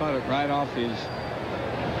caught it right off his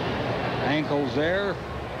ankles there.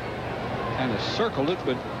 Kind of circled it,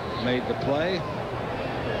 but made the play.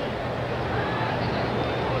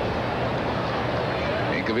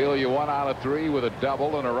 Incaviglia 1 out of 3 with a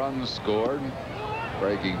double and a run scored.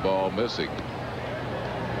 Breaking ball missing.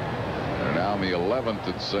 They're now in the 11th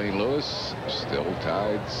at St. Louis. Still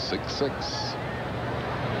tied 6-6.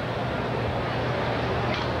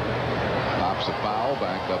 Pops a foul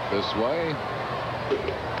back up this way.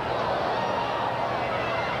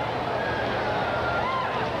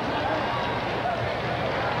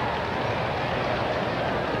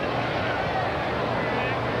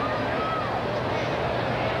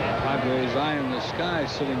 Padres eye in the sky,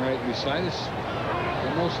 sitting right beside us,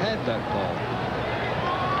 almost had that ball.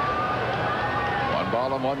 1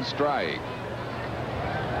 ball and 1 strike.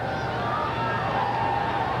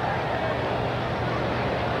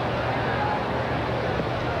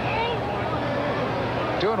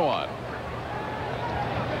 Two and 1.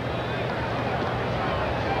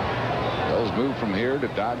 Those move from here to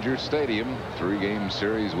Dodger Stadium. 3-game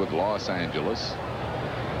series with Los Angeles.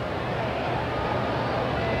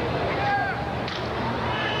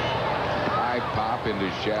 Pop into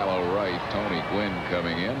shallow right. Tony Gwynn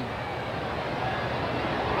coming in.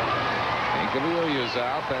 Incaviglia's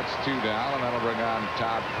out. That's 2 down, and that'll bring on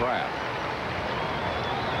Todd Pratt.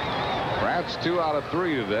 Pratt's 2 out of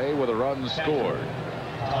 3 today with a run scored.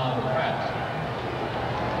 Todd Pratt.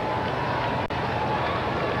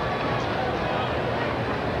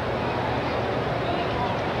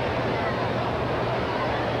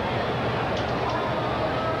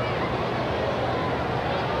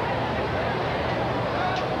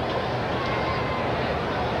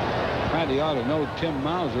 He ought to know Tim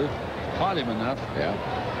Mauser caught him enough. Yeah.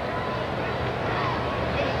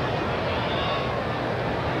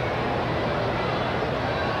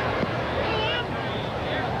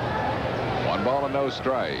 One ball and no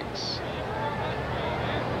strikes.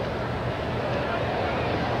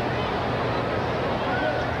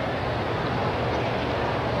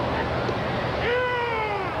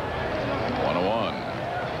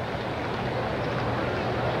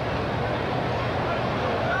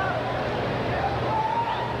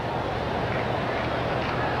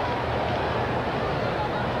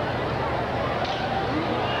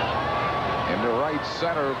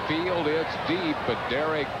 Center field, it's deep, but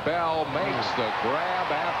Derek Bell makes the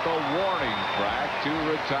grab at the warning track to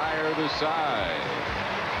retire the side.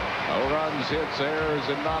 No runs, hits, errors,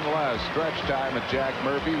 and none less. Stretch time at Jack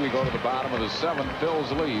Murphy. We go to the bottom of the 7th.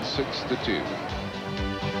 Phil's lead 6-2.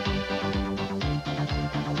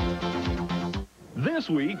 This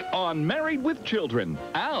week on Married with Children,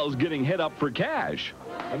 Al's getting hit up for cash.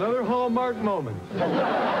 Another Hallmark moment.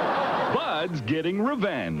 Bud's getting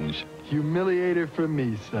revenge. Humiliator for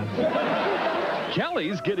me, son.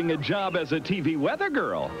 Kelly's getting a job as a TV weather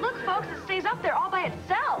girl. Look, folks, it stays up there all by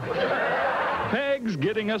itself. Peg's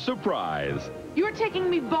getting a surprise. You're taking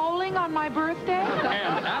me bowling on my birthday?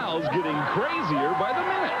 And Al's getting crazier by the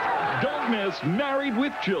minute. Don't miss Married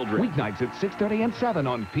with Children. Weeknights at 6:30 and 7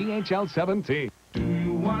 on PHL 17. Do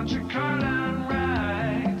you want your car done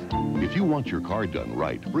right? If you want your car done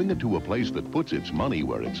right, bring it to a place that puts its money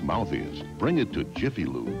where its mouth is. Bring it to Jiffy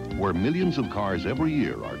Lube, where millions of cars every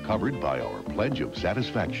year are covered by our pledge of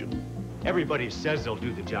satisfaction. Everybody says they'll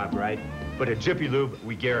do the job right, but at Jiffy Lube,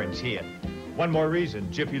 we guarantee it. One more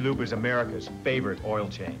reason, Jiffy Lube is America's favorite oil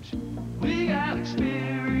change. We got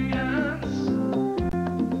experience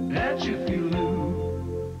at Jiffy Lube.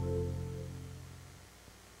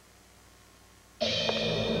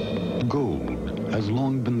 Gold has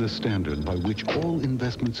long been the standard by which all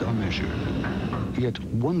investments are measured. Yet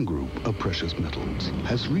one group of precious metals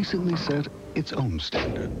has recently set its own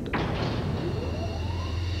standard.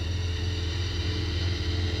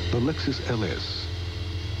 The Lexus LS,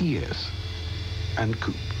 ES, and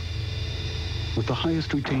Coupe. With the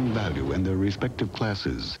highest retained value in their respective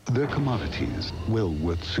classes, they're commodities well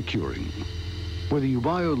worth securing. Whether you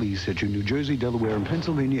buy or lease at your New Jersey, Delaware, and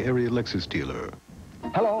Pennsylvania area Lexus dealer.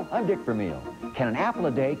 Hello, I'm Dick Vermeil. Can an apple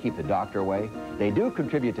a day keep the doctor away? They do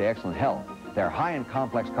contribute to excellent health. They're high in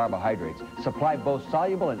complex carbohydrates, supply both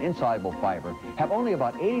soluble and insoluble fiber, have only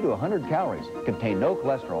about 80 to 100 calories, contain no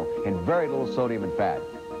cholesterol, and very little sodium and fat.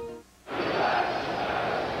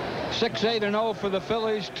 6-8-0 for the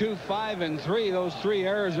Phillies, 2-5-3. Those 3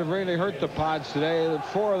 errors have really hurt the Pods today.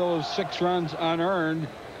 4 of those 6 runs unearned.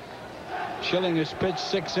 Schilling has pitched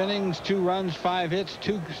 6 innings, 2 runs, 5 hits,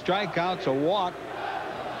 2 strikeouts, a walk.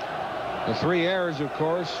 The 3 errors, of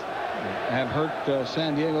course, have hurt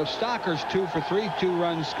San Diego. Stocker's 2 for 3, 2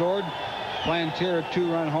 runs scored. Plantier, a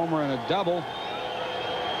 2-run homer and a double.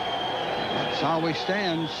 That's how we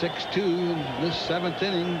stand, 6-2. This 7th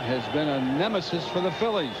inning has been a nemesis for the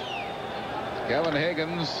Phillies. Kevin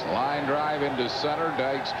Higgins, line drive into center.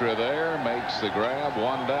 Dykstra there, makes the grab,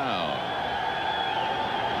 1 down.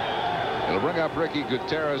 It'll bring up Ricky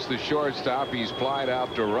Gutierrez, the shortstop. He's flied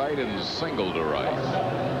out to right and single to right.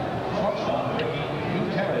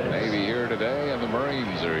 Navy here today, and the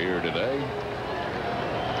Marines are here today.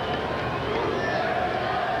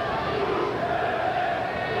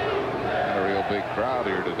 Not a real big crowd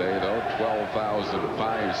here today, though.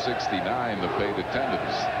 12,569 that paid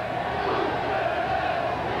attendance.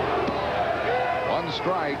 1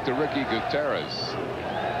 strike to Ricky Gutierrez.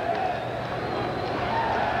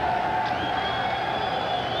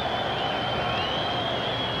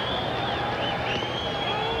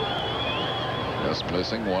 Just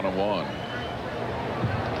missing 1-1.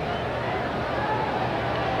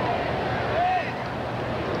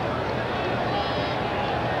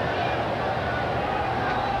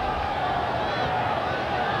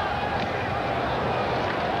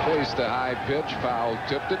 Chased a high pitch, foul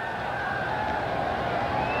tipped it.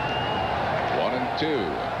 1-2.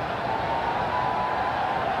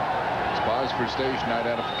 Let's pause for station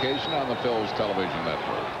identification on the Phillies television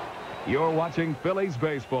network. You're watching Phillies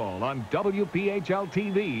baseball on WPHL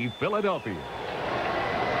TV, Philadelphia.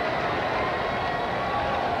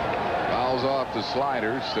 Fouls off the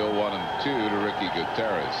slider, still 1-2 to Ricky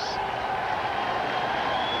Gutierrez.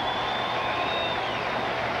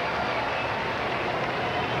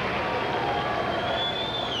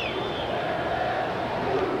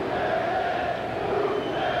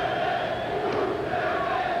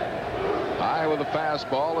 High with a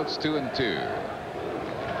fastball, it's 2-2.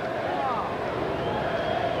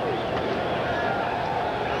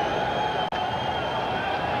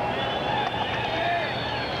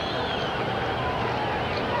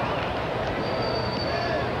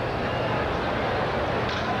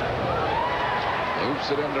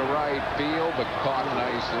 It into right field, but caught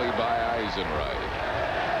nicely by Eisenreich.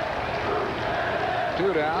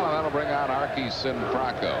 2 down, and that'll bring out Arky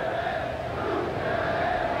Sinfraco.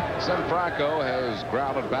 Sinfraco has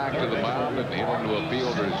grounded back to the mound and hit into a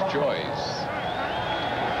fielder's choice.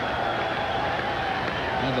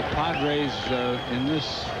 And the Padres in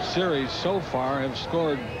this series so far have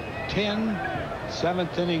scored 10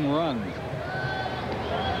 7th inning runs.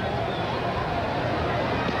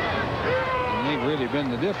 Really been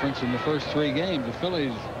the difference in the first 3 games. The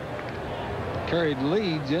Phillies carried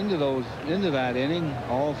leads into that inning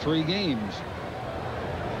all 3 games.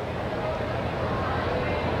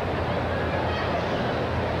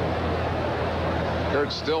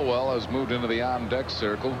 Kurt Stillwell has moved into the on-deck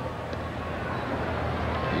circle.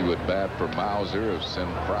 He would bat for Mauser if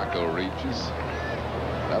Sinfracco reaches.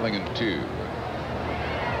 0-2.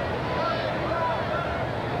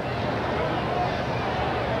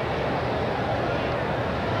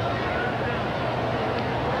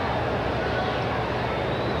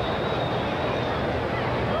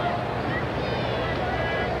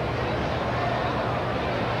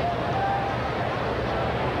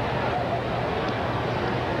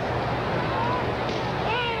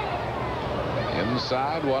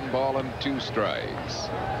 Inside, 1 ball and 2 strikes.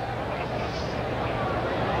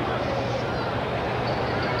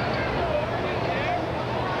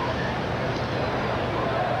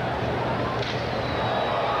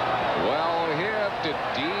 Well hit to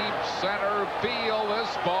deep center field.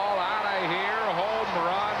 This ball out of here. Home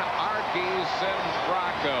run, Arky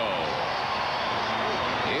Sinfracco.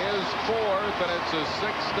 His 4th, and it's a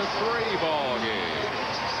 6-3 ball game.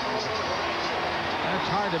 That's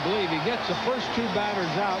hard to believe. He gets the first 2 batters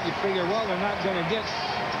out. You figure, well, they're not going to get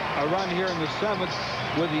a run here in the 7th.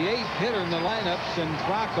 With the 8th hitter in the lineup,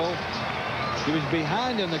 Sinfracco, he was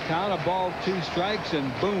behind in the count. A ball, 2 strikes, and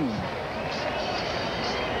boom.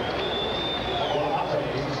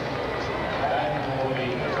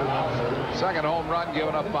 Second home run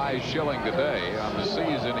given up by Schilling today. On the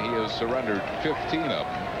season, he has surrendered 15 of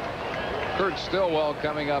them. Kurt Stillwell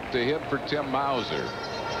coming up to hit for Tim Mauser.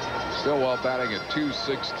 Stillwell batting at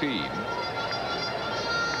 .216.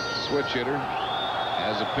 Switch hitter.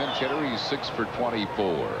 As a pinch hitter, he's 6 for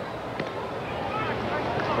 24.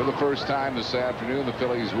 For the first time this afternoon, the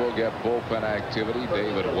Phillies will get bullpen activity.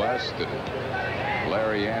 David West and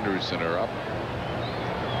Larry Anderson are up.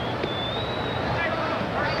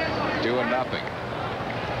 2-0.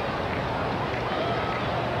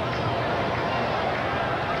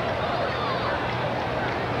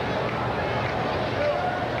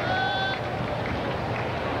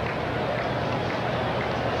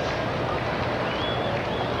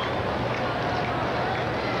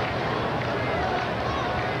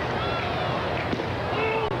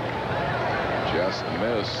 Just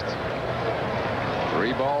missed.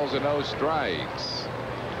 3 balls and no strikes.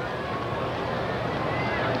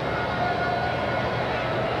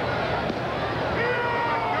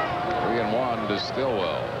 To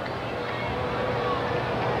Stillwell.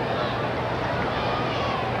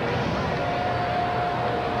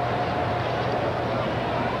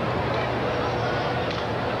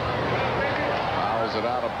 Fouls it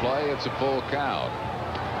out of play. It's a full count.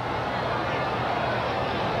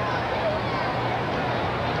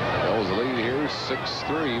 Phil's lead here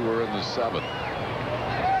 6-3. We're in the 7th.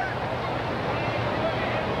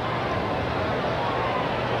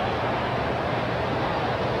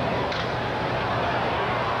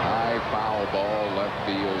 Ball left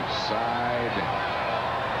field side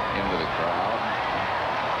into the crowd.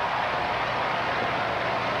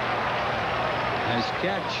 Nice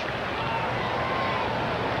catch.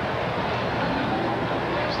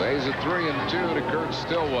 Stays at 3-2 to Kurt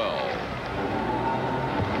Stillwell.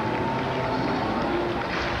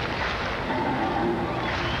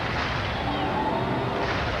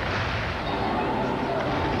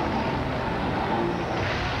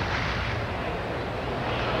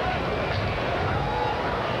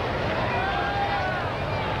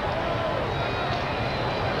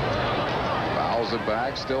 It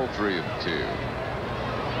back, still 3-2.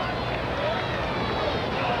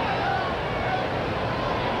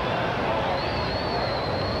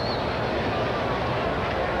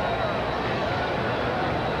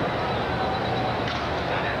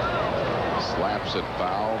 Slaps it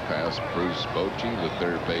foul past Bruce Bochy, the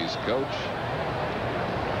third base coach.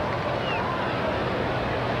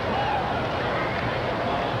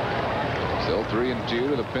 Still 3-2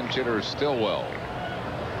 to the pinch hitter Stillwell.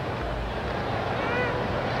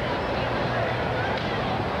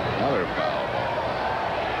 Another foul ball.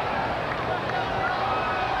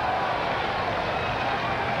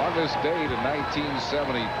 On this date in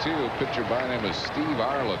 1972, a pitcher by the name of Steve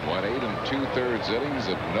Arlen went 8 2/3 innings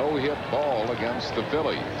of no-hit ball against the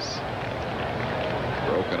Phillies.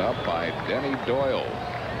 Broken up by Denny Doyle.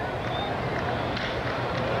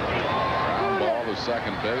 Ground ball to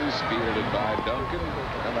second base, fielded by Duncan,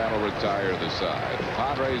 and that'll retire the side.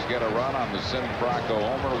 Padres get a run on the Sinfracco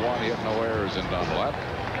homer. 1 hit, no errors in Dunlap.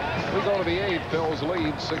 We go to the 8th. Phil's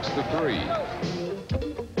lead 6-3.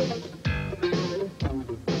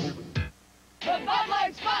 The Bud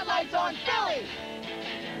Light Spotlight's on Philly.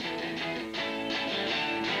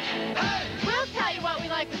 We'll tell you what we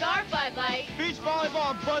like with our Bud Light. Beach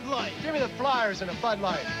volleyball and Bud Light. Give me the Flyers and a Bud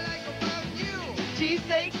Light.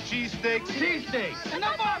 Cheesesteaks. Cheesesteaks. Cheesesteaks. And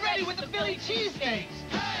I'm all ready with the Philly cheesesteaks.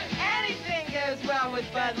 And Anything goes well with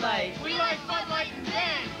Bud Light. We like Bud Light and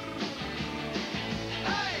Dan.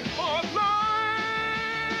 Hey, Bud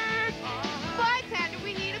Light! Bartender,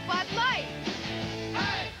 we need a Bud Light.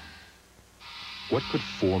 Hey! What could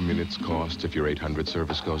 4 minutes cost if your 800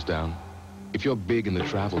 service goes down? If you're big in the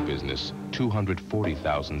travel business,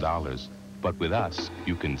 $240,000. But with us,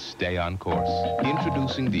 you can stay on course.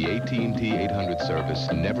 Introducing the AT&T 800 service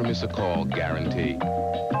Never Miss a Call guarantee.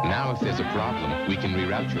 Now, if there's a problem, we can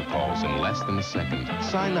reroute your calls in less than a second.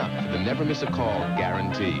 Sign up for the Never Miss a Call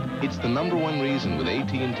guarantee. It's the #1 reason with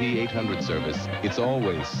AT&T 800 service. It's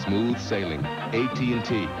always smooth sailing.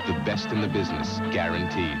 AT&T, the best in the business,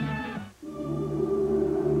 guaranteed.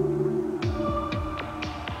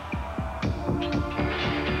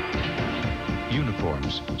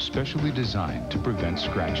 Uniforms specially designed to prevent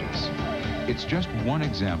scratches. It's just one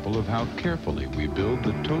example of how carefully we build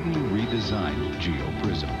the totally redesigned Geo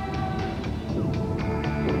Prism.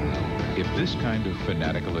 If this kind of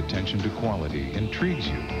fanatical attention to quality intrigues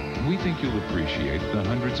you, we think you'll appreciate the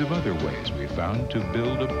hundreds of other ways we found to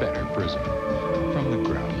build a better prism from the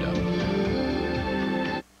ground up.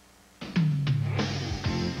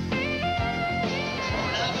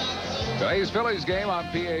 Today's Phillies game on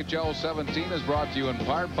PHL 17 is brought to you in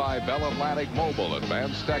part by Bell Atlantic Mobile,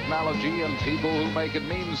 advanced technology and people who make it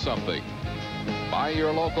mean something. By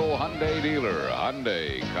your local Hyundai dealer,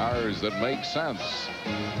 Hyundai, cars that make sense.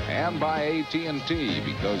 And by AT&T,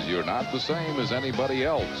 because you're not the same as anybody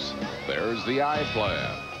else. There's the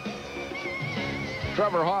iPlan.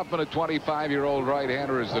 Trevor Hoffman, a 25-year-old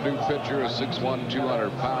right-hander, is the new pitcher, a 6'1",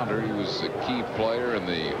 200-pounder. He was a key player in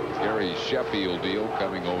the Gary Sheffield deal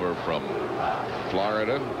coming over from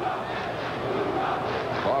Florida.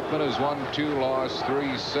 Hoffman has won 2, lost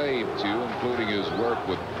 3, saved 2, including his work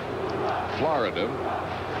with Florida.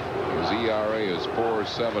 His ERA is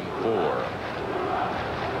 .474.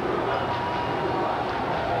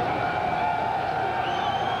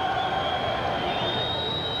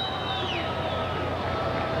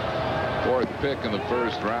 Fourth pick in the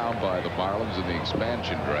first round by the Marlins in the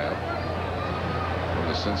expansion draft from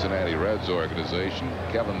the Cincinnati Reds organization.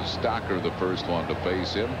 Kevin Stocker, the first one to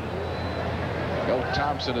face him. Milt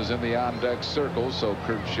Thompson is in the on-deck circle, so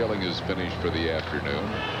Kurt Schilling is finished for the afternoon.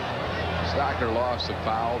 Stocker lost a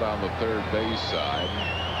foul down the third base side,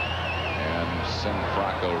 and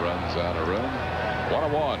Sinfracco runs out of room.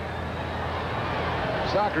 1-1.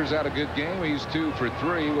 Stocker's had a good game. He's 2 for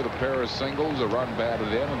 3 with a pair of singles, a run batted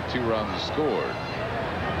in, and 2 runs scored.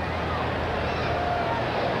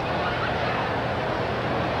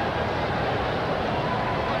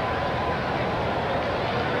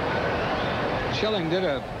 Schilling did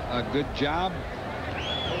a good job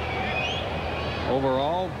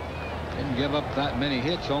overall. Didn't give up that many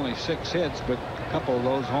hits, only 6 hits, but a couple of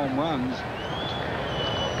those home runs.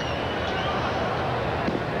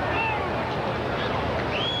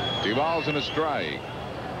 Two balls and a strike.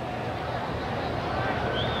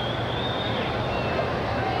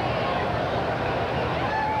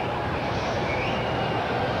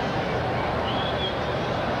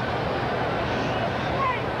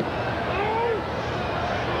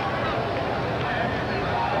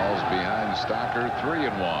 Balls behind Stocker,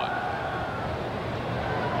 3-1.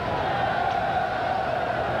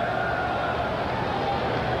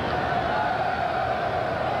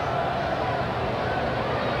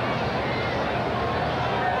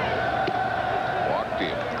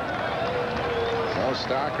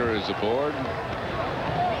 Stocker is aboard.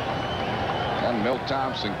 And Milt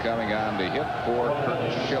Thompson coming on to hit for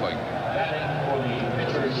Kurt Schilling.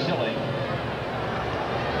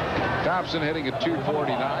 Thompson hitting at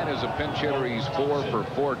 .249 as a pinch hitter. He's 4 for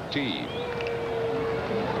 14.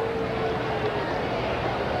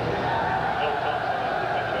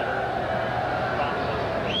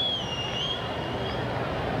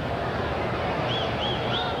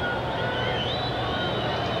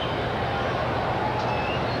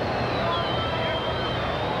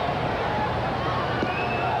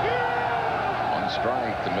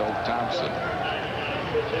 Strike to Milt Thompson.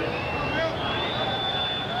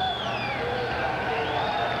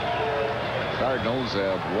 Cardinals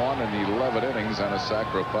have won in 11 innings on a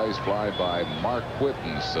sacrifice fly by Mark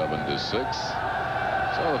Whitten, 7-6.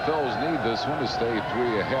 So the Phils need this one to stay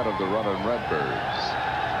 3 ahead of the running Redbirds.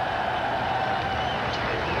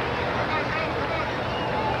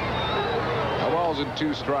 No balls and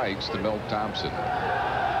 2 strikes to Milt Thompson.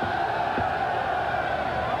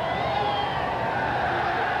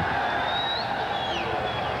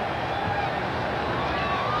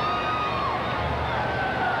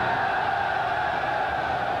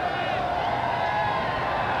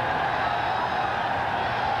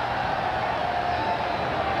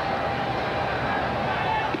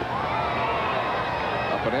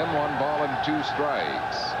 1 ball and 2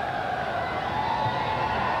 strikes.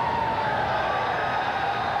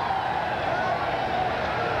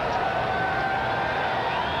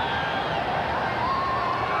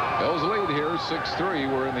 Phil's lead here, 6-3.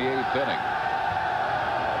 We're in the 8th inning.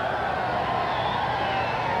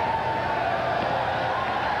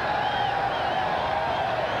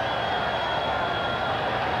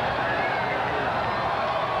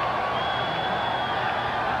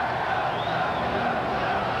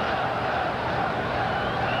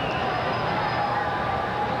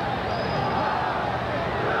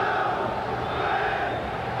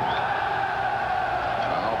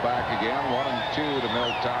 Again, 1-2 to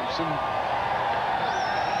Milt Thompson.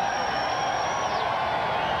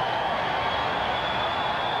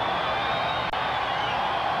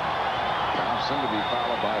 Thompson to be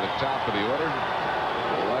followed by the top of the order,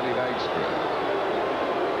 Lenny Dykstra.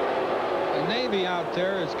 The Navy out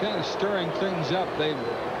there is kind of stirring things up. They've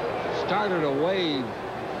started a wave.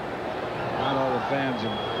 Not all the fans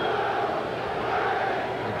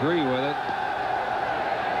agree with it.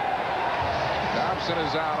 Thompson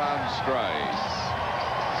is out on strikes.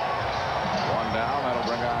 1 down. That'll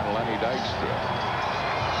bring on Lenny Dykstra.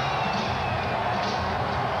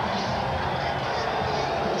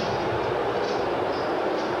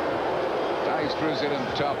 Dykstra's in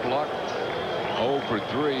tough luck. 0 for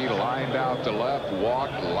 3. Lined out to left.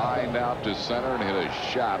 Walked. Lined out to center and hit a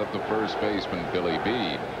shot at the first baseman, Billy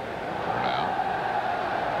Beebe.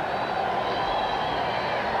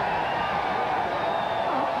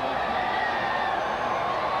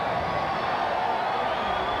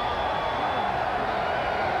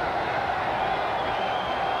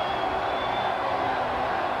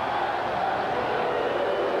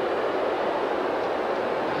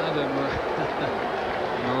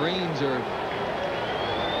 Marines are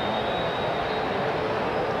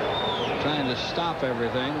trying to stop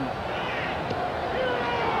everything.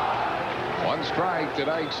 1 strike to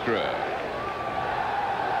Dykstra.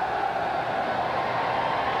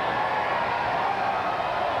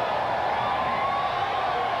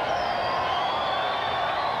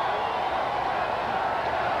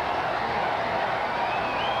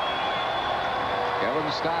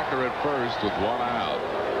 Kevin Stocker at first with 1 out.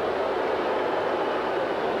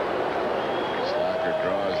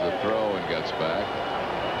 Draws the throw and gets back.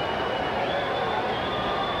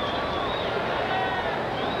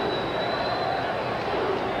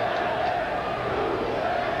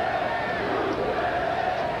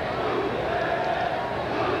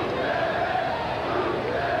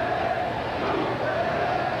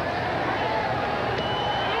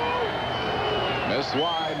 Missed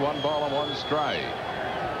wide. 1 ball and 1 strike.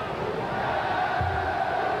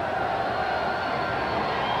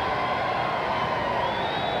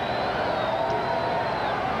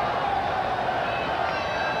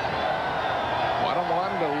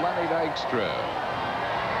 Dykstra.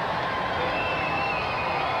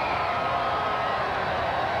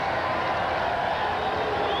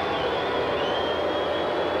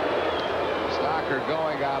 Stocker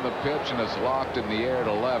going on the pitch and it's locked in the air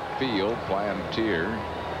to left field. Plantier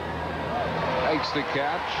makes the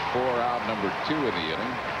catch for out number 2 in the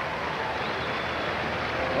inning.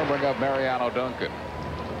 We'll bring up Mariano Duncan.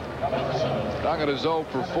 Duncan is 0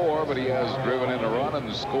 for 4, but he has driven in a run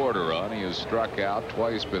and scored a run. He has struck out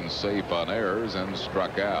twice, been safe on errors, and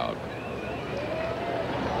struck out.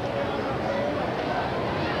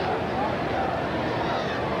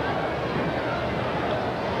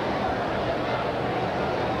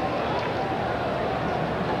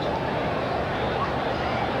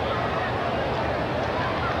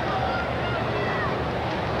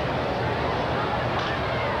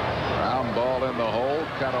 In the hole,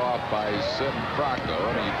 cut off by Sid Fracco,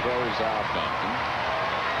 and he throws out Duncan.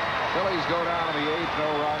 Phillies go down in the 8th, no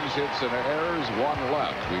runs, hits, and errors, 1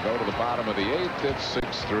 left. We go to the bottom of the 8th. It's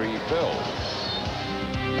 6-3 Phils.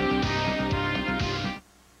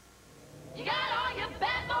 You got all your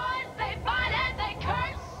bad boys, they fight and they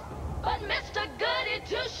curse, but Mr. Goody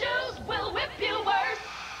Two-Shoes will whip you worse.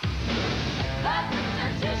 But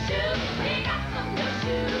Mr. Two-Shoes, we got some new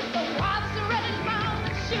shoes, the wildest and reddest,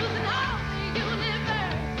 roundest shoes in all.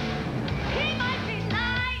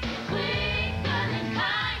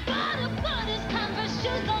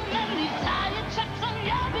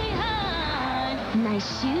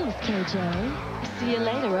 Nice shoes, KJ. See you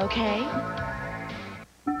later, okay?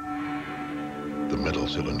 The metal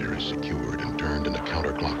cylinder is secured and turned in a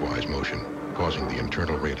counterclockwise motion, causing the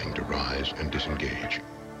internal rating to rise and disengage.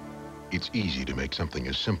 It's easy to make something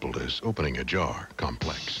as simple as opening a jar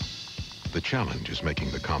complex. The challenge is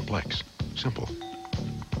making the complex simple.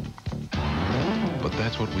 But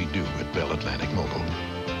that's what we do at Bell Atlantic Mobile.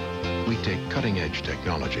 We take cutting-edge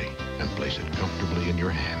technology and place it comfortably in your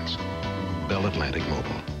hands. Bell Atlantic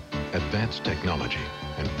Mobile. Advanced technology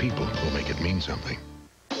and people who make it mean something.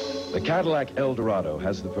 The Cadillac Eldorado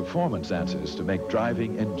has the performance answers to make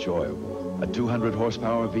driving enjoyable. A 200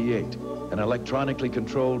 horsepower V8, an electronically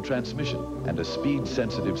controlled transmission, and a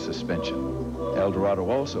speed-sensitive suspension. Eldorado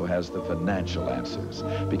also has the financial answers,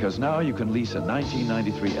 because now you can lease a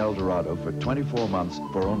 1993 Eldorado for 24 months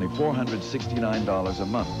for only $469 a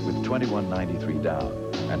month with $21.93 down.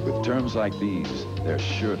 And with terms like these, they're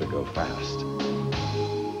sure to go fast.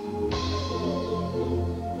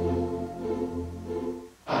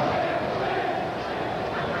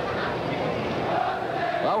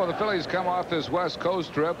 When the Phillies come off this West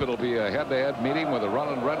Coast trip, it'll be a head-to-head meeting with the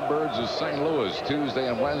running Redbirds of St. Louis Tuesday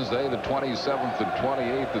and Wednesday, the 27th and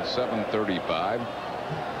 28th at 7:35.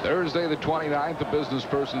 Thursday, the 29th, the business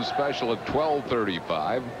person special at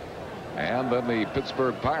 12:35. And then the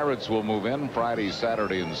Pittsburgh Pirates will move in Friday,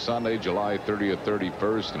 Saturday, and Sunday, July 30th,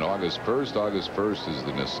 31st, and August 1st. August 1st is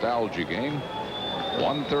the nostalgia game.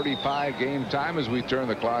 1:35 game time as we turn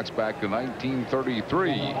the clocks back to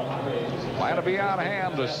 1933. Plan to be on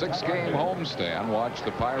hand, a 6-game homestand. Watch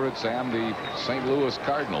the Pirates and the St. Louis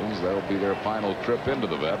Cardinals. That'll be their final trip into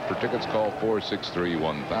the vet. For tickets, call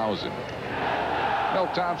 463-1000.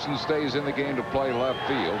 Milt Thompson stays in the game to play left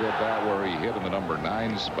field. Hit that where he hit in the number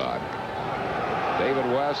 9 spot. David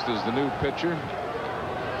West is the new pitcher.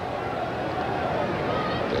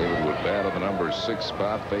 David would bat at the number 6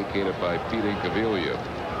 spot, vacated by Pete Incaviglia.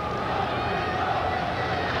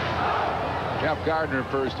 Jeff Gardner,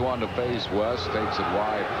 first one to face West, takes it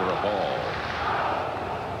wide for a ball.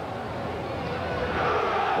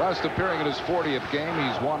 West appearing in his 40th game.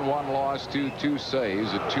 He's won 1 loss, 2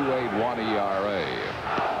 saves, a 2.81 ERA.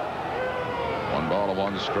 1 ball and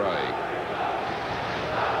 1 strike.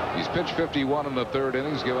 He's pitched 51 in the 3rd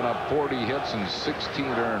innings, given up 40 hits and 16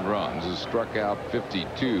 earned runs. Has struck out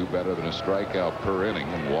 52, better than a strikeout per inning,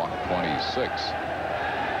 and walked 26.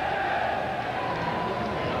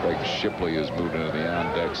 Craig Shipley has moved into the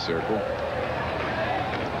on-deck circle.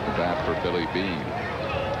 The bat for Billy Beane.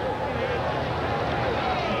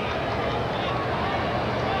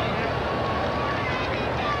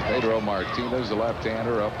 Pedro Martinez, the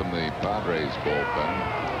left-hander, up in the Padres bullpen.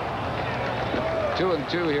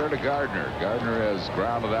 2-2 here to Gardner. Gardner has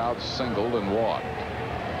grounded out, singled, and walked.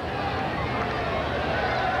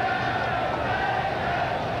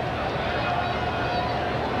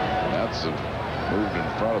 Mets have moved in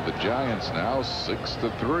front of the Giants now,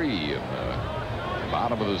 6-3 in the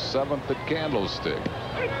bottom of the 7th at Candlestick.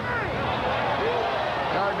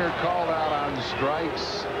 Gardner called out on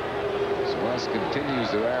strikes. West continues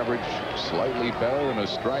to average slightly better than a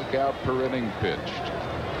strikeout per inning pitched.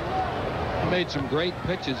 Made some great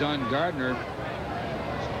pitches on Gardner.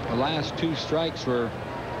 The last 2 strikes were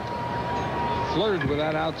flirted with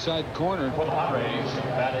that outside corner. For the Padres,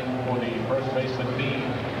 batting for the first baseman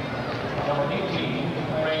Beane, number 18,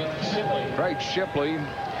 Craig Shipley. Craig Shipley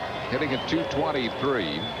hitting at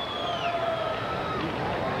 223.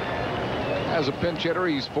 As a pinch hitter,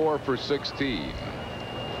 he's 4 for 16.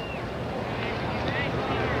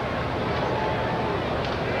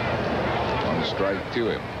 One strike to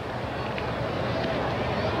him.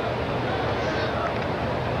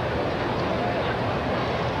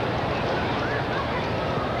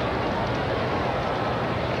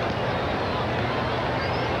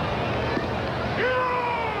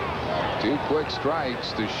 Two quick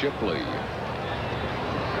strikes to Shipley.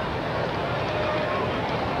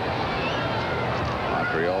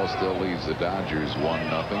 Montreal still leads the Dodgers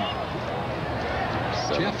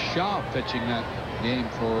 1-0. Jeff Shaw pitching that game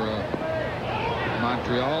for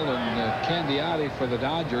Montreal, and Candiati for the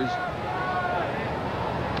Dodgers.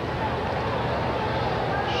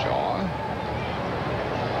 Shaw.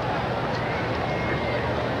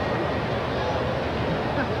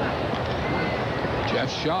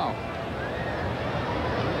 Jeff Shaw.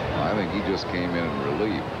 I think he just came in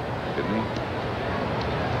relief, didn't he?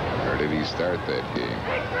 Or did he start that game?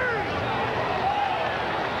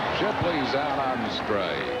 Shipley's out on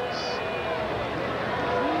strikes.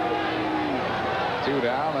 2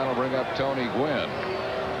 down. That'll bring up Tony Gwynn.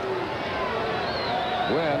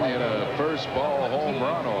 Gwynn hit a first ball home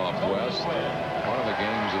run off West. One of the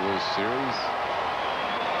games of this series.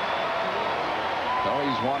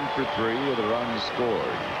 Tony's 1 for 3 with a run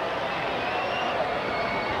scored.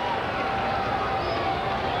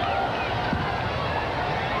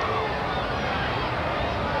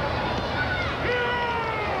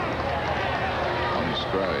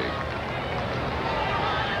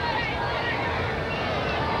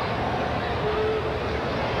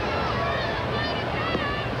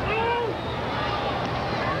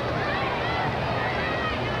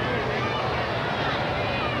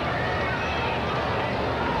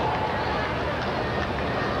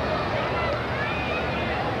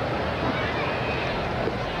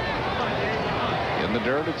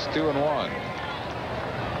 dirt. It's 2-1.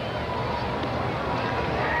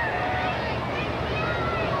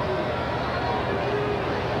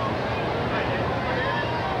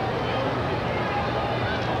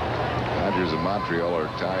 Padres and Montreal are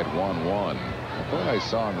tied 1-1. I thought I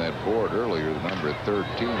saw on that board earlier the number 13.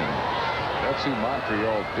 That's who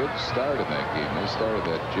Montreal did start in that game. They started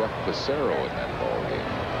that Jeff Pissarro in that ball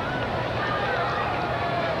game.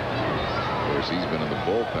 Of course, he's been in the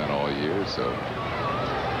bullpen all year, so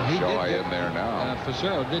Shaw in there now.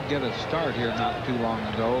 Pissarro did get a start here not too long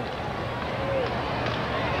ago.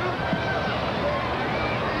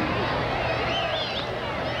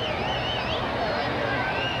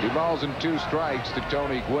 2 balls and 2 strikes to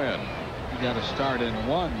Tony Gwynn. He got a start in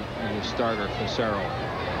one as a starter, Pissarro.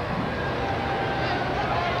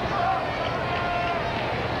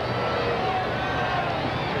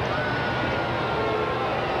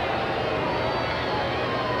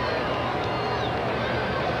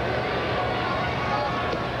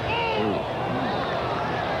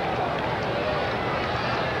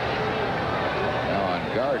 Now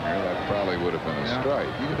on Gardner, that probably would have been a strike.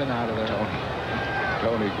 He'd have been out of there.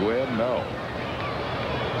 Tony Gwynn, no.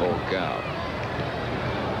 Full count.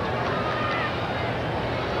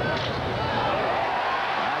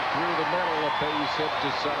 Back through the middle, a base hit to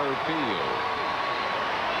center field.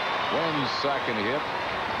 Gwynn's second hit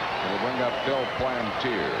will bring up Phil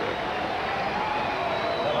Plantier.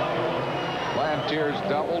 Plantier's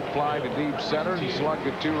doubled, fly to deep center, and slugged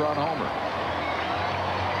a 2-run homer.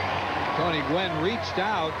 Tony Gwynn reached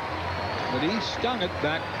out, but he stung it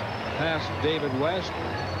back past David West.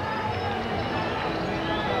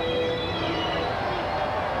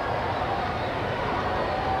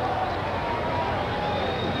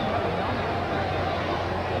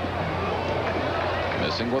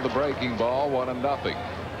 Missing with a breaking ball, 1-0.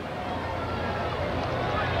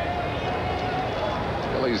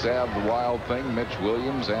 Phillies have the wild thing, Mitch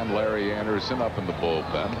Williams and Larry Anderson up in the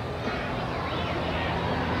bullpen.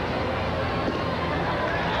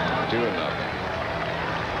 2-0.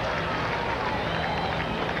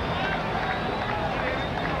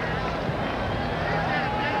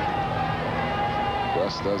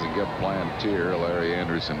 West doesn't get Plantier. Larry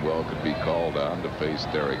Anderson well could be called on to face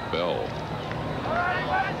Derek Bell.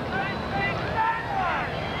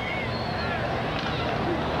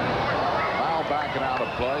 Foul backing out of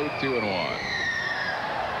play, 2-1.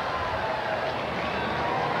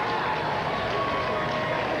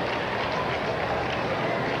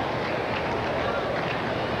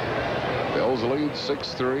 Bills lead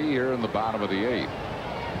 6-3 here in the bottom of the 8th.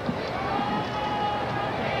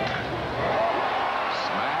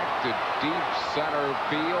 Deep center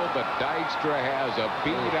field, but Dykstra has a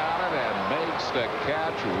beat on it and makes the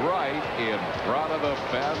catch right in front of the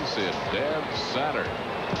fence in dead center.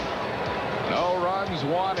 No runs,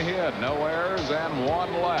 1 hit, no errors, and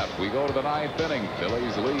 1 left. We go to the 9th inning.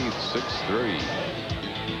 Phillies lead 6-3.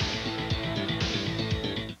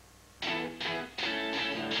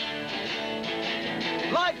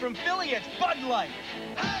 Live from Philly, it's Bud Light.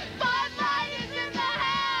 Bud Light is in the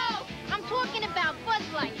house! I'm talking about Bud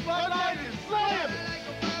Light. Bud Light is slamming!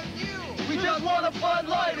 We just want a Bud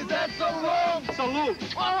Light, is that so wrong? Salute!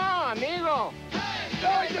 Hola, amigo!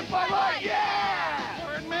 Hey, the Bud Light, yeah!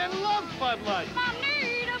 Birdman loves Bud Light. I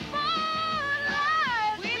need a Bud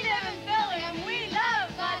Light! We live in Philly and we love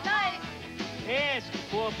Bud Light. Ask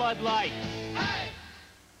for Bud Light.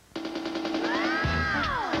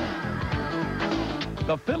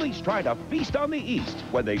 The Phillies try to feast on the East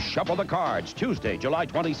when they shuffle the cards Tuesday, July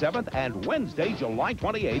 27th and Wednesday, July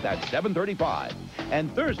 28th at 7:35.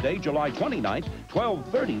 And Thursday, July 29th,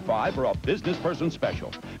 12:35 for a business person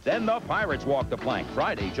special. Then the Pirates walk the plank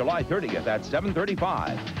Friday, July 30th at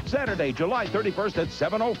 7:35. Saturday, July 31st at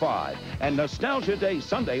 7:05. And Nostalgia Day,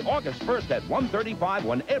 Sunday, August 1st at 1:35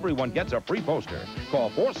 when everyone gets a free poster. Call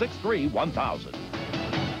 463-1000.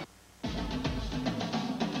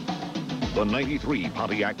 The 93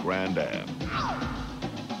 Pontiac Grand Am.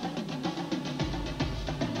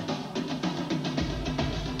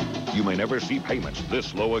 You may never see payments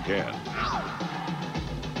this low again.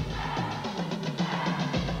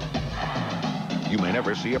 You may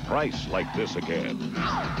never see a price like this again.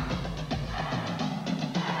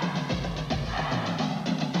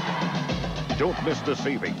 Don't miss the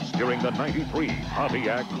savings during the 93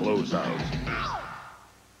 Pontiac closeout.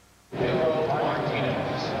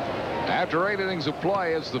 After 8 innings of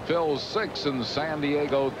play, it's the Phils 6 and San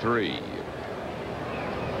Diego 3.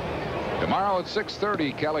 Tomorrow at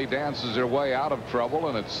 6:30, Kelly dances her way out of trouble,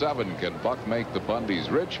 and at 7, can Buck make the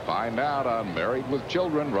Bundys rich? Find out on Married with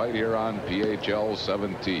Children right here on PHL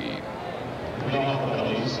 17.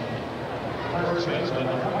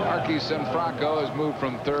 Marky Sanfranco has moved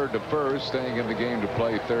from third to first. Staying in the game to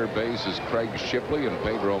play third base is Craig Shipley, and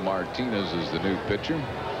Pedro Martinez is the new pitcher.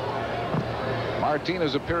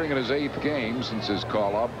 Martinez appearing in his 8th game since his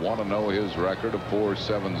call-up. Want to know his record of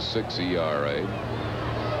 4.76 ERA.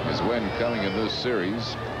 His win coming in this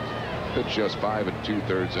series. Pitched just 5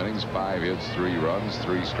 2/3 innings, 5 hits, 3 runs,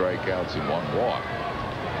 3 strikeouts, and 1 walk.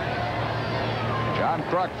 John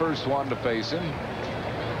Kruk, first one to face him.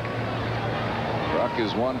 Kruk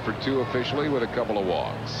is 1 for 2 officially with a couple of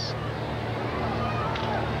walks.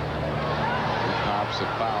 He pops a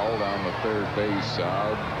foul down the third base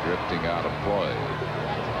side, drifting out of play.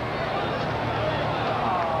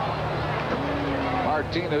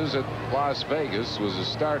 Martinez at Las Vegas was a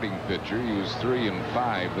starting pitcher. He was 3 and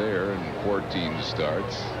 5 there in 14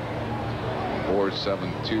 starts.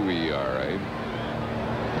 4.72 ERA.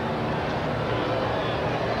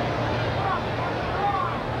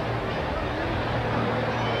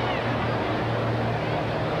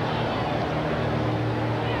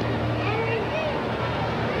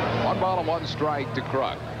 One ball and 1 strike to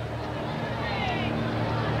Kruk.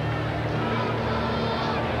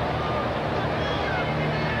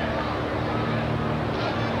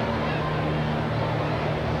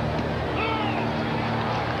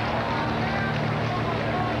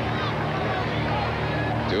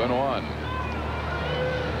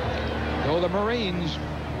 Go the Marines.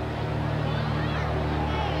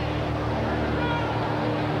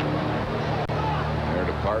 They're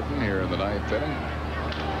departing here in the 9th inning.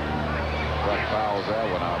 Kruk fouls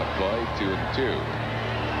that one out of play. 2-2.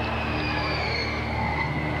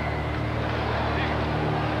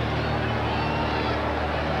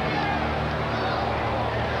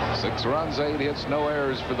 6 runs, 8 hits, no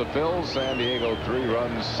errors for the Phils. San Diego 3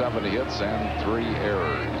 runs, 7 hits, and 3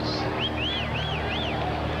 errors.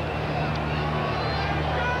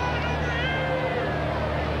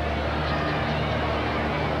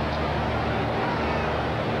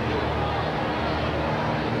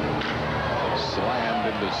 Slammed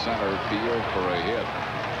into center field for a hit.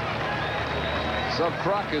 So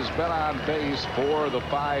Kruk has been on base 4 of the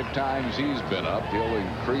 5 times he's been up. He'll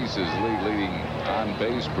increase his leading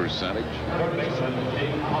on-base percentage.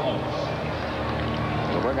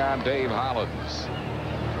 We'll bring on Dave Hollins.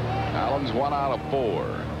 Hollins 1 out of 4.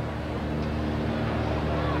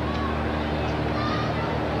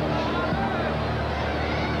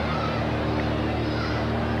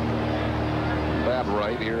 Bat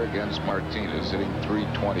right here against Martinez, hitting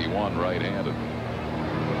 .321 right-handed.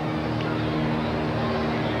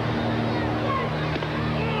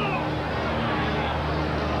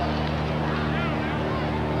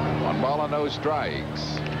 Ball and no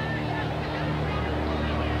strikes.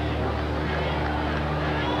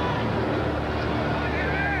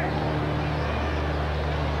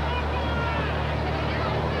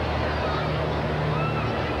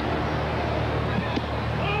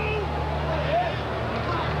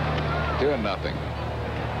 Doing nothing.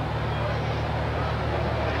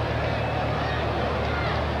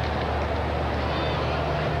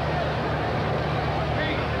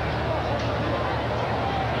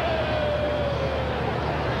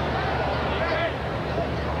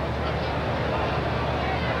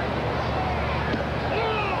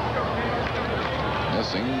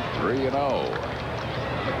 Missing 3-0.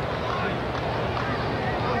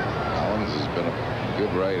 Hollins has been a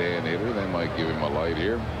good right-hand hitter. They might give him a light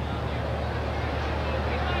here.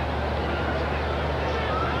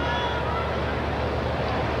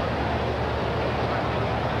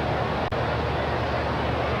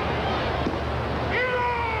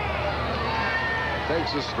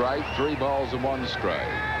 Takes a strike, 3 balls and 1 strike.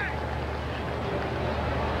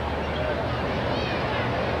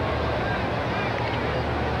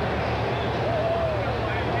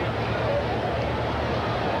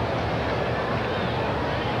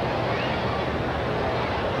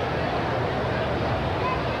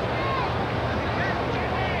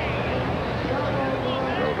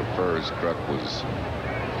 Kruk was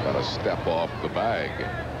about a step off the bag.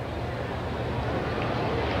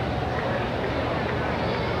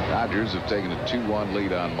 Dodgers have taken a 2-1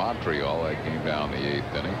 lead on Montreal. That came down the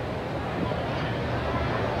 8th inning.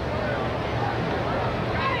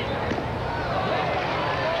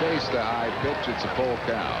 Chase the high pitch. It's a full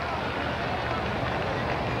count.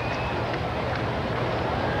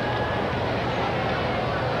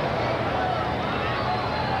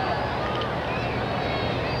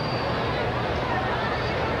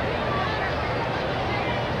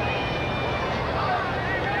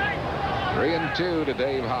 Three and 2 to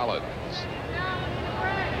Dave Hollins.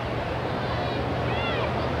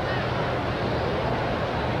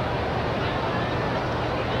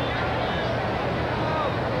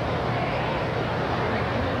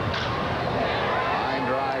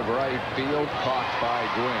 field, caught by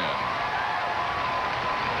Gwynn.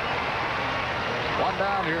 One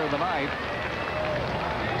down here in the ninth.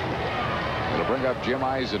 It'll bring up Jim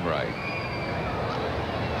Eisenreich.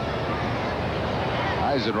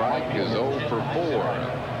 Eisenreich is 0 for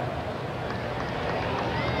 4.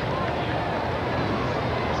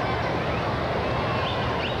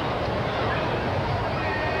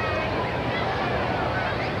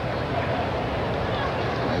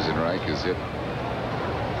 Is hit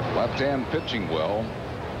left-hand pitching well,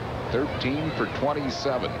 13 for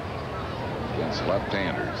 27 against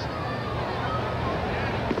left-handers.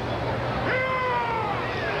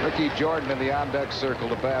 Ricky Jordan in the on-deck circle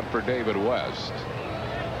to bat for David West.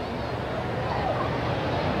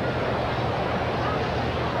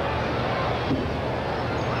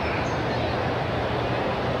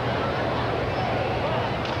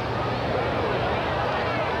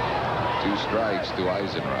 Two strikes to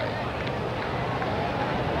Eisenreich.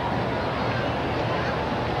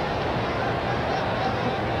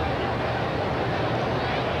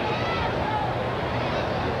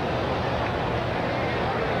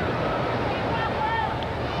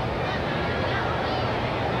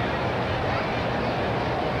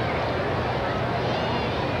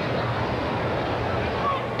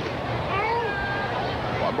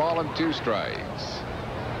 And 2 strikes.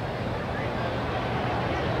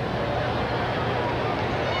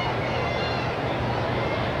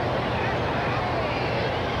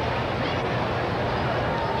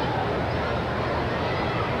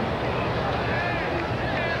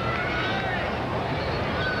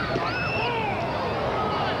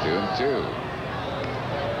 Two and two.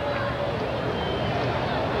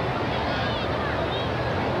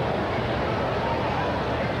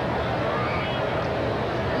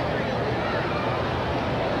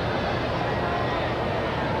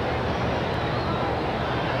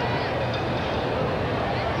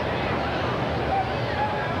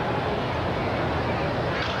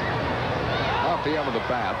 The end of the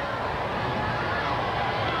bat,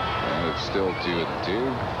 and it's still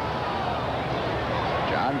 2-2.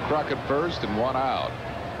 John Kruk at first and 1 out.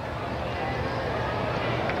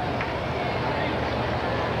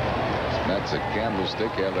 Mets at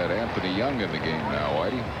Candlestick have that Anthony Young in the game now,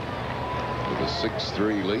 Whitey, with a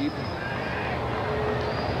 6-3 lead.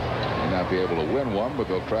 May not be able to win one, but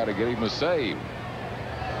they'll try to get him a save.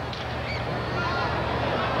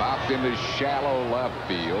 Popped into shallow left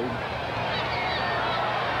field.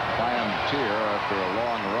 Plantier, after a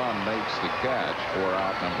long run, makes the catch for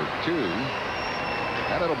out number 2.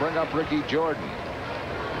 And it'll bring up Ricky Jordan.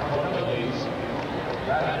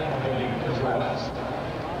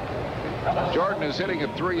 Jordan is hitting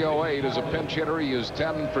at .308 as a pinch hitter. He is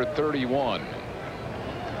 10 for 31.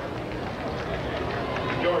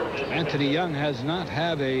 Anthony Young has not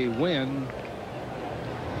had a win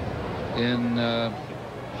in I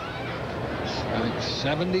think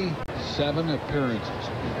 77 appearances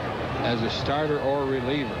as a starter or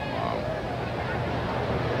reliever. Wow.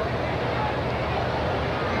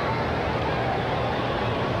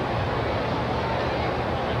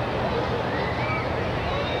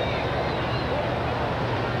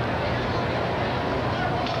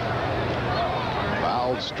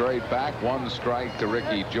 Fouled straight back, 1 strike to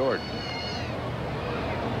Ricky Jordan.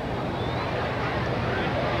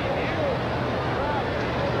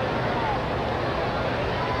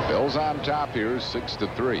 Bills on top here,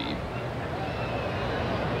 6-3.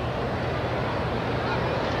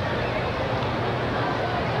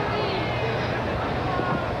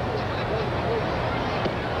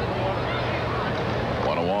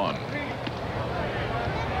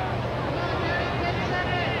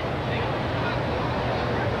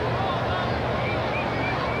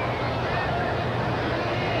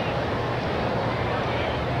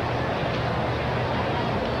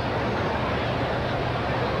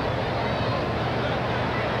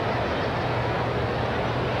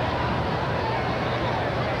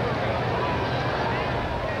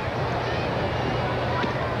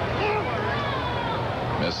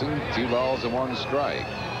 Missing, 2 balls and 1 strike.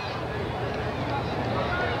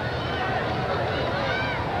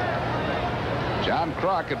 John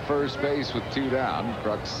Kruk at first base with 2 down.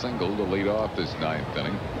 Kruk singled to lead off this 9th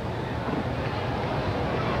inning.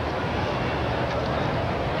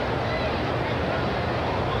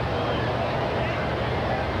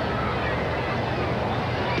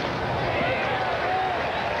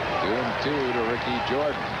 Two to Ricky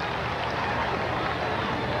Jordan.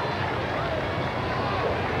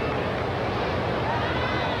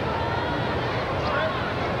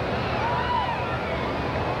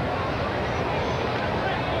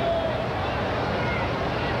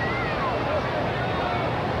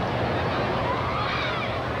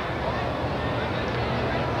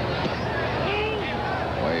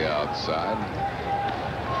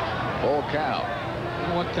 outside. Full count. You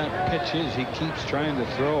know what that pitch is he keeps trying to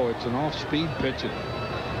throw? It's an off-speed pitch.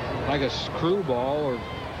 Like a screwball, or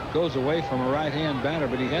goes away from a right-hand batter,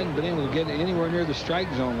 but he hadn't been able to get anywhere near the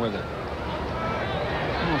strike zone with it.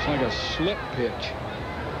 Almost like a slip pitch.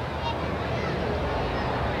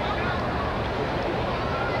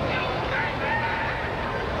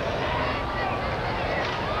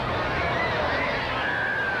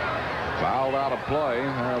 Fouled out of play.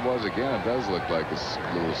 There it was again. It does look like a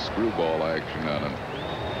little screwball action on him.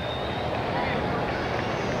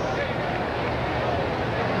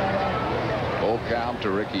 Full count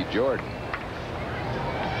to Ricky Jordan.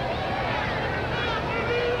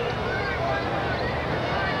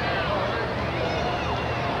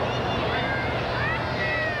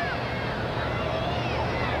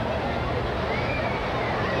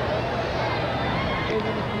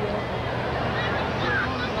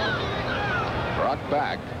 Brought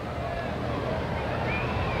back.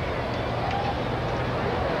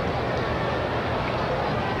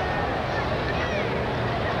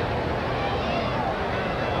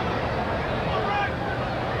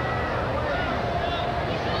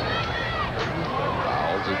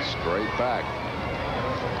 Fouls it straight back.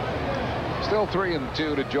 Still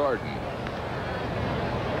 3-2 to Jordan.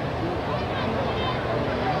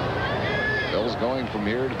 Phil's going from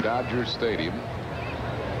here to Dodger Stadium.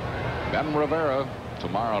 Ben Rivera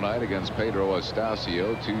tomorrow night against Pedro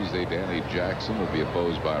Estacio. Tuesday, Danny Jackson will be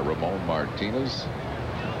opposed by Ramon Martinez.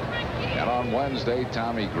 And on Wednesday,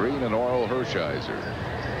 Tommy Green and Oral Hershiser.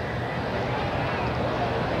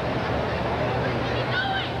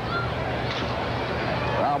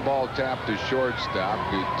 Ground ball tapped to shortstop.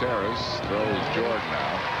 Gutierrez throws Jordan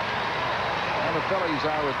out. And the Phillies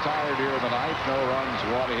are retired here in the ninth. No runs,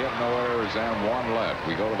 1 hit, no errors, and 1 left.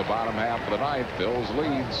 We go to the bottom half of the ninth. Phil's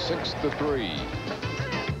lead 6-3.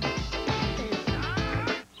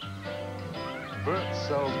 Bert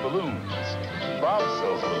sells balloons. Bob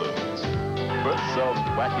sells balloons. Bert sells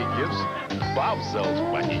wacky gifts. Bob sells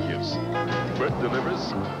wacky gifts. Bert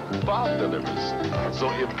delivers. Bob delivers. So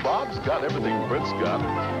if Bob's got everything Bert's got,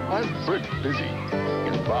 why is Bert busy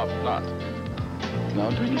and Bob not? Now,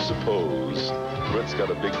 do you suppose Bert's got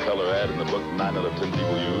a big color ad in the book 9 out of 10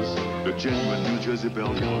 people use? The genuine New Jersey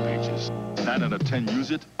Belle Yellow Pages. 9 out of 10 use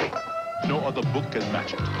it. No other book can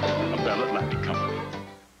match it. A Ballot Lapping Company.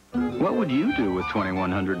 What would you do with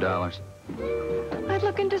 $2,100? I'd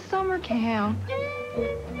look into summer camp.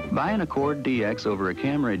 Buy an Accord DX over a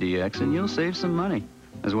Camry DX and you'll save some money,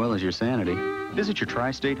 as well as your sanity. Visit your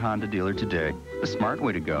Tri-State Honda dealer today. The smart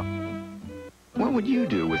way to go. What would you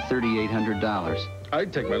do with $3,800?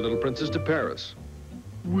 I'd take my little princess to Paris.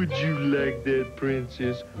 Would you like that,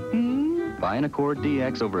 princess? Buy an Accord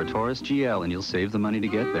DX over a Taurus GL and you'll save the money to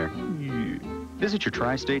get there. Yeah. Visit your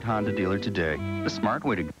Tri-State Honda dealer today. The smart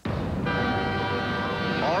way to go.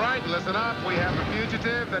 All right, listen up. We have a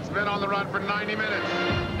fugitive that's been on the run for 90 minutes.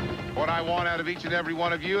 What I want out of each and every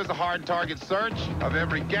one of you is a hard target search of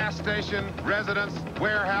every gas station, residence,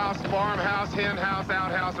 warehouse, farmhouse, hen house,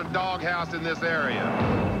 outhouse, or dog house in this area.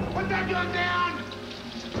 Put that gun down!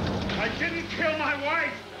 I didn't kill my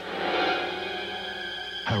wife!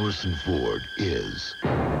 Harrison Ford is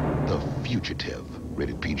The Fugitive,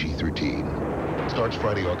 rated PG-13. Starts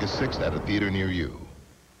Friday, August 6th at a theater near you.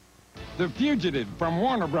 The Fugitive from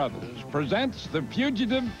Warner Brothers presents The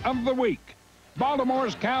Fugitive of the Week.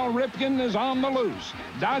 Baltimore's Cal Ripken is on the loose,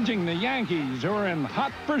 dodging the Yankees, who are in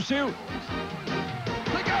hot pursuit.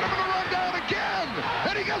 They got him in the rundown again,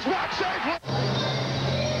 and he gets back safely.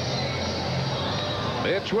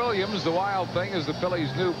 Mitch Williams, the wild thing, is the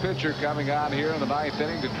Phillies' new pitcher coming on here in the ninth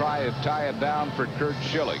inning to try and tie it down for Kurt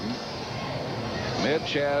Schilling.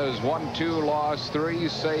 Mitch has 1-2, lost 3,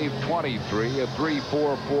 saved 23, a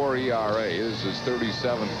 3.44 ERA. This is his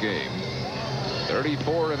 37th game.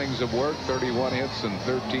 34 innings of work, 31 hits, and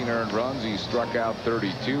 13 earned runs. He struck out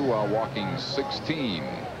 32 while walking 16.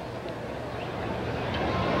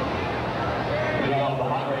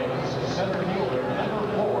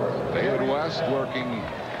 David West working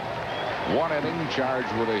 1 inning,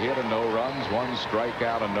 charged with a hit and no runs, 1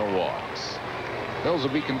 strikeout and no walks. Phillies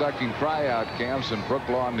will be conducting tryout camps in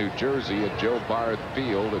Brooklawn, New Jersey at Joe Barth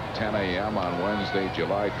Field at 10 a.m. on Wednesday,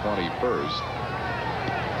 July 21st.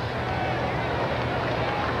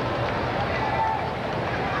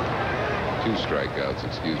 Two strikeouts,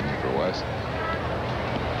 excuse me, for West.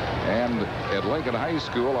 And at Lincoln High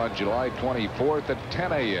School on July 24th at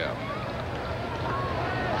 10 a.m.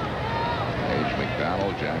 H.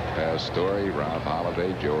 McDonald, Jack Pastore, Rob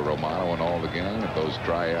Holliday, Joe Romano, and all the gang at those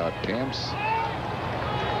tryout camps.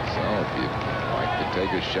 So if you'd like to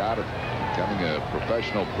take a shot at becoming a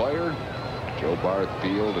professional player. Joe Barth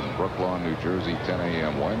Field in Brooklawn, New Jersey, 10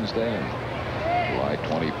 a.m. Wednesday, and July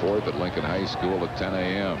 24th at Lincoln High School at 10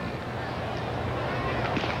 a.m.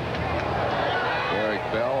 Eric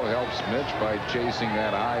Bell helps Mitch by chasing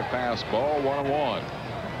that high fastball. 1-1.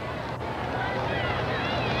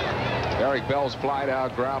 Eric Bell's flied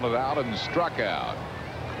out, grounded out, and struck out.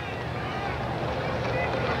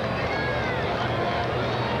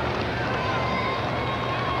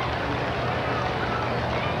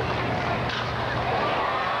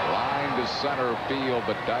 Center field,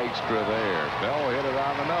 but Dykstra there. Bell hit it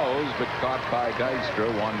on the nose, but caught by Dykstra.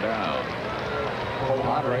 1 down.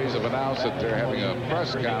 Padres have announced that they're having a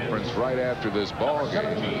press conference right after this ball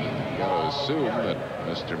game. You got to assume that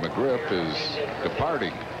Mr. McGriff is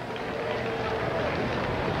departing.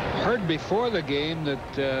 Heard before the game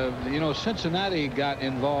that you know, Cincinnati got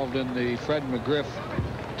involved in the Fred McGriff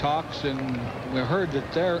talks, and we heard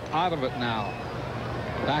that they're out of it now.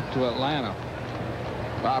 Back to Atlanta.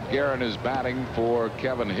 Bob Guerin is batting for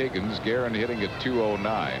Kevin Higgins. Guerin hitting at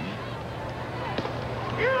 .209.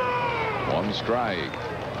 1 strike.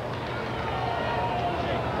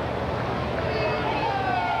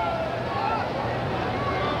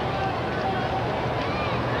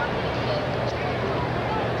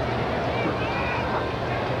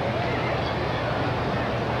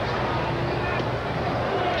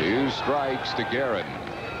 Two strikes to Guerin.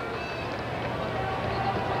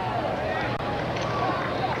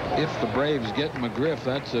 If the Braves get McGriff,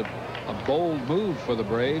 that's a bold move for the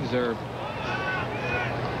Braves.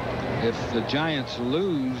 If the Giants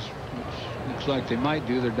lose, which looks like they might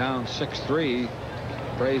do, they're down 6-3.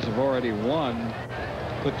 Braves have already won,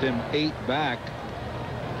 put them 8 back.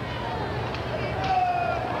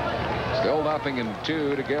 Still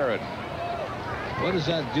 0-2 to Guerin. What does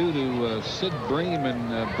that do to Sid Bream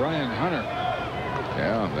and Brian Hunter?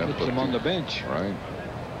 Yeah, that puts them on the bench. Right.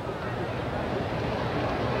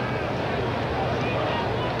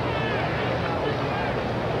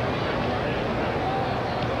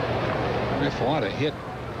 If I want to hit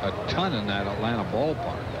a ton in that Atlanta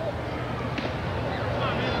ballpark.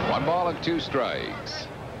 1 ball and 2 strikes.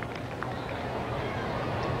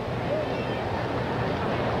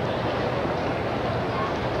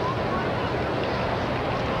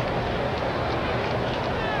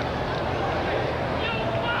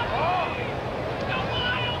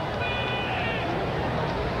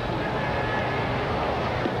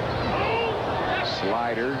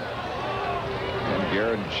 Slider. And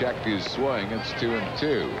Guerin checked his swing. It's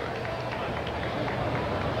 2-2.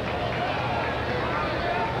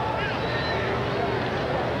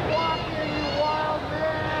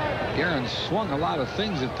 Guerin swung a lot of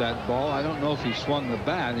things at that ball. I don't know if he swung the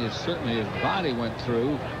bat. Certainly his body went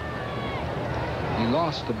through. He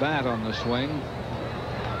lost the bat on the swing.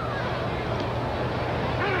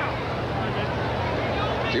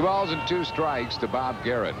 2 balls and 2 strikes to Bob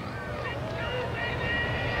Guerin.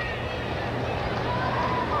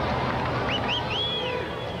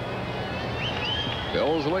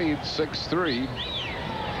 Bills lead 6-3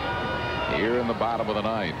 here in the bottom of the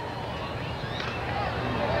 9th.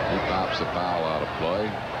 He pops a foul out of play.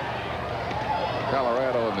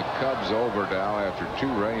 Colorado and the Cubs over now after 2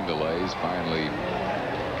 rain delays. Finally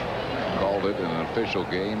called it an official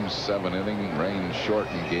game. 7-inning rain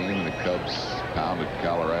shortened game. The Cubs pounded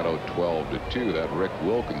Colorado 12-2. That Rick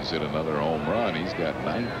Wilkins hit another home run. He's got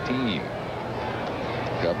 19.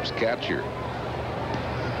 Cubs catcher.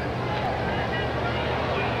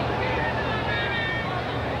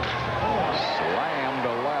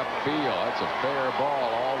 Field. That's a fair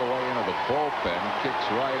ball all the way into the bullpen.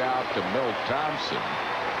 Kicks right out to Milt Thompson.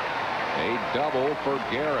 A double for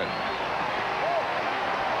Guerin.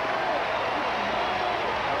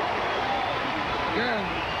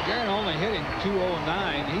 Guerin only hitting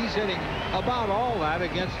 .209. He's hitting about all that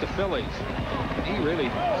against the Phillies. He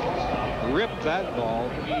really ripped that ball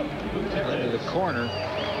into the corner.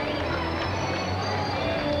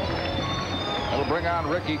 That'll bring on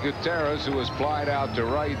Ricky Gutierrez, who was flied out to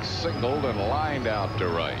right, singled, and lined out to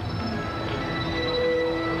right.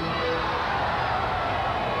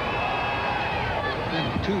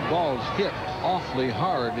 And 2 balls hit awfully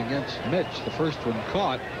hard against Mitch. The first one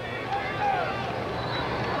caught.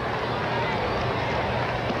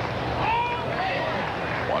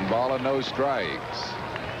 One ball and no strikes.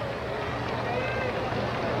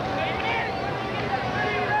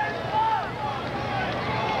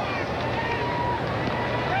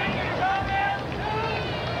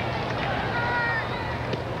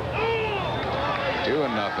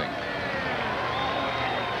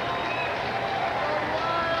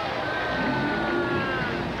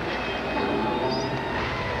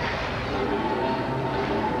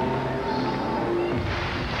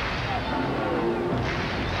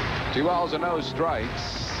 balls and no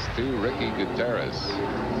strikes to Ricky Gutierrez.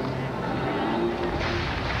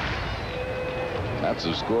 Mets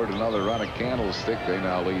have scored another run at Candlestick. They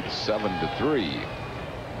now lead 7-3.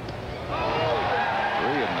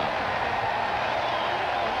 3-0.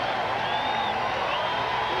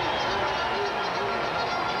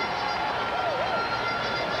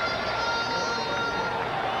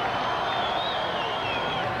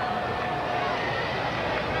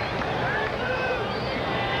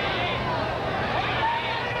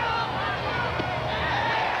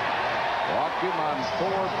 On 4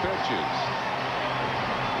 pitches.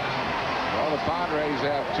 Well, the Padres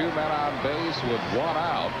have 2 men on base with 1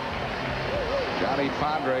 out. Johnny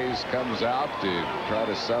Padres comes out to try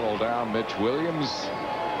to settle down Mitch Williams.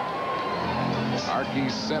 Arky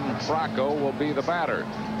Sinfraco will be the batter.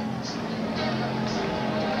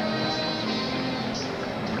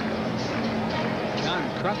 John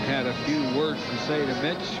Kruk had a few words to say to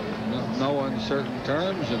Mitch, no uncertain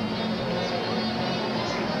terms, and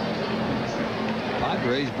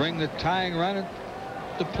Padres bring the tying run at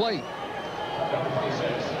the plate.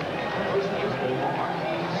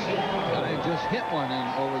 I just hit one in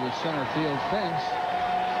over the center field fence.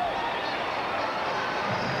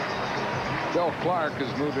 Bill Clark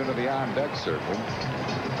has moved into the on-deck circle.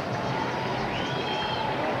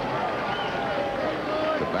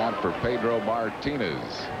 The bat for Pedro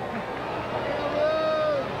Martinez.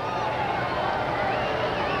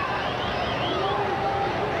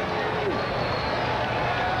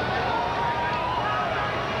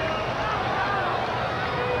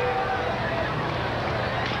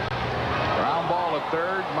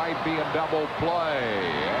 Third might be a double play,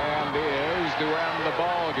 and is to end the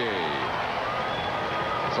ball game.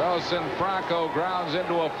 So Sinfraco grounds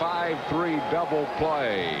into a 5-3 double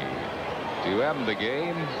play to end the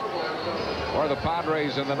game. For the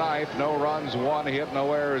Padres in the ninth, no runs, 1 hit,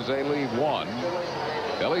 no errors. They leave 1.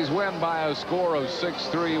 Phillies win by a score of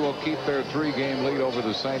 6-3. Will keep their 3-game lead over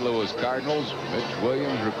the St. Louis Cardinals. Mitch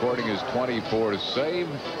Williams recording his 24th save.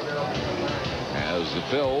 As the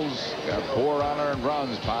Phils got 4 unearned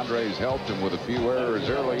runs, Padres helped him with a few errors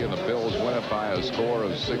early, and the Phils win it by a score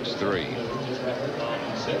of 6-3.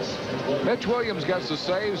 Mitch Williams gets the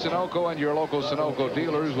save. Sunoco and your local Sunoco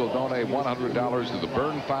dealers will donate $100 to the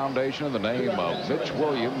Byrne Foundation in the name of Mitch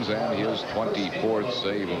Williams and his 24th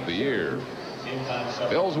save of the year.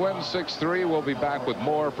 Phils win 6-3. We'll be back with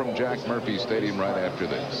more from Jack Murphy Stadium right after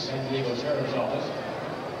this.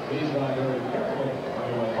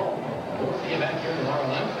 We'll see you back here tomorrow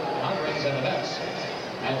night. Padres and the Mets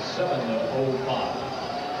at 7:05.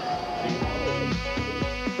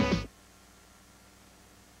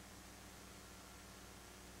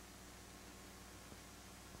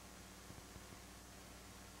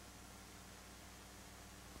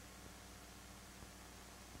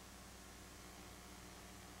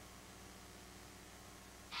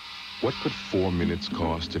 What could 4 minutes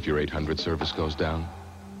cost if your 800 service goes down?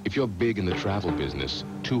 If you're big in the travel business,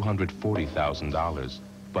 $240,000.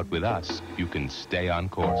 But with us, you can stay on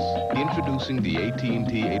course. Introducing the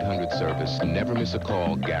AT&T 800 service, never miss a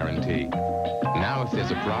call guarantee. Now, if there's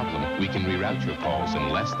a problem, we can reroute your calls in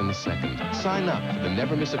less than a second. Sign up for the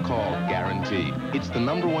never miss a call guarantee. It's the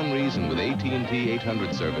 #1 reason with AT&T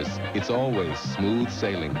 800 service, it's always smooth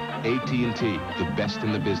sailing. AT&T, the best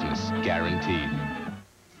in the business, guaranteed.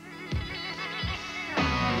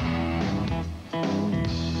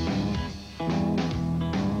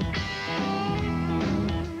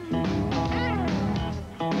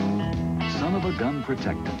 Gun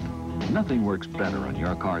protectant. Nothing works better on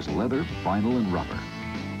your car's leather, vinyl, and rubber.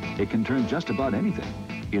 It can turn just about anything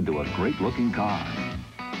into a great-looking car.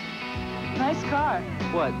 Nice car.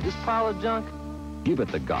 What, this pile of junk? Give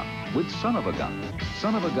it the gun with Son of a Gun.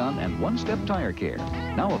 Son of a Gun and one-step tire care.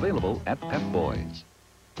 Now available at Pep Boys.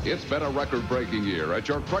 It's been a record-breaking year at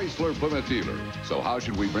your Chrysler Plymouth dealer. So how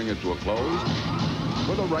should we bring it to a close?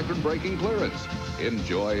 With a record-breaking clearance.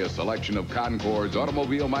 Enjoy a selection of Concord's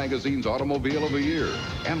Automobile Magazine's Automobile of the Year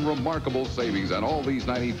and remarkable savings on all these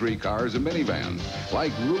 93 cars and minivans,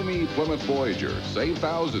 like roomy Plymouth Voyager. Save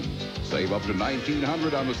thousands. Save up to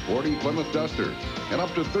 $1,900 on the sporty Plymouth Duster and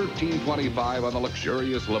up to $1,325 on the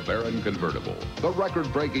luxurious LeBaron convertible. The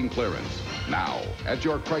record-breaking clearance now at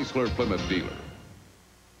your Chrysler Plymouth dealer.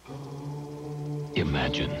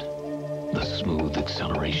 Imagine the smooth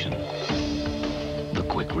acceleration, the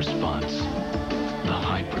quick response, the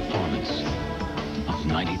high performance of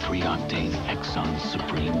 93-octane Exxon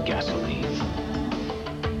Supreme gasoline.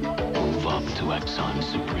 Move up to Exxon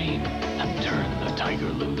Supreme and turn the tiger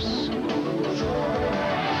loose.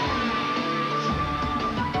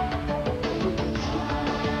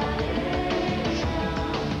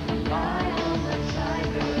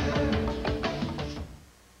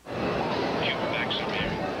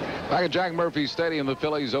 Back at Jack Murphy Stadium, the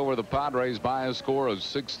Phillies over the Padres by a score of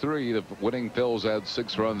 6-3. The winning Phils had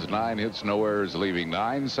 6 runs, 9 hits, no errors, leaving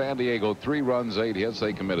 9. San Diego 3 runs, 8 hits.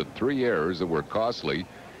 They committed 3 errors that were costly.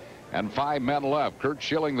 And 5 men left. Kurt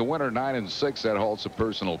Schilling, the winner, 9-6. That halts a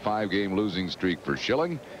personal 5-game losing streak for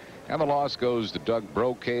Schilling. And the loss goes to Doug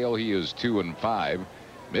Brocail. He is 2-5.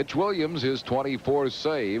 Mitch Williams, his 24th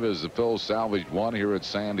save as the Phils salvaged 1 here at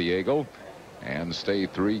San Diego and stay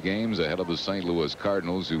 3 games ahead of the St. Louis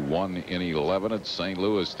Cardinals, who won in 11 at St.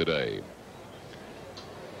 Louis today.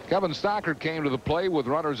 Kevin Stockert came to the plate with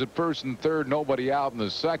runners at first and third, nobody out in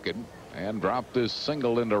the second, and dropped this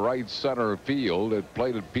single into right center field. It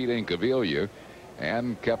plated Pete Incaviglia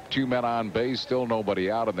and kept 2 men on base, still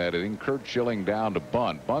nobody out in that inning. Kurt Schilling down to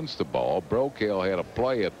bunt, bunts the ball. Brocail had a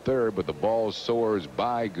play at third, but the ball soars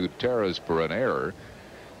by Gutierrez for an error,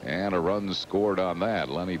 and a run scored on that.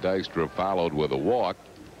 Lenny Dykstra followed with a walk,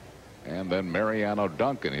 and then Mariano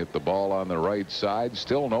Duncan hit the ball on the right side.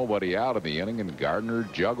 Still nobody out in the inning, and Gardner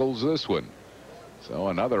juggles this one. So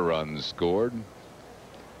another run scored.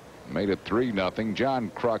 Made it 3-0. John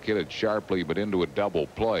Kruk hit it sharply but into a double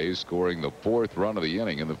play, scoring the 4th run of the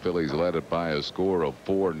inning, and the Phillies led it by a score of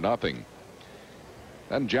 4-0.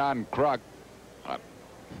 Then John Kruk,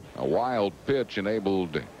 a wild pitch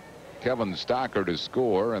enabled Kevin Stockert to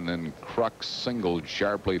score, and then Kruk singled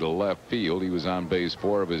sharply to left field. He was on base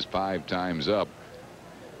 4 of his 5 times up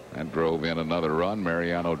and drove in another run.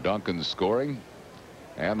 Mariano Duncan scoring,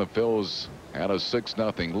 and the Phils had a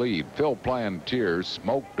 6-0 lead. Phil Plantier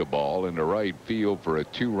smoked a ball into right field for a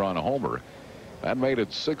 2-run homer. That made it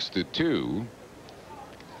 6-2.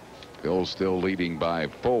 Phil still leading by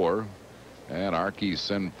 4, and Arky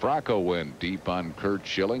Sinfraco went deep on Kurt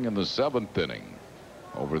Schilling in the 7th inning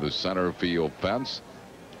over the center field fence.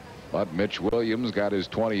 But Mitch Williams got his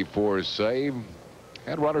 24th save.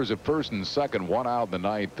 Had runners at first and second, 1 out in the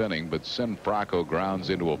 9th inning, but Sinfraco grounds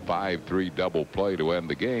into a 5-3 double play to end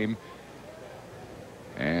the game.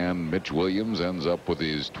 And Mitch Williams ends up with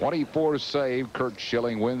his 24th save. Kurt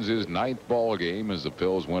Schilling wins his 9th ball game as the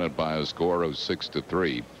Phils win it by a score of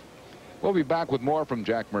 6-3. We'll be back with more from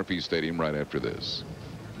Jack Murphy Stadium right after this.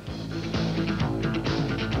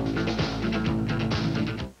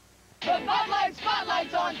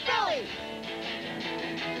 Spotlight's on Philly.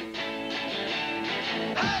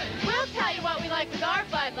 Hey! We'll tell you what we like with our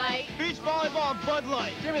Bud Light. Beach volleyball and Bud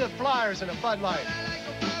Light. Give me the Flyers and a Bud Light.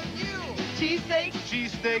 Cheesesteaks?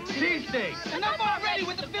 Cheesesteaks. Cheesesteaks. And I'm all ready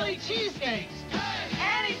with the Philly cheesesteaks.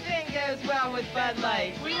 Hey! Anything goes well with Bud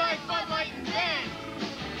Light. We like Bud Light and Dan.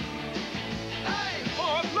 Hey!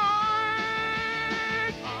 Bud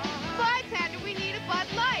Light! Bartender, we need a Bud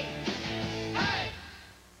Light.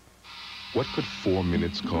 What could 4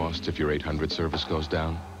 minutes cost if your 800 service goes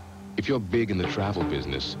down? If you're big in the travel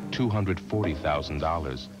business,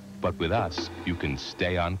 $240,000. But with us, you can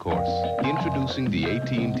stay on course. Introducing the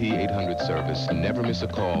AT&T 800 service Never Miss a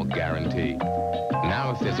Call guarantee.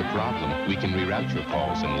 Now, if there's a problem, we can reroute your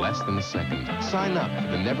calls in less than a second. Sign up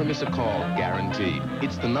for the Never Miss a Call guarantee.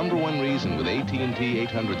 It's the #1 reason with AT&T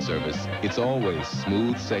 800 service. It's always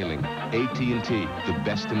smooth sailing. AT&T, the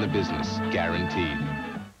best in the business, guaranteed.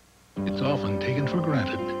 It's often taken for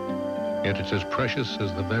granted, yet it's as precious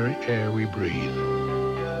as the very air we breathe.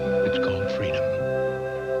 It's called freedom.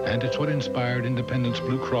 And it's what inspired Independence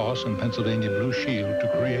Blue Cross and Pennsylvania Blue Shield to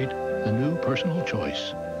create the new Personal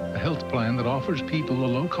Choice, a health plan that offers people the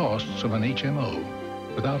low costs of an HMO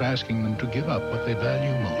without asking them to give up what they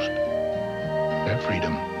value most, their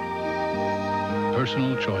freedom.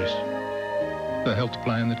 Personal Choice, the health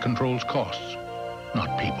plan that controls costs,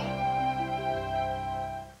 not people.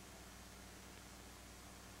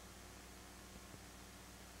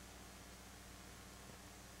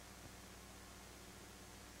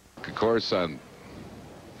 Of course, on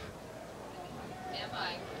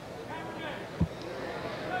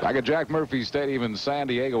back at Jack Murphy Stadium in San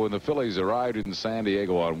Diego, when the Phillies arrived in San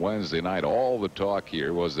Diego on Wednesday night, all the talk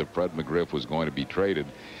here was that Fred McGriff was going to be traded.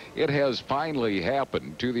 It has finally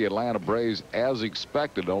happened to the Atlanta Braves as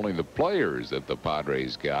expected. Only the players that the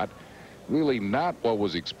Padres got, really not what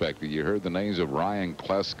was expected. You heard the names of Ryan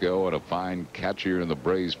Klesko and a fine catcher in the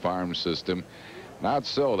Braves farm system. Not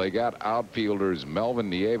so. They got outfielders Melvin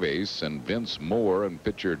Nieves and Vince Moore and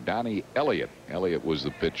pitcher Donnie Elliott. Elliott was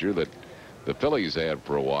the pitcher that the Phillies had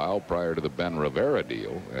for a while prior to the Ben Rivera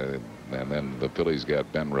deal. And then the Phillies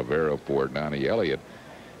got Ben Rivera for Donnie Elliott.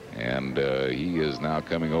 And he is now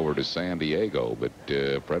coming over to San Diego. But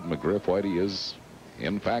Fred McGriff, Whitey, is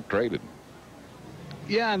in fact traded.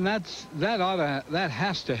 Yeah, and that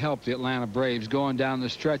has to help the Atlanta Braves going down the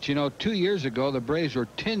stretch. You know, 2 years ago, the Braves were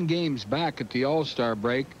 10 games back at the All-Star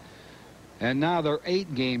break, And now they're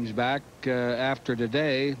 8 games back after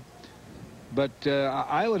today. But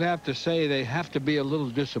I would have to say they have to be a little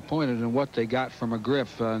disappointed in what they got from a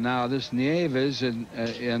Griff. Now, this Nieves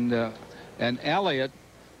and Elliott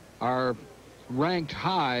are ranked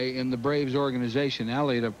high in the Braves organization.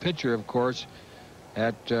 Elliott, a pitcher, of course,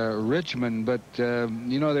 at Richmond. But,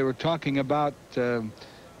 you know, they were talking about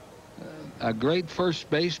a great first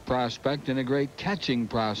base prospect and a great catching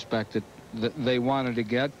prospect that they wanted to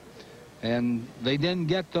get. And they didn't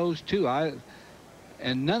get those two.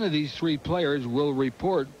 And none of these 3 players will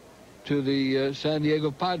report to the San Diego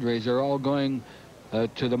Padres. They're all going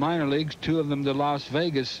to the minor leagues, 2 of them to Las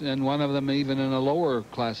Vegas, and 1 of them even in a lower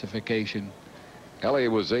classification.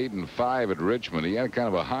 Elliott was 8-5 at Richmond. He had kind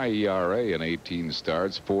of a high ERA in 18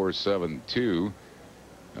 starts, 4.72.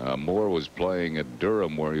 Moore was playing at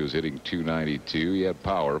Durham, where he was hitting .292. He had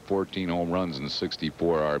power, 14 home runs and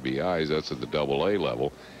 64 RBIs. That's at the AA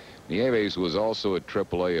level. Nieves was also at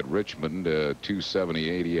AAA at Richmond,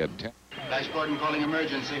 278. He had 10. Dice Gordon calling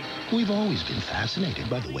emergency. We've always been fascinated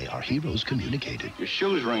by the way our heroes communicated. Your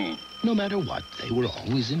shoe's ringing. No matter what, they were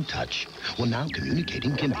always in touch. Well, now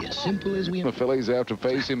communicating can be as simple as we... The Phillies have to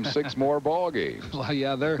face him 6 more ball games. Well,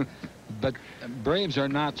 yeah, but Braves are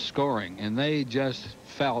not scoring, and they just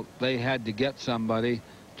felt they had to get somebody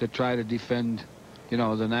to try to defend, you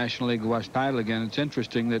know, the National League West title again. It's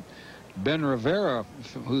interesting that Ben Rivera,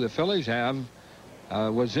 who the Phillies have,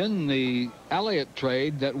 was in the Elliott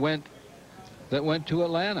trade that went to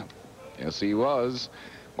Atlanta. Yes, he was.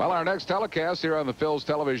 Well, our next telecast here on the Phil's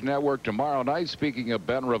Television Network tomorrow night, speaking of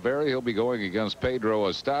Ben Rivera, he'll be going against Pedro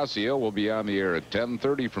Astacio. We'll be on the air at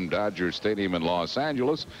 10:30 from Dodger Stadium in Los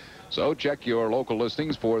Angeles. So check your local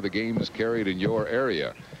listings for the games carried in your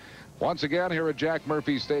area. Once again, here at Jack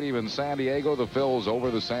Murphy Stadium in San Diego, the Phils over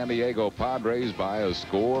the San Diego Padres by a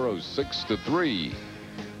score of 6-3.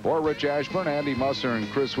 For Rich Ashburn, Andy Musser, and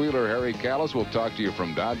Chris Wheeler, Harry Callis will talk to you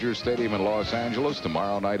from Dodger Stadium in Los Angeles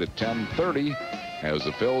tomorrow night at 10:30 as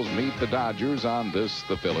the Phils meet the Dodgers on this,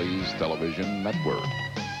 the Phillies Television Network.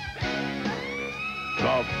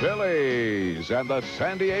 The Phillies and the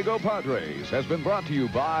San Diego Padres has been brought to you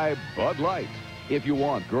by Bud Light. If you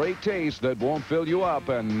want great taste that won't fill you up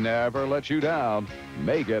and never let you down,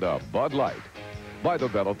 make it a Bud Light. By the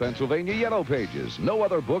Bell of Pennsylvania Yellow Pages. No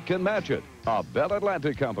other book can match it. A Bell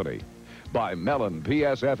Atlantic company. By Mellon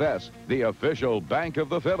PSFS, the official bank of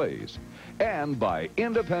the Phillies. And by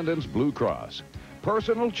Independence Blue Cross.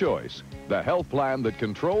 Personal choice, the health plan that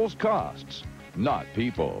controls costs, not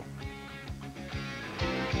people.